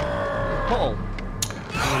 Kai? Paul.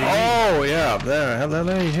 Oh, yeah, there. Hello,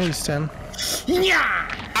 hey, Stan.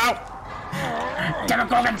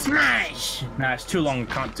 Demogorgon smash! Nah, it's too long.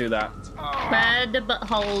 Can't do that. Red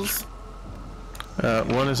buttholes.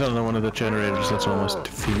 One is on one of the generators that's almost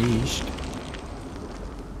finished.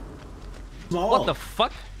 Small. What the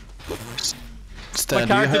fuck? Stan, My do you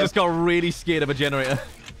character have... just got really scared of a generator.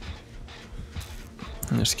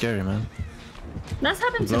 You're scary, man. That's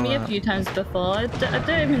happened to me a few times before. I don't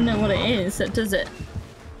even know what it is that does it.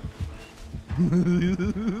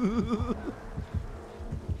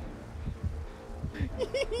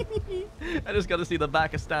 I just got to see the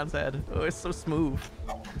back of Stan's head. Oh, it's so smooth.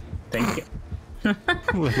 Thank you.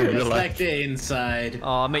 It's like the inside.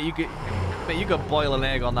 Oh, mate, you could boil an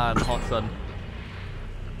egg on that in hot sun.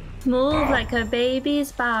 Smooth like a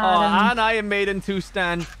baby's Oh, bottom. and I am made into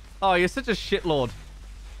Stan. Oh, you're such a shitlord.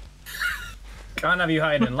 Can't have you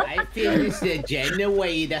hiding. I finished the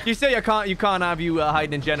generator. You say you can't have you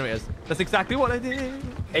hiding in generators. That's exactly what I did.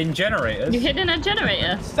 In generators. You hidden a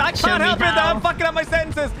generator. I Show can't me help it that how. I'm fucking up my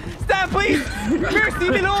sentences. Stan, please! Mercy,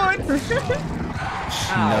 me lord! No,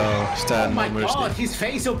 Stan, Oh my no mercy. god, his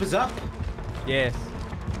face opens up. Yes.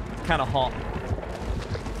 Kind of hot.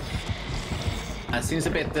 That seems a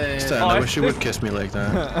bit. Stan, Oh, I it's- wish you would kiss me like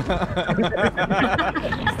that.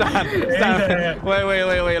 Stan,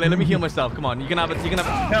 wait. Let me heal myself. Come on, you can have it. You can have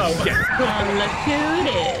it. No. Oh, look who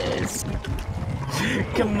it is.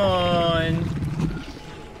 Come on.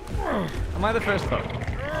 Am I the first though?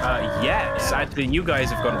 Yes, actually, you guys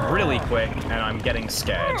have gone really quick, and I'm getting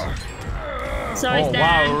scared. Sorry, Oh,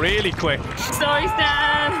 Stan. wow, really quick. Sorry,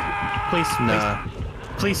 Stan.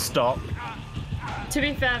 Please stop. To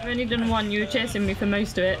be fair, I've only done one. You were chasing me for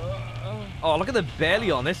most of it. Oh, look at the belly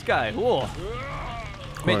on this guy. Whoa.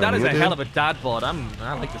 Mate, that is a hell of a dad bod. I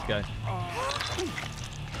like this guy.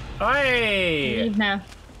 Hey! Leave now.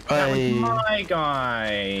 That was my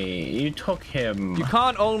guy. You took him. You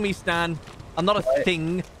can't own me, Stan. I'm not a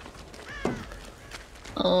thing.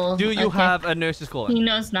 Oh, Do you okay. have a nurse's He calling?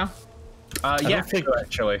 knows now. Yeah,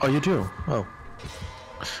 actually. Oh, you do? Oh.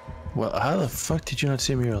 Well, how the fuck did you not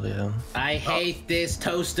see me earlier then? I hate this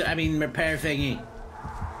toaster. I mean, repair thingy.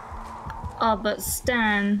 Oh, but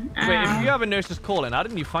Stan. Wait, if you have a nurse's calling, how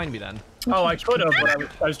didn't you find me then? Oh, I could have,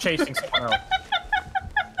 but I was chasing someone else.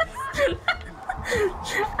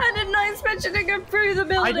 I did not expect you to go through the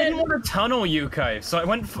building. I didn't want to tunnel you guys, so I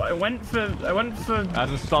went for.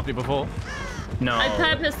 Hasn't stopped you before. No. I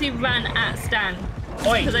purposely ran at Stan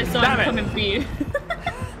Oi, because I saw damn him it. coming for you.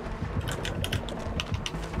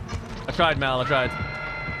 I tried, Mel. I tried.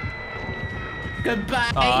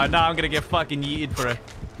 Goodbye. Oh, now I'm gonna get fucking yeeted for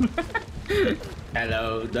it.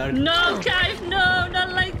 Hello, dark. No, Kai, no,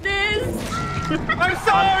 not like this. I'm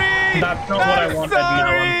sorry. That's not what I wanted.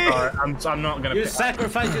 Sorry. No, I'm sorry. I'm not gonna. You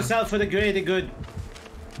sacrifice yourself for the greater good.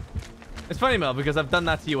 It's funny, Mel, because I've done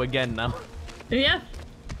that to you again now. Yeah.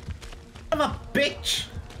 I'm a bitch.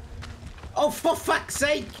 Oh, for fuck's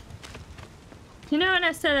sake. You know when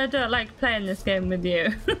I said I don't like playing this game with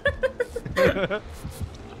you?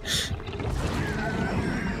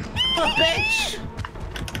 Oh, bitch.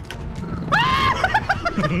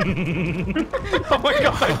 Oh my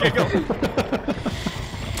god, I giggle.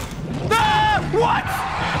 Ah, what?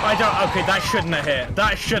 I don't. Okay, that shouldn't have hit.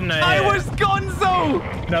 That shouldn't have hit. I was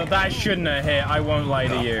gonzo. No, that shouldn't have hit. I won't lie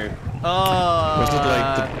to you. Was it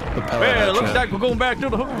like the power Well, looks action? like we're going back to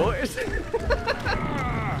the hook, boys.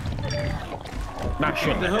 That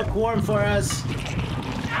shouldn't The have hit. hook warm for us.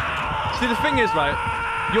 See, the thing is,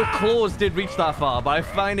 right, your claws did reach that far, but I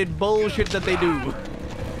find it bullshit that they do.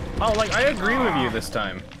 Oh, like, I agree with you this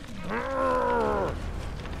time.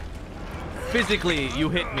 Physically, you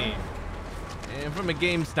hit me. And from a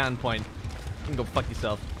game standpoint, you can go fuck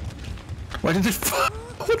yourself. Why did it?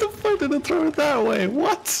 What the fuck did it throw it that way?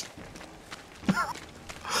 What?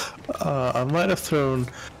 I might have thrown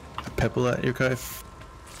a pebble at you guys.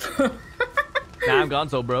 Nah, I'm gone,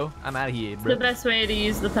 so bro. I'm out of here, The bro. best way to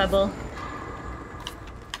use the pebble.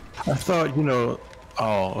 I thought, you know.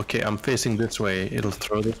 Oh, okay. I'm facing this way. It'll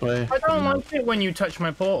throw this way. I don't like it when you touch my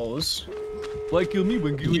portals. Why kill me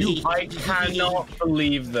when kill you? I cannot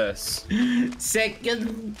believe this.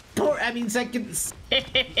 Second. Second.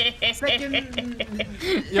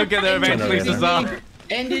 You'll get there eventually, Cesar.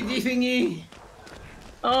 Energy thingy.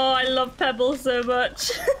 Oh, I love pebbles so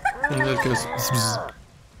much. And it goes bzz.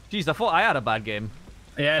 Jeez, I thought I had a bad game.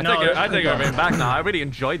 Yeah, I take everything back now. I really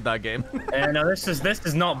enjoyed that game. Yeah, no, this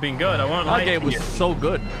has not been good. I won't lie That to game was you. so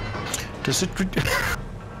good. Does it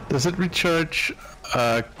recharge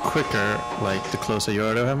quicker, like the closer you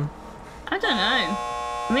are to him? I don't know.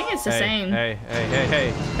 I think it's the same. Hey.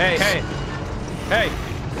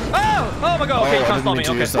 Oh my god, okay, you I can't didn't stop me. mean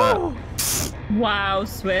to Okay. use that. Woo. Wow,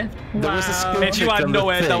 Swift. Wow. There was a skill If you check had on no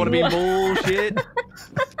the head, that would have thing, been bullshit.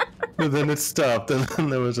 but then it stopped, and then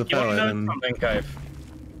there was a You want power. to know And something, Cove?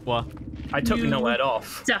 What? I took You- no head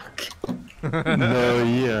off. Duck. no,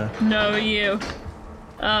 yeah. No, you.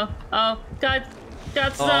 Oh, God, Oh,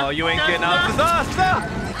 stop. you ain't Stop, getting out. stop.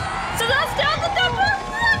 Disaster! So that's down the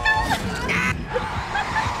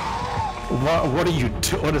What are you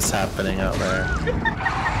doing? What is happening out there?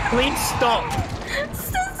 Please stop.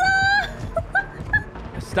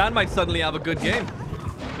 Stan might suddenly have a good game.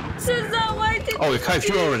 Cesar, why did Oh, you Kai, you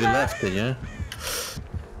do already that? left, didn't you?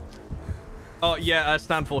 Oh yeah,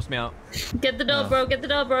 Stan forced me out. Get the door, bro. Get the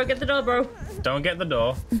door, bro. Get the door, bro. Don't get the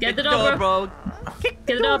door. Get the door, bro. bro. Get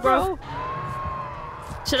the door, bro.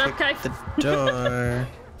 Shut up, Kai. The door.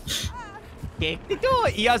 Kick the door.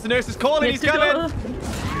 He has the nurse's calling. Get He's the coming. door.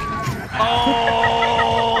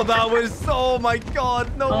 Oh, that was. Oh my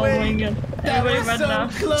god. No Oh way. my god. That Everybody was run so now.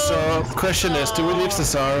 close. So, question is, do we leave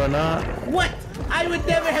Cesar or not? What? I would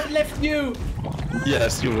never have left you.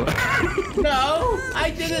 Yes, you will. No,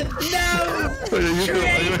 I didn't. No.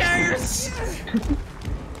 Traitors.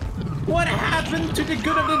 What happened to the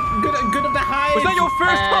good of the hive? Was that your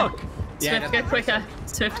first hook? Yeah, Swift, get quicker.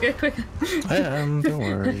 Swift, get quicker. I am, don't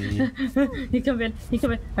worry. You come in. You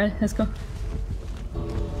come in. Alright, let's go.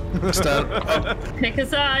 Stan, Pick a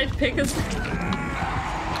side. Pick a side.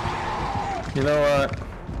 you know what?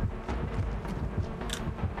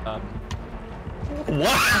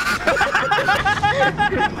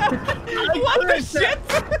 What the shit?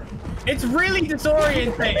 It's really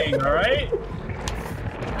disorientating, all right?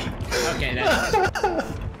 Okay, now.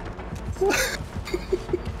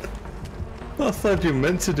 I thought you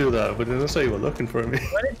meant to do that, but that's why you were looking for me.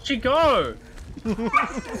 Where did she go?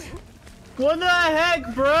 What the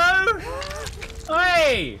heck, bro?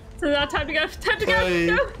 Hey! So now time to go. Time to go. Bye.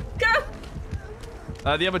 Go.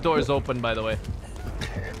 Go. The other door is open, by the way.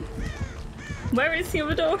 Where is the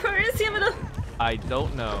other door? Where is the other door? I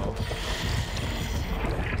don't know.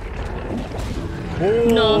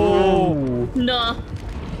 No. No.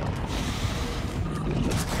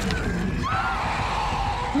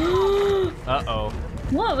 Uh-oh.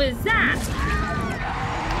 What was that?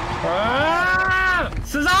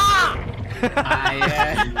 Cesar!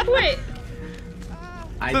 Wait.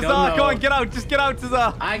 I don't Cesar, know. go on, get out. Just get out,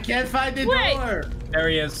 Cesar. I can't find the Wait. door. There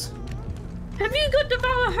he is. Have you got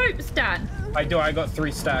Devour Hope, Stan? I do. I got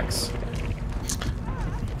 3 stacks.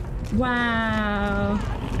 Wow.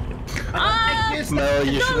 No,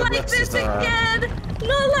 you Not should have like left this Cesar. again.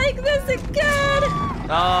 Not like this again.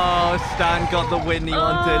 Oh, Stan got the win he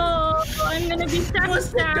wanted. Oh, I'm gonna be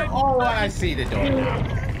sad. Oh, I see the door.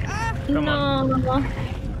 Come on. No.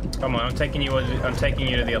 Come on, I'm taking you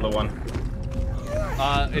to the other one.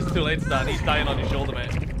 It's too late, Stan. He's dying on your shoulder,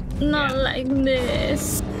 mate. Not like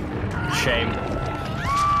this. Shame.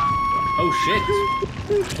 Oh shit.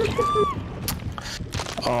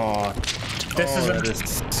 Oh, This that isn't.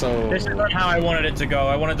 is so. This isn't how I wanted it to go.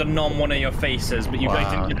 I wanted to nom one of your faces, but you guys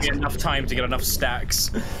Wow. didn't give me enough time to get enough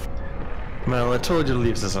stacks. Mel, I told you to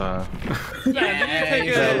leave Cesar.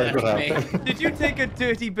 Did you take a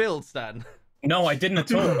dirty build, Stan? No, I didn't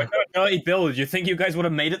at all. I got a dirty build. You think you guys would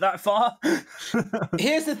have made it that far?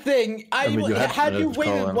 Here's the thing. mean, you had Had to you call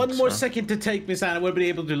waited him, one more so. second to take Miss Anna, I would have been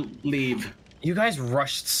able to leave. You guys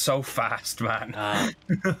rushed so fast, man.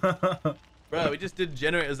 Bro, we just did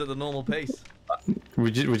generators at the normal pace.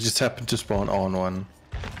 We just happened to spawn on one,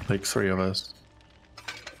 like 3 of us.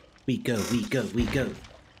 We go.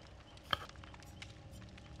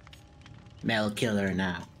 Mel killer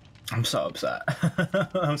now. I'm so upset.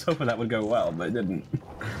 I was hoping that would go well, but it didn't.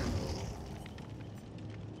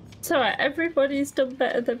 It's alright, everybody's done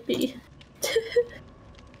better than me.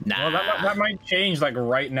 Well, that might change, like,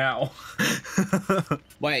 right now.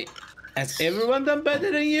 Wait, has everyone done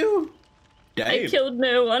better than you? I Damn. killed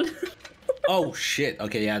no one. Oh shit.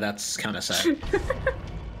 Okay, yeah, that's kind of sad.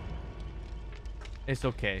 It's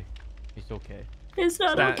okay. It's okay. It's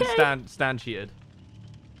not okay. Stan cheated.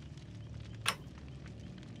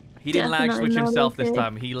 He didn't lag Definitely switch not himself this okay.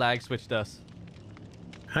 time. He lag switched us.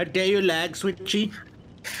 How dare you lag, Switchy?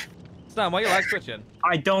 Stan, why are you lag switching?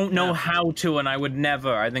 I don't know how to, and I would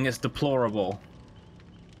never. I think it's deplorable.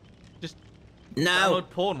 Just No. download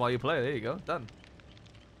porn while you play. There you go. Done.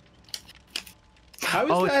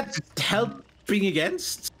 How is that helping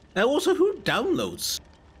against? And also, who downloads?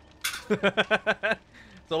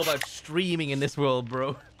 It's all about streaming in this world,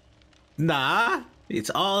 bro. Nah, it's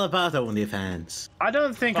all about OnlyFans. I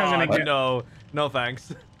don't think I'm gonna get... No, no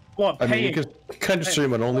thanks. What, I mean, you paying? could kind of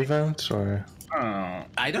stream on OnlyFans, or Oh.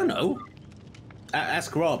 I don't know.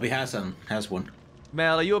 Ask Rob, he has one.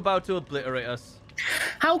 Mel, are you about to obliterate us?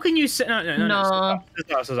 How can you say... No. No.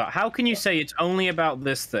 Cesar, how can you say it's only about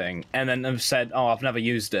this thing, and then have said, oh, I've never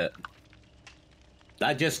used it?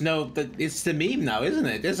 I just know that it's the meme now, isn't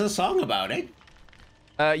it? There's a song about it.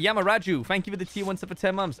 Yamaraju, thank you for the tier 1 sub for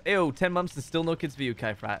 10 months. Ew, 10 months and still no kids for you,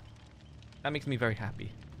 Kai Frat. That makes me very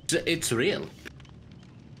happy. It's real.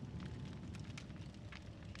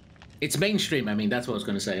 It's mainstream. I mean, that's what I was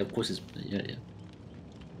going to say. Of course, it's yeah.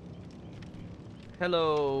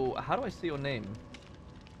 Hello, how do I say your name?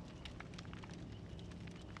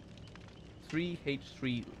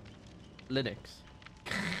 3H3 Linux.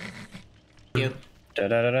 You.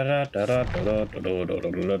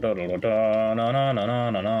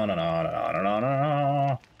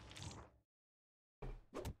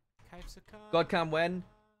 Godcan when?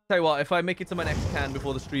 Tell you what, if I make it to my next can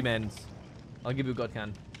before the stream ends, I'll give you a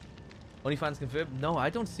Godcan. OnlyFans confirmed? No, I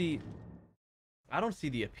don't see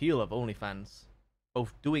the appeal of OnlyFans.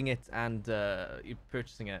 Both doing it and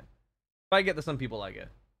purchasing it. If I get that, some people like it.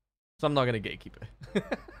 So I'm not gonna gatekeep it.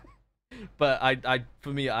 But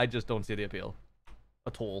for me, I just don't see the appeal.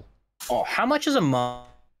 At all. Oh, how much is a month?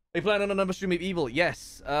 Are you planning on another stream of Evil?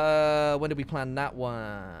 Yes. When did we plan that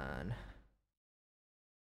one?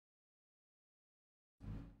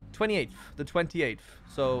 28th. The 28th.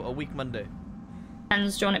 So a week Monday.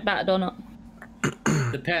 Hands, do you want it battered or not?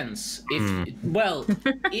 Depends. If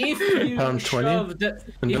if you Pound 20? shove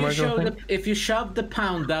the if you shove the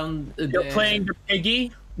pound down You're playing the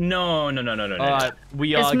piggy? No. Alright,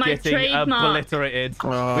 we It's are my getting trademark. obliterated.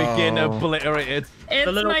 We're getting obliterated.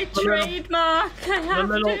 It's my trademark. I have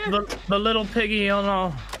to. The little piggy, oh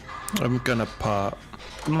no. I'm gonna pop.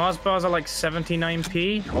 Mars bars are like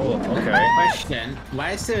 79p. Oh, okay. Question: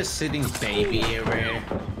 why is there a sitting baby everywhere?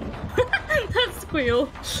 That squeal.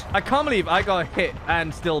 I can't believe I got hit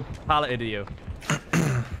and still palleted you.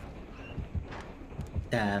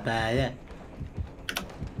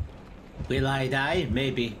 Will I die?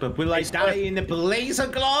 Maybe. But will I die in the blaze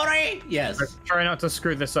of glory? Yes. Let's try not to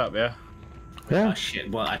screw this up, yeah? Yeah. Oh shit,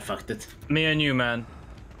 well I fucked it. Me and you, man.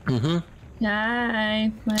 Yay.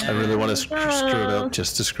 I really want to screw it up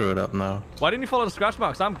just to screw it up now. Why didn't you follow the scratch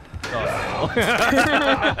marks? I'm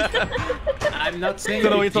not saying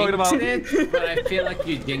Don't know what you you're talking jinxed it, but I feel like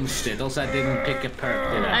you jinxed it. Also, I didn't pick a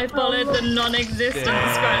perk, did I? I followed the non-existent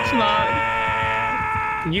scratch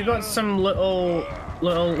mark. You got some little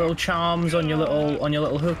charms on your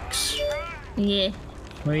little hooks. Yeah.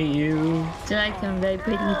 Wait, you. Do you like them? Very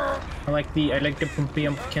pretty. I like the pumpy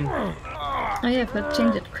pumpkin. Oh yeah, I've got to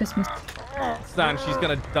change it to Christmas. Stan, she's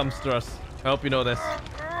gonna dumpster us. I hope you know this.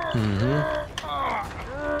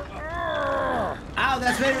 Ow,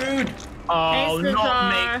 that's very rude. Oh,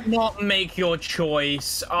 Hey, not make your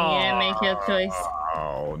choice. Oh. Yeah, make your choice.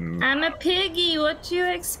 Oh, I'm a piggy. What do you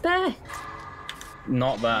expect?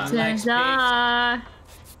 not that. Cesar.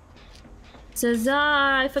 Cesar,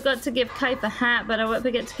 I forgot to give Kaip a hat, but I won't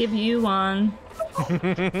forget to give you one.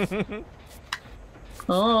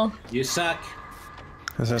 Oh. You suck.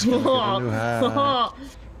 That's gonna get a new hat.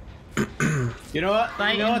 You know what?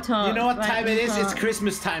 Bite You know what? and talk, You know what bite time and it is? It's talk.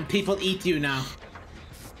 Christmas time. People eat you now.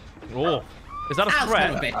 Oh, is that a Ow, son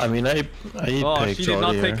of a threat? bitch. I mean, I eat Oh, pigs she did not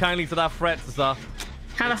all take year. kindly to that threat, Cesar.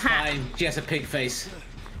 Have a hat. Fine. She has a pig face.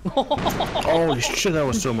 Holy shit, that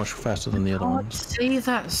was so much faster than the other ones. See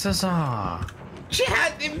that, Cesar. She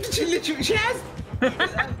had. She literally. She has.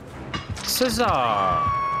 Cesar.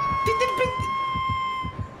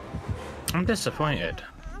 I'm disappointed.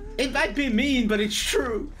 It might be mean, but it's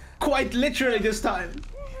true. Quite literally this time.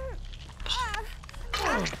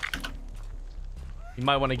 You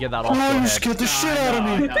might want to get that off your Oh, you head. scared the shit out of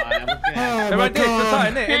me! No, I was gonna- Oh Hey, my right there, Cesar, god!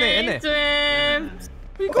 in it. Swim.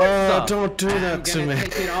 Oh, don't do I'm that to gonna me.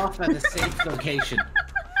 take it off at a safe location.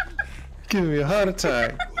 Give me a heart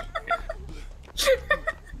attack.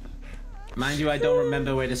 Mind you, I don't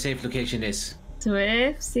remember where the safe location is.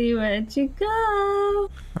 Swifty, where'd you go?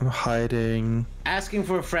 I'm hiding. Asking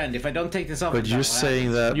for a friend. If I don't take this off, But I'm you done.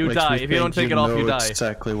 saying that You makes die. me If you don't think take it off, you know die.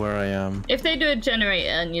 exactly where I am. If they do a generator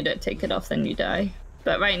and you don't take it off, then you die.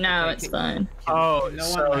 But right now, it's fine. Oh, No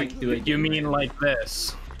one so likes to do you it. mean like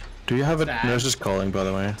this? Do you have a Sad. nurse's calling, by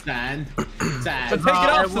the way? Stan. But Stan. take it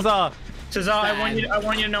off, Cesar. Cesar, I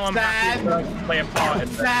want you to know I'm happy that I can play a part in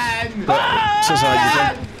this. Stan.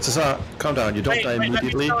 Cesar, calm down. You don't Wait, die let me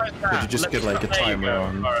immediately, start but you that. just Let get me like a start- there you timer go.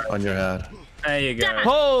 on, Alright. on your head. There you go.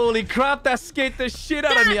 Holy crap, that scared the shit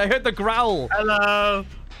out of me. I heard the growl. Hello.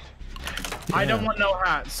 I don't want no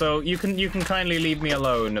hat, so you can kindly leave me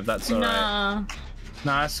alone if that's alright. Nah.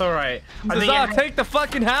 Nah, it's alright. I think Cesar, take the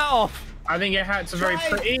fucking hat off. I think your hats are very Try.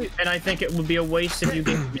 pretty, and I think it would be a waste if you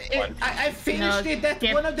gave me one. I finished No, it. That's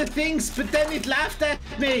get- one of the things, but then it laughed at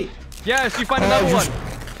me. Yes, you find another one.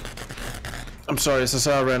 I'm sorry,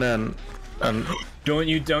 Cesar ran in, and Don't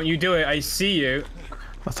you do it. I see you.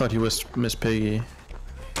 I thought he was Miss Piggy.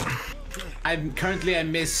 I'm currently a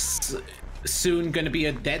miss. Soon gonna be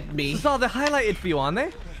a dead me. Cesar, they're highlighted for you, aren't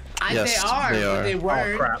they? Yes, they are. they But are. they Oh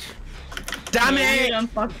weren't. crap. Damn You it! done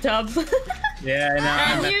fucked up. Yeah, no.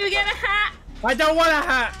 And you get a hat. I don't want a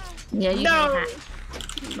hat. Yeah, you No. get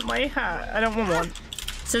a hat. My hat. I don't want one.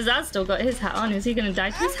 Cesar's still got his hat on. Is he gonna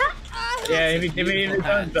die to his hat? Yeah, if he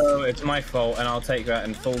does though, it's my fault, and I'll take that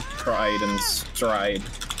in full pride and stride.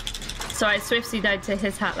 Sorry, Swifty died to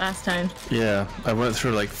his hat last time. Yeah, I went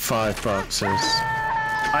through like 5 boxes.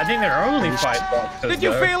 I think there are only 5 boxes. Did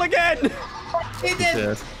you though. fail again? It He did.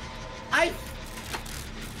 did. I.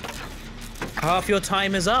 Half your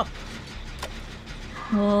time is up.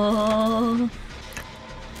 Oh.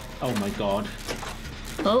 Oh my god.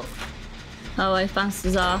 Oh. Oh, I found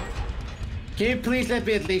Cesar. Can you please let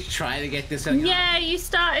me at least try to get this? Yeah, you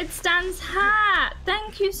started Stan's hat.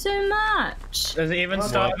 Thank you so much. Does it even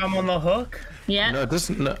start when I'm on the hook? Yeah. No, it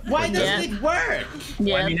doesn't. No, Why doesn't Yeah. it work?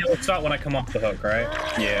 Yeah. I mean, it will start when I come off the hook, right?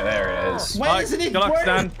 Yeah, there it is. Why Alright, doesn't it good luck, work?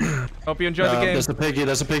 Stan. Hope you enjoy the game. there's the piggy.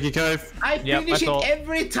 There's a piggy cave. I Yep, finish I it thought-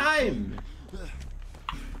 every time.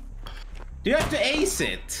 Do you have to ace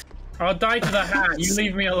it? I'll die to the hat. You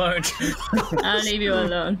leave me alone. I'll leave you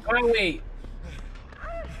alone. Oh wait.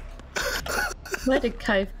 Where did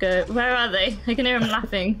Kaif go? Where are they? I can hear him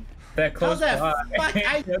laughing. They're How close the by. fuck?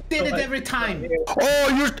 I did it every time.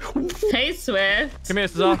 Oh, you're. Hey, Swift. Come here,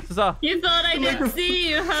 Cesar. You thought I didn't see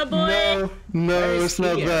you, huh, boy? No, it's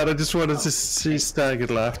not here. that. I just wanted to see Stag get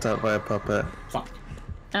laughed at by a puppet. Fuck.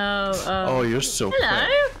 Oh, you're so Hello?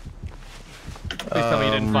 Please tell me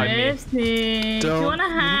you didn't find me. Swifty. Do you want a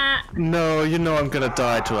hat? No, you know I'm gonna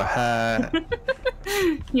die to a hat.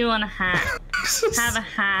 You want a hat? Have a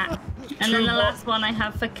hat. And then the last one I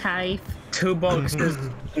have for Kaif. 2 boxes,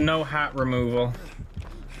 no hat removal.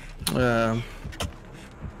 You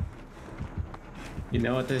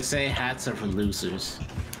know what they say? Hats are for losers.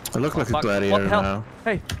 I look like a Fuck. gladiator What the hell? now.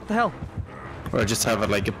 Hey, what the hell? Or I just have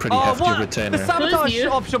like a pretty Oh, hefty what? retainer. The sabotage you?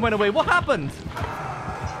 option went away. What happened?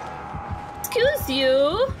 Excuse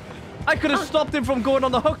you? I could have stopped him from going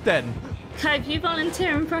on the hook then. Kaif, you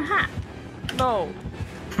volunteering for a hat? No.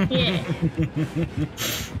 Yeah.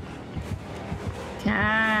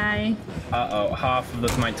 Kai. Uh-oh, half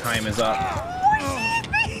of my time is up.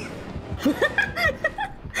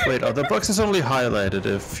 Wait, are the boxes only highlighted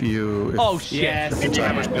if you... Oh shit. Yes, The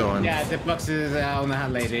timer's going. Yeah, the boxes are on the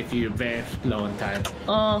hand later if you're very low on time.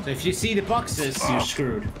 Oh, So if you see the boxes, you're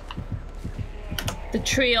screwed. the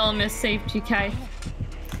tree almost saved you, Kai.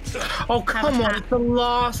 Oh, come on, it's the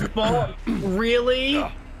last box. Really?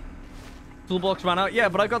 Toolbox ran out. Yeah,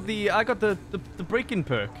 but I got the break-in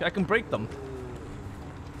perk. I can break them.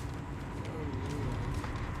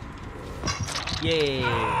 Yeah.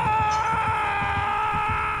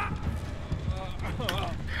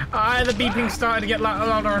 The beeping started to get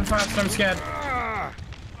louder and faster. I'm scared.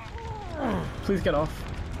 Please get off.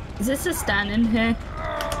 Is this a stand in here?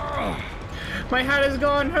 My hat is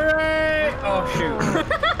gone. Hooray! Oh, shoot.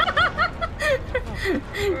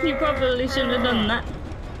 You probably shouldn't have done that.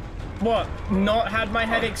 What? Not had my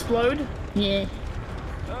head explode? Yeah.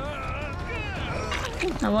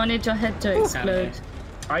 I wanted your head to explode.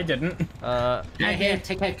 I didn't. Here,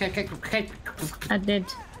 take. I did.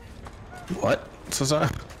 What? Cesar?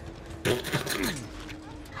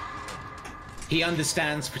 He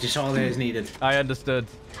understands, which is all that is needed. I understood.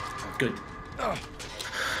 Good.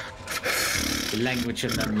 The language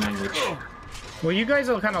of non-language. Well, you guys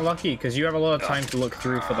are kind of lucky because you have a lot of time to look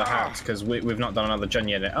through for the hats because we've not done another gen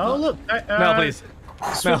yet. Oh, look. No, please.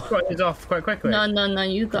 Swift got his off quite quickly. No,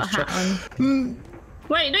 you got a hat on.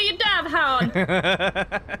 Wait, no, you don't have a hat on.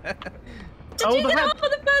 Did you get off for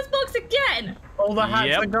the first box again? All the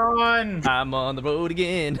hats are gone. I'm on the road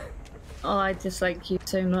again. Oh, I dislike you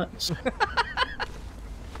so much.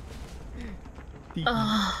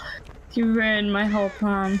 Oh, you ruin my whole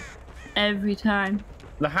plan. Every time.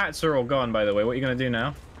 The hats are all gone, by the way. What are you going to do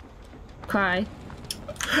now? Cry.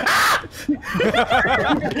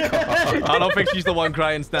 I don't think she's the one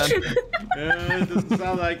crying, Stan. It doesn't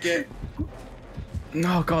sound like it.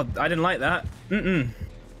 No, God, I didn't like that.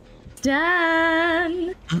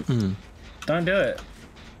 Dan! Don't do it.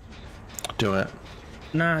 Do it.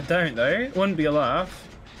 Nah, don't though. Wouldn't be a laugh.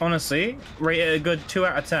 Honestly, rate it a good 2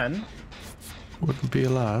 out of 10. Wouldn't be a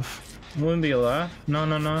laugh. Wouldn't be a laugh.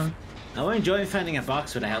 No. I would enjoy finding a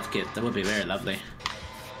box with a health kit. That would be very lovely.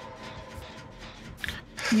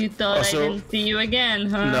 You thought Also- I didn't see you again,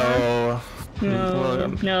 huh? No.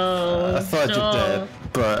 No. I thought you did,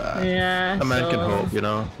 but Yeah. a man can hope, you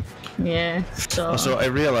know. Yeah. So. Also, I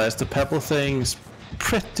realized the pebble thing's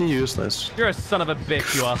pretty useless. You're a son of a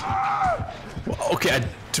bitch, you are. Well, okay,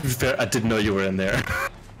 to be fair, I didn't know you were in there.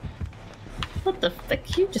 What the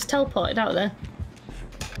fuck? You just teleported out there.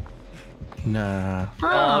 Nah.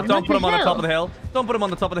 Oh, Don't put him on the top of the hill. Don't put him on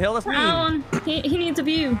the top of the hill. That's mean. Down. He needs a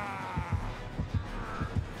view.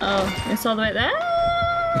 Oh, it's all the way there.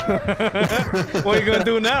 What are you gonna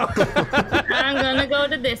do now? I'm gonna go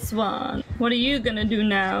to this one. What are you gonna do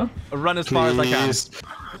now? Run as far as I can. Please.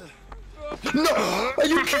 No! Are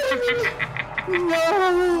you kidding me?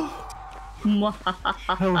 No!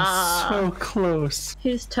 I was so close.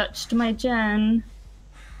 Who's touched my gen?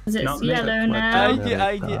 Is it Not me. yellow now?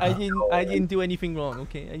 I didn't do anything wrong,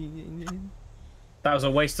 okay? That was a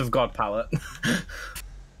waste of God palette.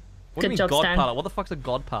 What do you mean Good job, God Stan. palette? What the fuck's a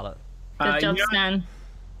God palette? Good job, Stan.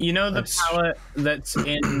 You know the That's- palette that's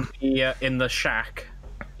in the shack?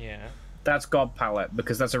 Yeah. That's God palette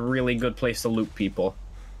because that's a really good place to loop people.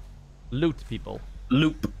 Loot people.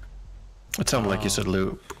 Loop. It sounded like you said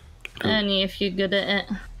loop. Only if you're good at it.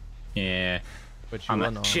 Yeah. But you I'm are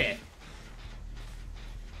a not. Shit.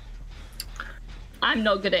 I'm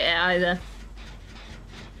not good at it either.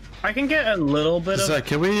 I can get a little bit So, of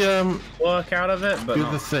can we work out of it, but do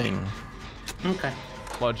not. the thing? Okay.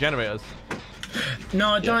 Well, generators.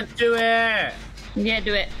 No, don't do it! Yeah,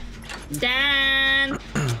 do it. Dan!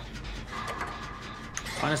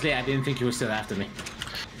 Honestly, I didn't think you were still after me.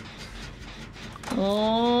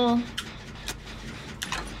 Oh.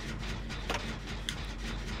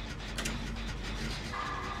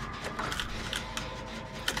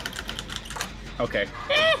 Okay.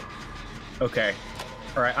 Okay.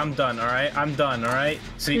 Alright, I'm done, alright? I'm done, alright?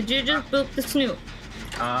 See. Did you just boop the snoot?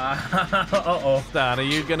 Uh-oh. Dan, are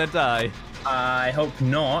you gonna die? I hope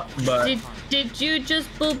not, but... Did you just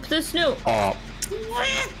boop the snoot? Oh,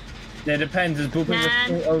 It depends, is booping the Nah.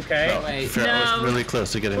 snoot okay? Oh, wait. fair, I was No. really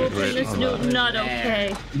close to getting it Booping right. the on snoot, that. not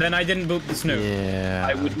okay. Then I didn't boop the snoot. Yeah.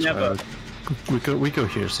 I would never. We go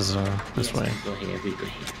here, Cesar. This way. We go here, we go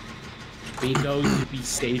here. We go to be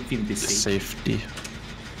safe in the Safety.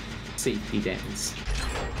 safety dance.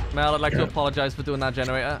 Mel, I'd like to Yeah. apologize for doing that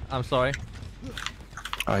generator. I'm sorry.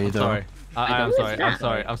 Are you though? Sorry. I am Who is sorry. I'm that?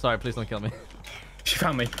 sorry. I'm sorry. Please don't kill me. She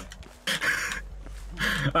found me.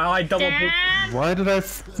 Oh, I double booped. Dan, Why did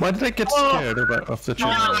I get scared of the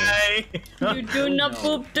generator? Hi! you do not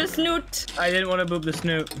boop the snoot. I didn't want to boop the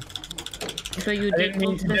snoot. So you I did didn't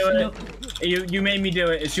mean boop to the do snoot. You made me do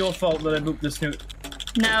it. It's your fault that I booped the snoot.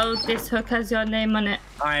 Now this hook has your name on it.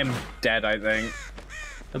 I'm dead, I think.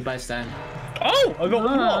 Goodbye, Stan. Oh! I got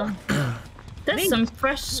one more! There's some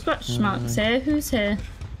fresh scratch marks here. Who's here?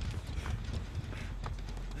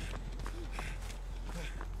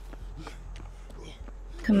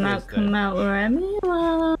 Come out, wherever you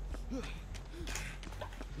are.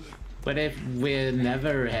 What if we're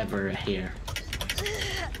never ever here?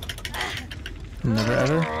 Never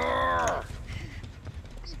ever.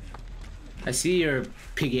 I see your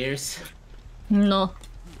pig ears. No.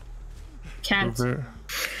 Can't. Over.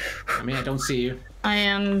 I mean, I don't see you. I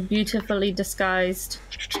am beautifully disguised.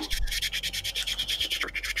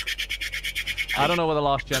 I don't know where the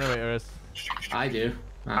last generator is. I do.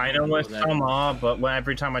 I know where that. some are, but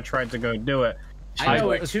every time I tried to go do it... I know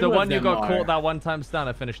where It's two the of one you them got are. caught that one time, Stan.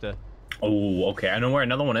 I finished it. Oh, okay. I know where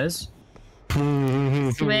another one is.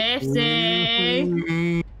 Swifty!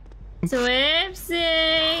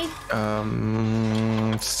 Swifty!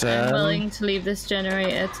 I'm Sam. willing to leave this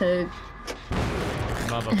generator to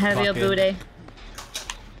have your Motherfucking- booty.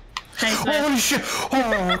 Hey, Swift. Holy shit!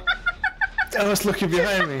 Oh, I was looking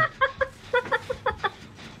behind me.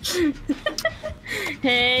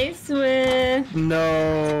 Hey, Swift.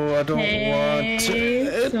 No, I don't Hey, want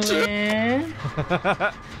to. Swift.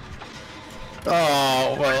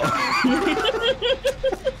 Oh well.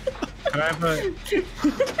 Can I have a...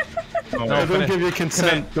 Oh, I don't finish. give you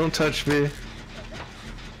consent. Don't touch me.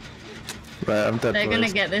 Right, I'm dead. They're gonna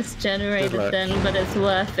boys. get this Good generated luck. then, but it's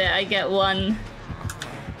worth it. I get one.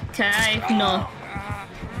 Okay, no.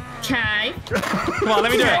 Okay. Come on,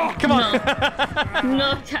 let me do it. Come on.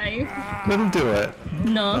 No, okay. Let him do it.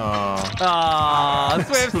 No. Oh, Aw,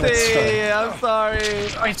 Swifty. I'm sorry.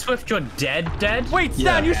 Wait, Swift, you're dead? Wait,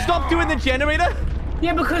 Stan, you stopped doing the generator?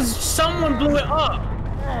 Yeah, because someone blew it up.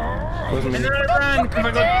 wasn't And me. then I ran because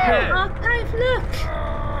I got Archive,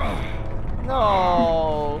 look.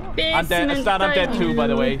 No. I'm dead. Basement Stan, I'm dead too, by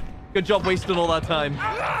the fire. way. Good job wasting all that time.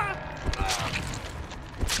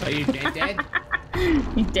 Are you dead?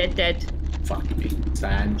 He's dead. Fuck me,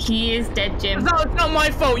 Stan. He is dead, Jim. No, it's not my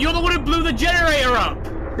fault. You're the one who blew the generator up.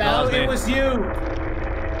 No, me. it was you.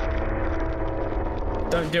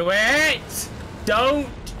 Don't do it. Don't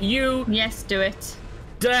you Yes, do it.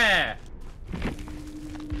 dare.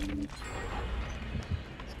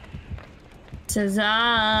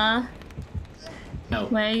 Cesar, No,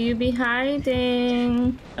 where you be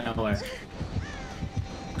hiding? nowhere.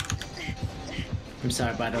 I'm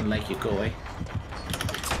sorry, but I don't like you. Go away.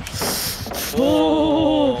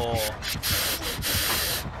 Oh.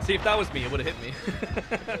 See, if that was me, it would have hit me.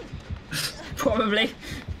 Probably.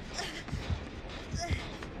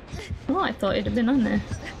 Oh, I thought it'd have been on there.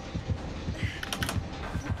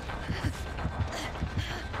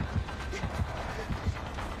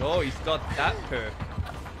 Oh, he's got that perk.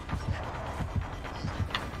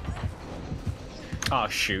 Oh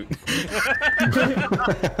shoot.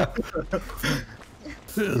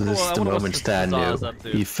 This is I the wonder what moment Stan Cesar's knew up to.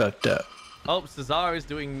 he fucked up. Oh, Cesar is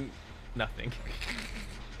doing nothing.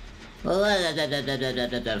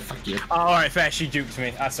 Fuck you. Oh, all right, fair. She juked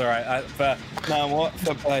me. That's all right. Fair. No, what?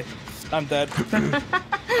 Fair play. I'm dead. I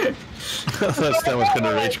thought Stan was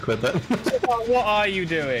gonna rage quit that. What are you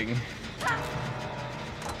doing?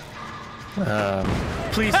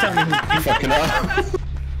 Please tell me. Fucking up.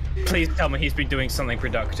 Please tell me he's been doing something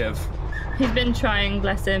productive. He's been trying,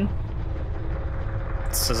 bless him.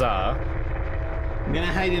 Cesar. I'm gonna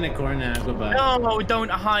hide in a corner now. Goodbye. No, don't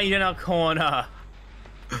hide in a corner.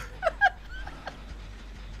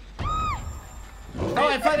 Oh,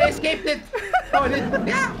 I thought I escaped it. Oh, I didn't.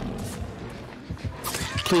 Yeah.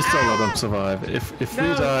 Please don't let him survive. If we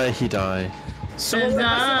No. die, he die.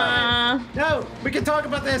 Huzzah. No, we can talk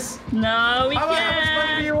about this. No, we How much money do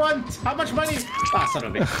can't. you want? How much money? Ah, son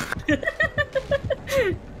of a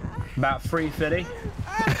bitch. About 350.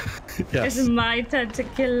 It's Yes. my turn to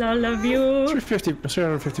kill all of you.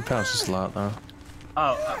 350 pounds is a lot, though.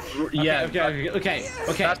 Oh, yeah. Okay. That's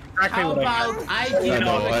exactly How what I about I give I you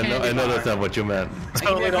know, a I candy know, I know bar? that's not what you meant. I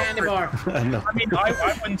give you a candy bar. I know. I mean,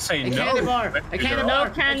 I wouldn't say A no. candy bar. A candy bar.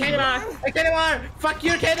 No candy a bar. A candy bar. Fuck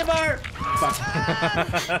your candy bar.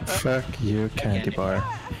 Fuck. Fuck you, candy bar.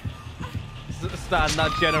 Stan,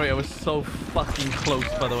 that generator was so fucking close,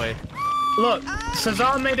 by the way. Look,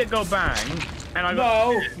 Cesar made it go bang, and I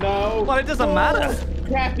No. Well, it doesn't matter.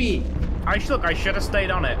 Crappy. I should have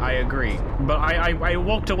stayed on it. I agree, but I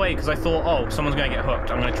walked away because I thought, oh, someone's gonna get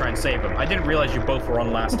hooked. I'm gonna try and save him. I didn't realize you both were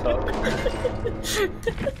on last hook.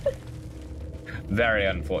 Very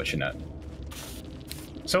unfortunate.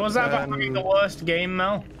 So was that about having the worst game,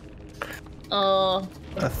 Mel? Oh,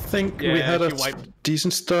 I think we Yeah, had a she wiped.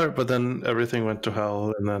 decent start, but then everything went to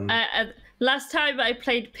hell, and then... last time I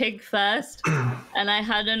played pig first, and I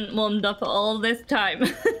hadn't warmed up all this time.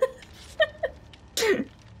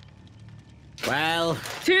 Well,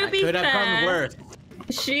 To be could have gone fair, worse.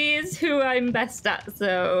 she's who I'm best at,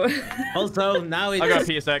 so. Also, now it's... I got a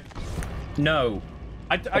PSEC. No.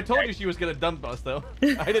 I told you she was gonna dump us, though.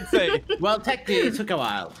 I did say. Well, technically, it took a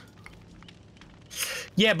while.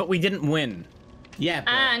 Yeah, but we didn't win. Yeah,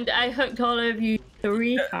 but... And I hooked all of you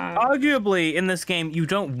 3 times. Arguably, in this game, you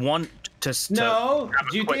don't want to. No, have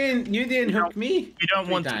a you quick- didn't hook me. You don't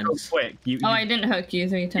 3 want times. to go quick. You, Oh, I didn't hook you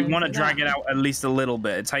 3 times. you want to for drag that. it out at least a little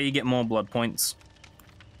bit. It's how you get more blood points.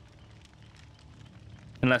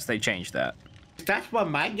 Unless they change that. That's why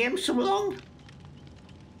my game's so long.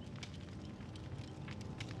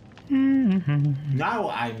 Now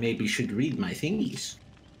I maybe should read my thingies.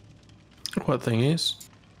 What thing is?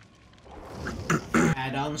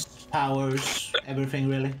 Add-ons, powers, everything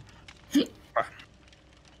really.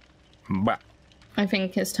 Bah. I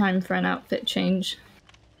think it's time for an outfit change.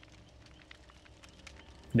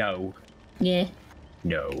 No. Yeah.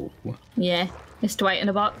 No. Yeah. It's Dwight in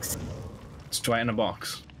a box. It's Dwight in a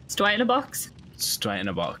box. It's Dwight in a box. It's Dwight in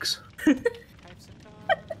a box.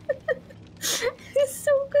 He's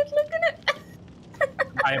so good looking at.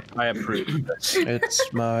 I approve of this.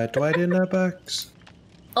 It's my Dwight in a box.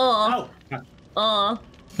 Oh. Oh, Oh.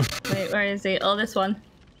 Wait, where is he? Oh, this one.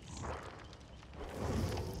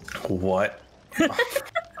 What?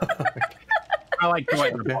 I like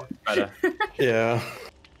Dwight in a box better. Yeah.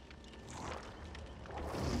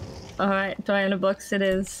 Alright, Dwight in a box it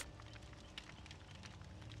is.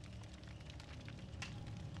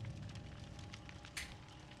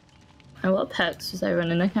 And what perks was I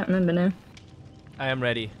running? I can't remember now. I am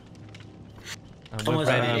ready. I'm Almost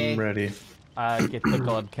ready. I'm ready. Get the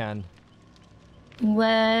god can.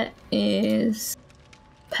 Where is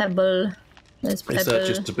Pebble? There's Pebble. Is that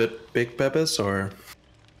just a bit big peppers, or...?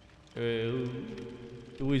 Who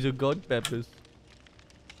is a god peppers?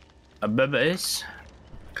 A bebes.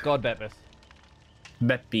 God peppers.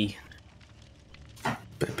 Beppy.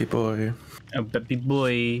 Baby boy. A beppy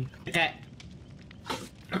boy. okay.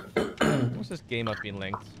 What's this game up being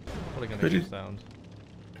linked? Probably gonna Really? do sound.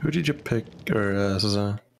 Who did you pick, or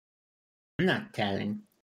Susan? I'm not telling.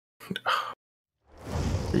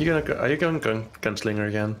 Are you going Gunslinger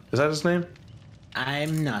again? Is that his name?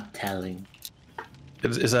 I'm not telling.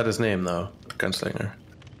 Is that his name though? Gunslinger.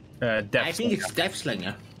 I think it's Death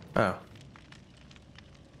Slinger. Oh.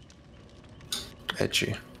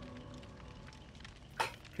 Edgy.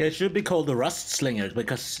 It should be called the Rust Slinger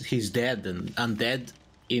because he's dead, and undead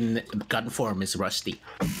in gun form is rusty.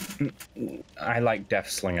 I like Death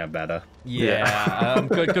Slinger better. Yeah.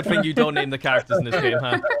 Good thing you don't name the characters in this game,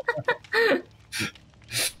 huh?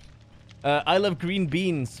 I love green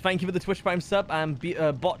beans. Thank you for the Twitch Prime sub. And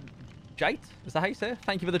Bot Jite? Is that how you say it?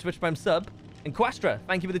 Thank you for the Twitch Prime sub. And Quastra,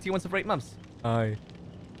 thank you for the T1 sub for 8 months. Aye.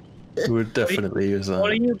 We would definitely use that.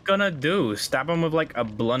 What are you gonna do? Stab him with like a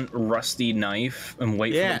blunt, rusty knife and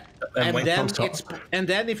wait Yeah, for and wait then for it's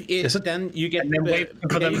if it, Is it- then you get And then wait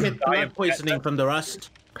for them you to get die blood of poisoning tetanus. from the rust.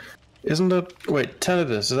 Isn't that... Wait,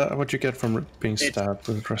 tinnitus, is that what you get from being stabbed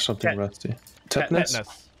with something rusty? Tetanus?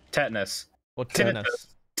 Tetanus. tetanus. Or tetanus.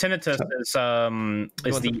 Tinnitus is want some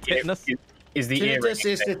tetanus? is the ear. Tinnitus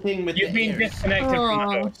is the thing with You've the been ears. disconnected from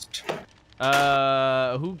the Oh. host.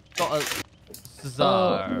 Who got a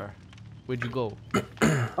Cesar? Where'd you go?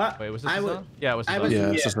 What? Wait, was it I Cesar? would- Yeah, it was I Cesar. was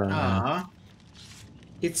Yeah, it's just that.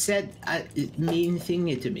 It said mean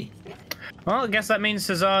thingy to me. Well, I guess that means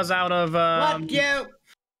Cesar's out of. Fuck you!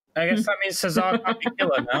 I guess that means Cesar can't be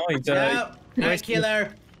killer now. He's, No, not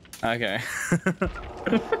killer. Okay.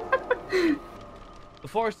 The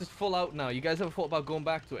forest is full out now. You guys ever thought about going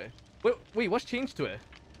back to it? Wait, what's changed to it?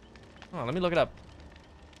 Oh, let me look it up.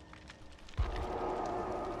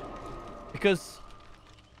 Because...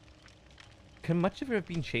 Can much of it have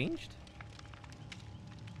been changed?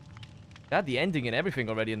 They had the ending and everything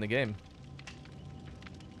already in the game.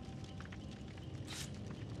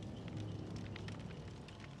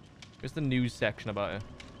 Here's the news section about it.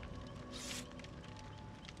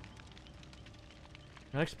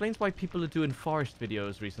 That explains why people are doing forest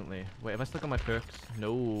videos recently. Wait, have I still got my perks?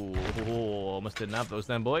 No. Oh, almost didn't have those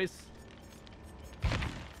then, boys.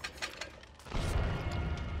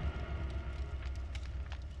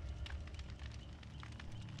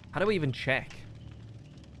 How do we even check?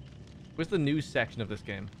 Where's the news section of this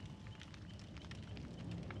game?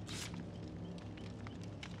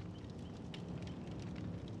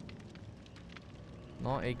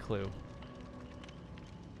 Not a clue.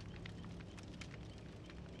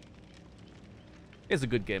 It's a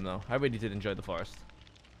good game though. I really did enjoy the forest.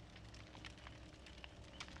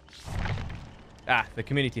 Ah, the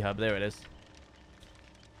community hub. There it is.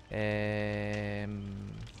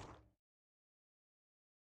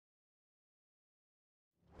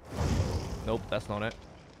 Nope, that's not it.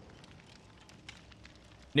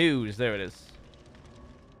 News. There it is.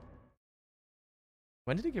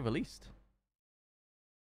 When did it get released?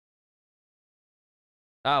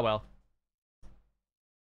 Ah, well.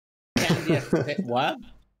 Candy at the same, what?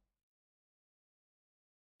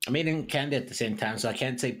 I'm eating candy at the same time, so I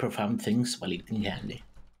can't say profound things while eating candy.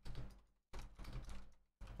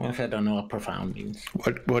 What if I don't know what profound means?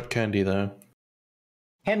 What candy though?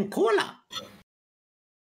 Hen cola.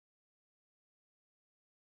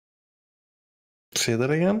 Say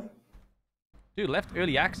that again? Dude, left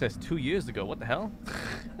early access 2 years ago. What the hell?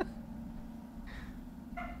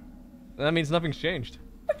 That means nothing's changed.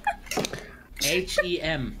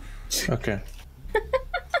 H-E-M. Okay.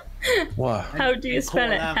 Wow. How do you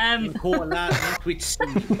spell it? Hen cola, not with C.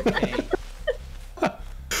 Okay.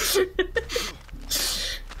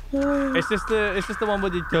 It's just the one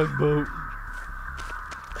with the tugboat.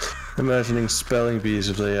 Imagining spelling bees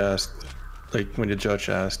if they asked, like when the judge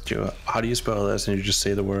asked you, how do you spell this? And you just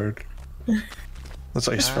say the word. That's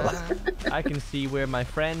how you spell it. I can see where my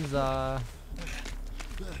friends are.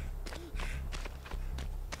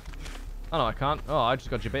 Oh no, I can't. Oh, I just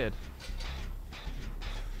got debated.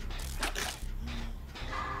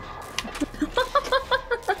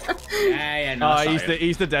 Yeah, no, Oh,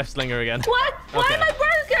 he's the death slinger again. What? Why Okay. am I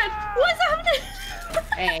broken? What's happening?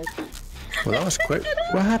 Hey. Well, that was quick.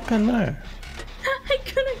 What happened there? I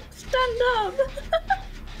couldn't stand up.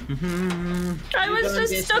 I was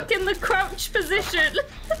just stuck in the crouch position.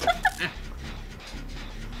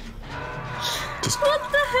 Just What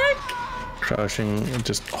the heck? crouching and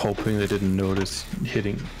just hoping they didn't notice them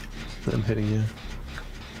hitting you.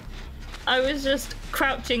 I was just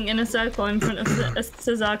crouching in a circle in front of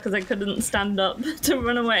Cesar because I couldn't stand up to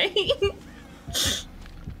run away.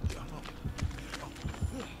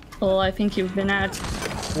 Oh, I think you've been had.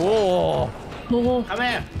 Whoa! Oh. Come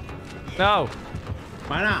here. No,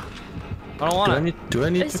 Why not? I don't want it. Do I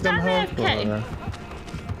need Is to come that help? AFK? Or...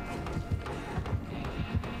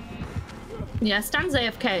 Yeah, stands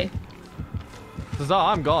AFK. Cesar,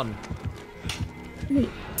 I'm gone.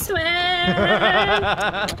 Swift!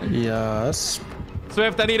 Yes.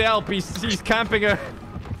 Swift, I need help. He's camping her.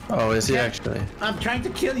 Oh, is he actually? I'm trying to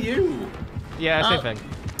kill you. Yeah, same Oh. thing.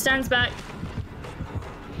 Stands back.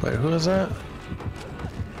 Wait, who is that?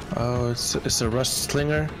 Oh, it's a rust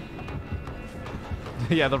slinger.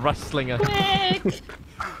 Yeah, the rust slinger. Quick!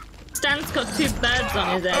 Stan's got 2 birds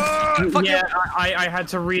on his head. Yeah, I had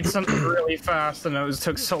to read something really fast and it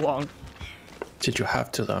took so long. Did you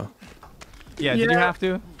have to though? Yeah, did you Yeah. have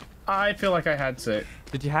to? I feel like I had to.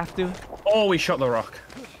 Did you have to? Oh, we shot the rock.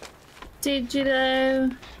 Did you though?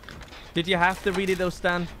 Did you have to read it though,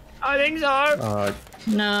 Stan? I think so.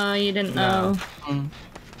 No, you didn't know.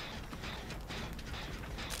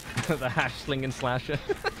 The hash slinging slasher.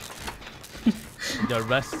 The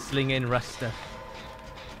rust slinging rustler.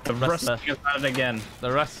 The Rustler. rust is at it again.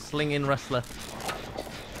 The rust slinging rustler.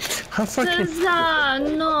 How fucking? Cesar,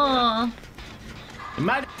 no! In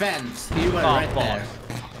my defense, you were Oh, right balls. there.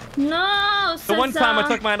 No, Cesar! The one time I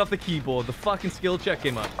took my hand off the keyboard, the fucking skill check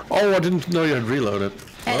came up. Oh, I didn't know you had reloaded.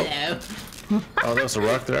 Hello. Oh, there's a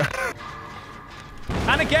rock there.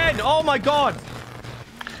 And again! Oh my god!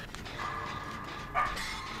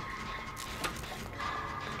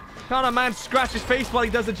 Can't a man scratch his face while he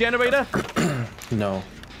does a generator? No.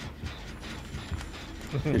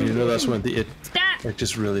 Did you know that's when it Stat!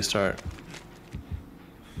 just really start?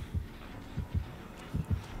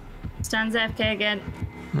 Stands AFK again.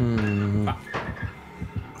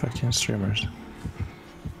 streamers.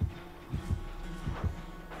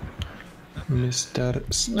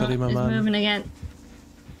 Mr. Study my It's man. moving again.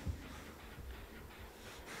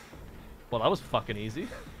 Well, that was fucking easy.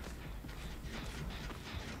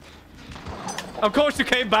 Of course you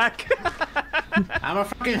came back. I'm a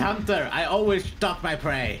fucking hunter. I always stalk my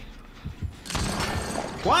prey.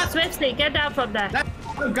 What? Swiftly, get down from there. That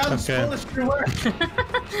gun's Okay. full of screw.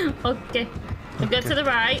 Okay. We go to the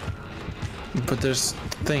right. But there's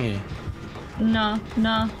thingy. No,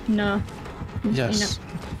 no, no. Yes.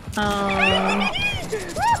 Oh. I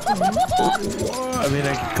mean,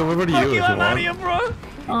 I can come over to you if you I'm out of want. here, bro.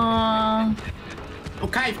 Oh.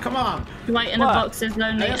 Okay, come on. Dwight in What? a box is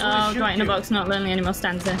lonely. I just wanna Oh, shoot Dwight in a you. box not lonely anymore.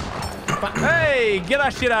 Stands there. Hey, get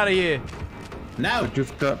that shit out of here. Now.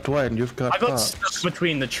 You've got Dwight and you've got I got Pops. stuck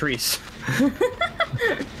between the trees.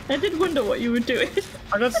 I did wonder what you were doing.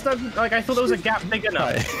 I got stuck, like, I thought there was a gap big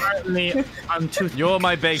enough. Hi. Apparently, I'm too... You're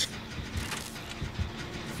my base.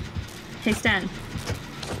 Hey, Stan.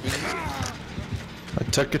 I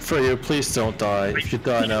took it for you. Please don't die. If you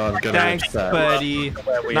die now, I'm gonna Thanks, be sad. buddy.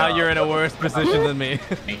 Where we Now are. you're in a worse position than me.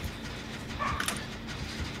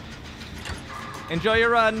 Enjoy your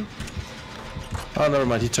run. Oh, never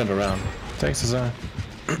mind. He turned around. Thanks, Azar.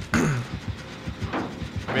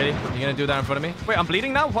 Really? You gonna do that in front of me? Wait, I'm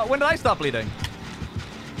bleeding now? When did I stop bleeding?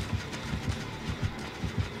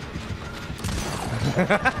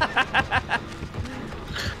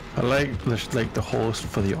 I like the host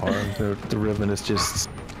for the arm. The ribbon is just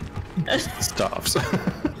stops.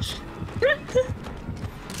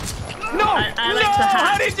 No! I like no! the hat.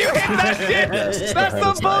 How did you hit that shit? Yes, That's the hat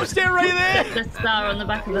some is nice. bullshit right there! The star on the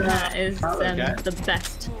back of the hat is Okay. the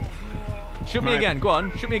best. Shoot me again. Go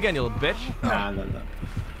on. Shoot me again, you little bitch. Nah, no, no.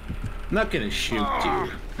 I'm not gonna shoot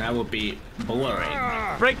you. That would be boring.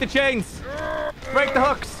 Break the chains. Break the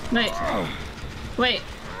hooks. Wait. Wait.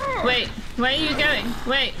 Wait. Where are you going?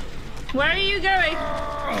 Wait. Where are you going?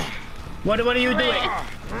 What are you doing?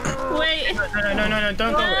 Wait. No,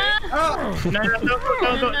 don't go. Ah! No, don't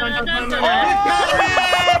go. No.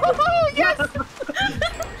 Oh, yes!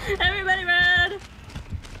 Everybody run!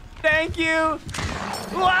 Thank you.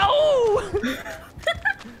 Wow!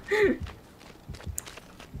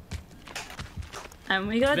 And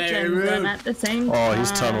we got Very gems rude. on at the same time. Oh,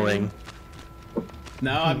 he's tunneling.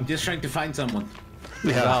 No, I'm just trying to find someone.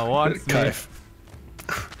 Yeah. That wants me. Kaif.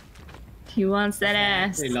 He wants that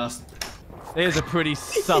ass. They lost. It is a pretty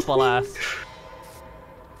supple ass.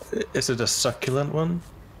 Is it a succulent one?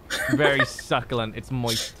 Very succulent. It's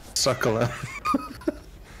moist. Succulent.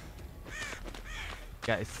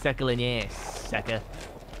 Got a succulent ass, sucker.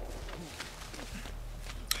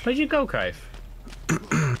 Where'd you go, Kaif?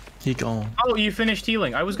 He gone. Oh, you finished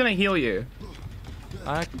healing. I was gonna heal you.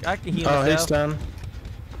 I can heal Oh, hey, myself. Stan.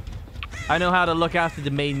 I know how to look after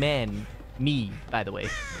the main man. Me, by the way.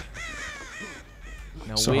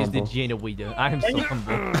 Now, So where's humble. the generator? I am so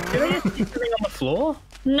humble. Did I just see something on the floor?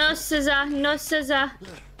 No scissor, no scissor.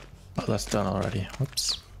 Oh, that's done already.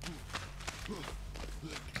 Whoops.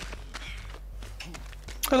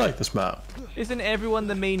 I like this map. Isn't everyone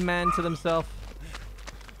the main man to themselves?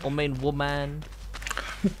 Or main woman?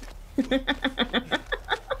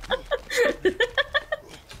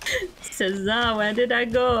 Scissor, where did I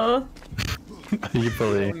go? You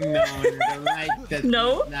believe? No, don't like that.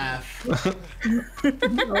 No. Laugh.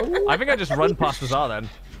 I think I just run past Azar then.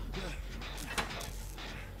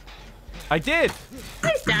 I did!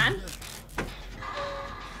 Hi, Stan.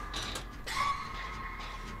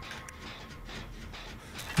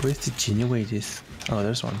 Where's the generators? Oh,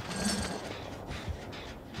 there's one.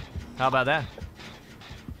 How about that?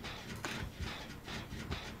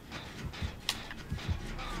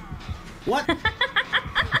 What?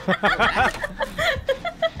 I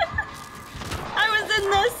was in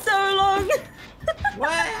there so long.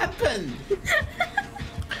 What happened?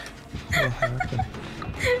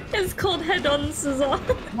 It's called head-on scissor.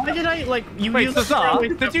 Why did I, like, you Wait, used the Azar, stairway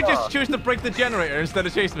did so you far. just choose to break the generator instead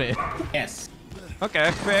of chase me? Yes.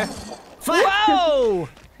 Okay, fair. Fuck! Whoa!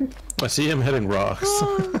 I see him hitting rocks.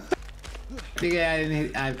 Yeah, I, didn't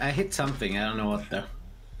hit, I hit something. I don't know what though.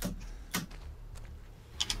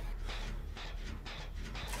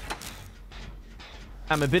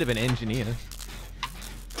 I'm a bit of an engineer.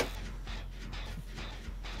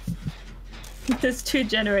 There's two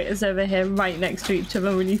generators over here right next to each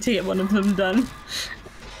other. We need to get one of them done.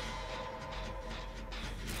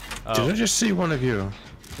 Oh. Did I just see one of you?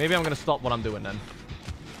 Maybe I'm gonna stop what I'm doing then.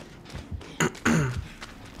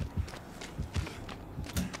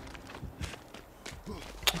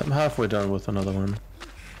 I'm halfway done with another one.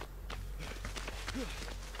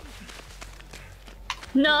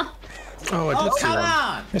 No. Oh, I Oh, did see come one.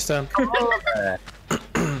 on! Hey, Stan.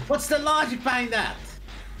 What's the logic behind that?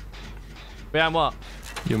 Behind what?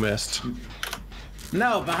 You missed.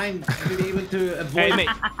 No, behind being able to avoid. Hey, mate.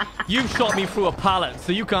 You shot me through a pallet,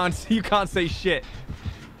 so you can't say shit.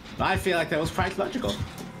 I feel like that was quite logical.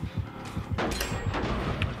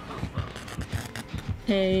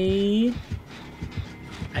 Hey.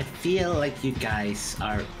 I feel like you guys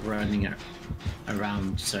are running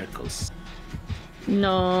around circles.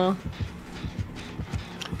 No.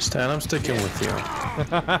 Stan, I'm sticking with you.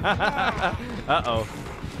 Uh-oh.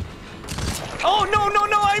 Oh, no,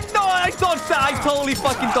 I dodged that. I totally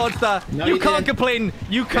fucking dodged that. No, you you can't didn't. complain.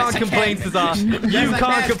 You can't Yes, I complain, can. Cesar. You Yes, I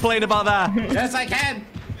can't can. complain about that. Yes, I can.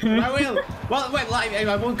 I will. Well,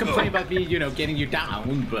 I won't complain about me, getting you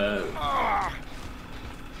down, but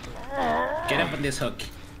get up on this hook.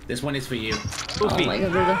 This one is for you. Oh my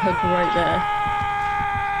god, there's a hook right there.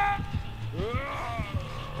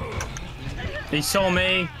 He saw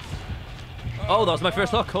me. Oh, that was my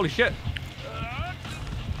first hook. Holy shit.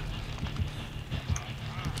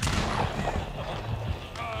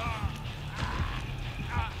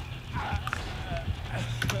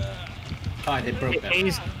 Oh, they broke that.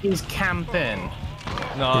 He's camping.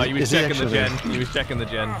 No, he was Is he checking the gen. actually? He was checking the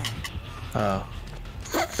gen. Oh.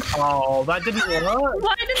 Oh, that didn't work.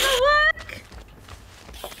 Why didn't that work?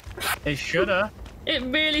 It shoulda. It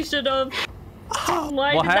really should have.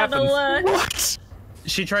 Why What did that happened? not work? What?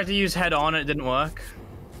 She tried to use head on, it didn't work.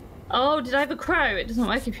 Oh, did I have a crow? It doesn't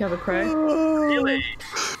work if you have a crow. Really?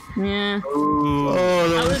 Yeah. Oh,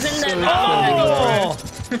 I that was in there. Oh!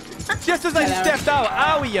 Just as I stepped out.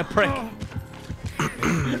 Owie, you prick.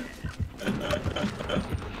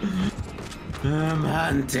 I'm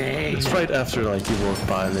hunting. It's right after like you walk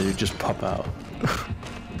by and then you just pop out.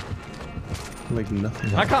 Like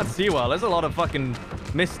nothing. I can't see well. There's a lot of fucking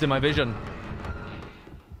mist in my vision.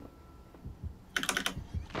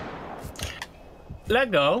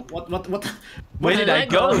 Let go. What? Where did I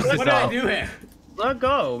go, What did I Cesar? do here? Let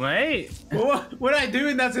go, mate. What did I do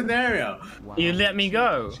in that scenario? You let me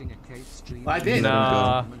go. I did.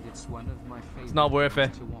 Nah, It's one of my it's not worth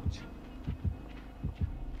it. to watch.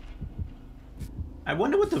 I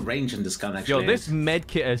wonder what the range in this gun actually Yo, this is. med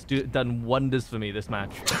kit has done wonders for me this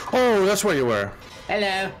match. Oh, that's where you were.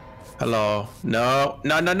 Hello. Hello. No.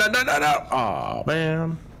 No. Oh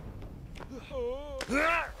man.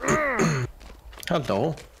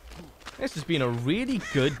 Hello. This has been a really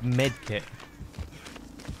good med kit.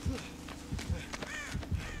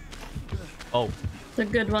 Oh. The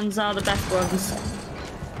good ones are the best ones.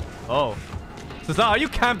 Oh. Cesar, are you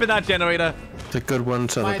camping that generator? The good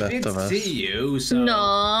ones are I the did best of us. see you, so. No.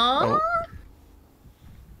 Oh.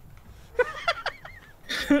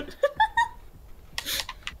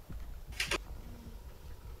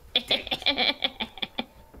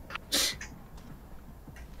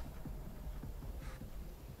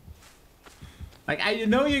 Like, I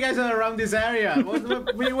know you guys are around this area. What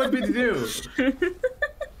do you want me to do?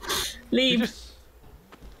 Leave. Just...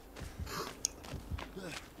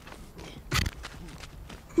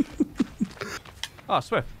 Oh,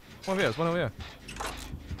 Swift. One over here. There's one over here.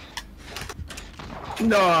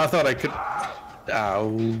 No, I thought I could.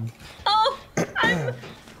 Ow. Oh,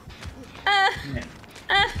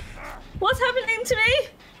 what's happening to me?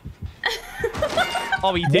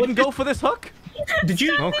 Oh, he didn't go for this hook? Did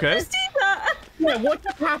you? Okay. See that? Yeah, what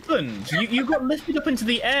just happened? You got lifted up into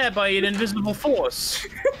the air by an invisible force.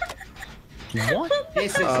 What?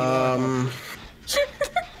 This is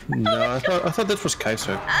No, I thought this was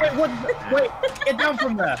Kaiser. Wait, what? Wait, get down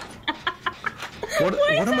from there.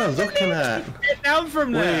 What am I looking at? Get down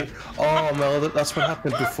from there. Wait. Oh, Mel, that's what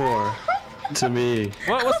happened before to me.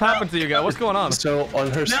 What's happened to you guys? What's going on? So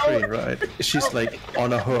on her screen, right? She's like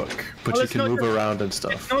on a hook, but Well, you it's can not move just- around and It's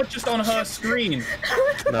stuff. not just on her screen.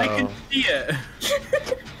 I can No. see it.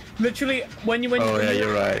 Literally, when you Oh yeah,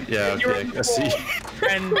 you're right. Yeah, you're okay. on I see.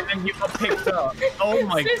 and you got picked up. Oh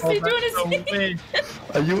my Sissy, god, do you that's so wanna see? weird.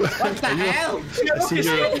 Are you? what the hell? I see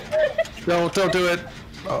you. Don't do it.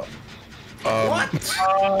 Oh. What?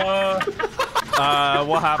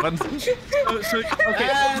 What happened? Okay,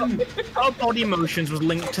 our body motions was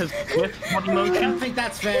linked to Swift's body I motion. don't think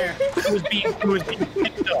that's fair. It was being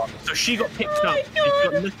picked up. So she got picked up and she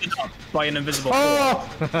got lifted up by an invisible force. Oh!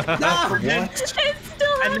 No! What? It's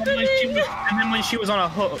still And happening. then when she was on a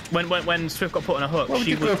hook, when Swift got put on a hook, What would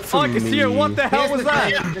she you go was. for Oh, I can see her. me? What the hell Here's was the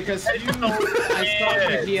that? thing, because I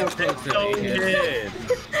started here close to So me. weird.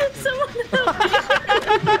 Someone help.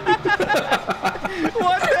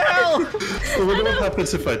 What the hell? I wonder what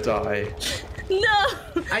happens if I die. No.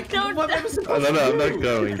 I Don't. what am I supposed No, to I'm do? not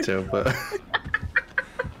going to, but.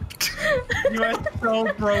 You are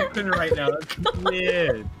so broken right now. That's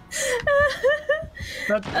weird.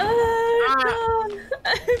 That's... Oh, God.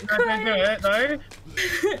 Can do it, though?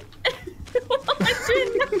 What am I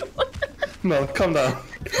doing now? No, calm down.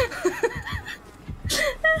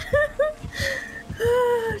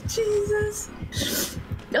 Oh, Jesus.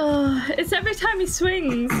 Oh, it's every time he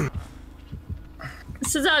swings.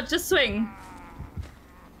 Cesar, just swing.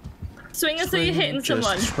 Swing as though you're hitting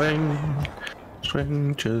someone. Swing,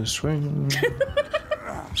 swing, just swing.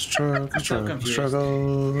 Struggle.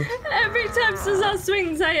 Every time Cesar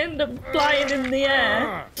swings, I end up flying in the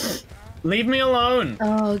air. Leave me alone.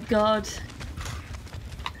 Oh, God.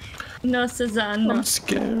 No, Cesar, no. I'm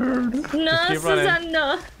scared. No, keep running. Cesar,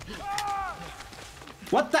 no.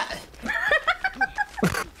 What the?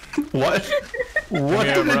 What? What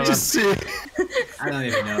Here, did I brother. just see? I don't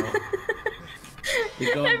even know.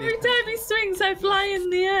 Every time he swings, I fly in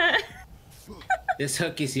the air. This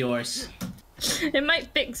hook is yours. It might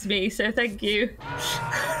fix me, so thank you.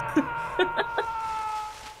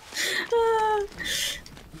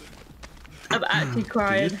 I'm actually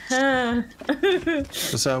crying.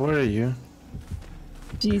 So where are you?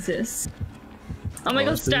 Jesus. Oh my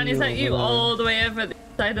God, Stan, is that you all the way over the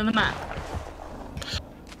side of the map?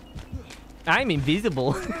 I'm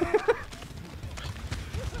invisible.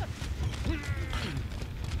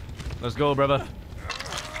 Let's go, brother.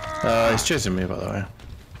 He's chasing me, by the way.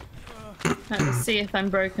 Let's see if I'm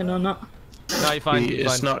broken or not. No, you're fine. He You're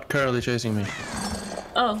is fine. not currently chasing me.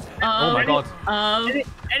 Oh. Oh my God.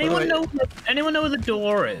 Anyone know where the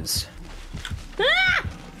door is? Ah!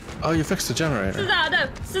 Oh, you fixed the generator. Cesar, no!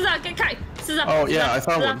 Cesar, get Kai! Cesar! Oh, yeah, I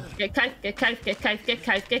found Cesar, one. Get Kai, get Kai, get Kai, get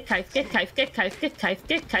Kai, get Kai, get Kai, get Kai, get Kai,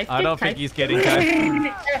 get Kai, I don't think he's getting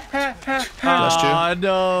that. Lost you. Oh,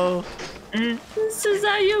 no.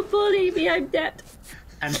 Cesar, you bully me, I'm dead.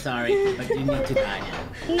 I'm sorry, but you need to die.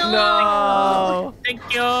 No! Thank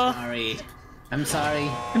you. Sorry. I'm sorry.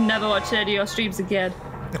 I'm never watching any of your streams again.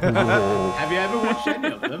 Have you ever watched any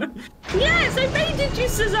of them? Yes, I raided you,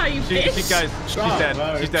 Cesar, you She, bitch! guys, she's Oh, dead.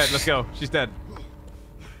 wow. She's dead. Let's go. She's dead.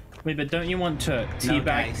 Wait, but don't you want to teabag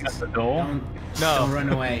guys. at the door? Don't No. run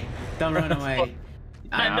away. Don't run away.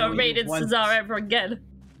 I've not raided One- Cesar ever again.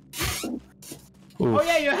 Oh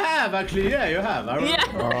yeah, you have actually. Yeah, you have. I remember.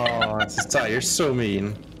 Yeah. Oh, Star, you're so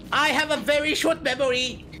mean. I have a very short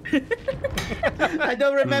memory. I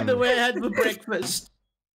don't remember where I had for breakfast.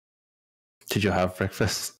 Did you have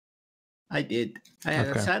breakfast? I did. I had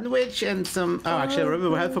Okay. a sandwich and some. Oh, actually, I remember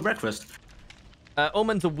what I had for breakfast.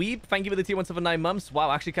 Omen's a weeb. Thank you for the tier 1 for 9 months.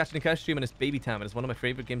 Wow, actually catching a cash stream and it's baby time. It's one of my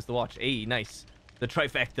favorite games to watch. Hey, nice. The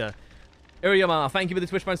trifecta. Uriama, thank you for the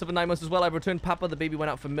Twitch Prime for 9 months as well. I've returned Papa. The baby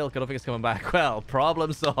went out for milk. I don't think it's coming back. Well,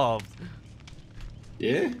 problem solved.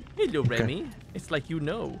 Yeah. Hello, Remy. It's like you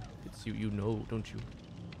know. It's you know, don't you?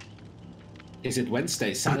 Is it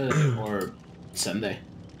Wednesday, Saturday, or Sunday?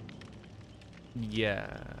 Yeah.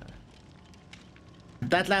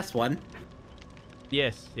 That last one.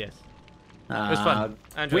 Yes, yes. It was fun.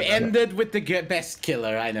 I enjoyed We that. ended with the best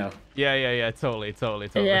killer. I know. Yeah. Totally.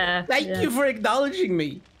 Yeah. Thank yeah. you for acknowledging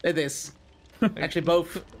me. It is. Actually,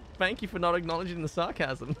 both. Thank you for not acknowledging the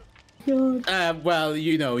sarcasm. Well,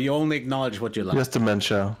 you know, you only acknowledge what you like. He has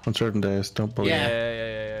dementia on certain days. Don't believe Yeah.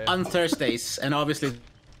 it. Yeah. On Thursdays, and obviously.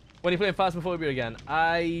 When are you playing Phasmophobia again?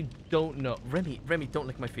 I don't know. Remy, don't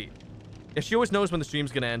lick my feet. Yeah, she always knows when the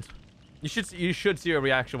stream's gonna end. You should see her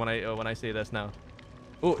reaction when I say this now.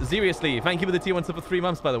 Oh, seriously, thank you for the tier 1 for 3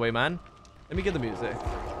 months, by the way, man. Let me get the music.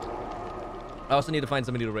 I also need to find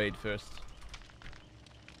somebody to raid first.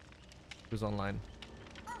 Who's online?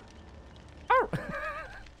 Oh!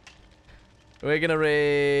 We're gonna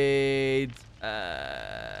raid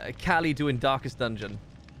Callie doing Darkest Dungeon.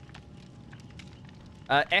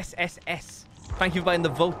 SSS. Thank you for buying the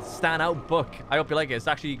Vote Stand Out book. I hope you like it. It's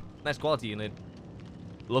actually nice quality and it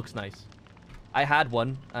looks nice. I had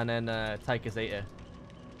one and then Tychus ate it.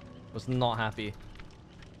 Was not happy.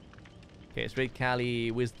 Okay, let's raid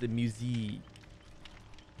Callie. Where's the music?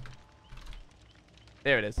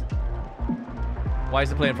 There it is. Why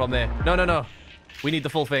is it playing from there? No. We need the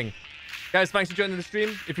full thing. Guys, thanks for joining the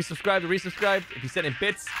stream. If you subscribed or resubscribed, if you sent in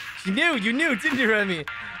bits, you knew, didn't you, Remy?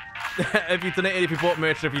 If you donated, if you bought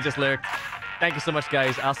merch, or if you just lurked. Thank you so much,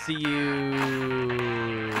 guys. I'll see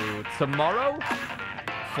you tomorrow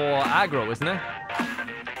for aggro, isn't it?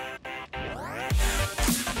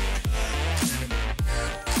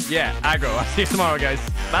 Yeah, aggro. I'll see you tomorrow, guys.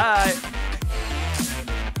 Bye.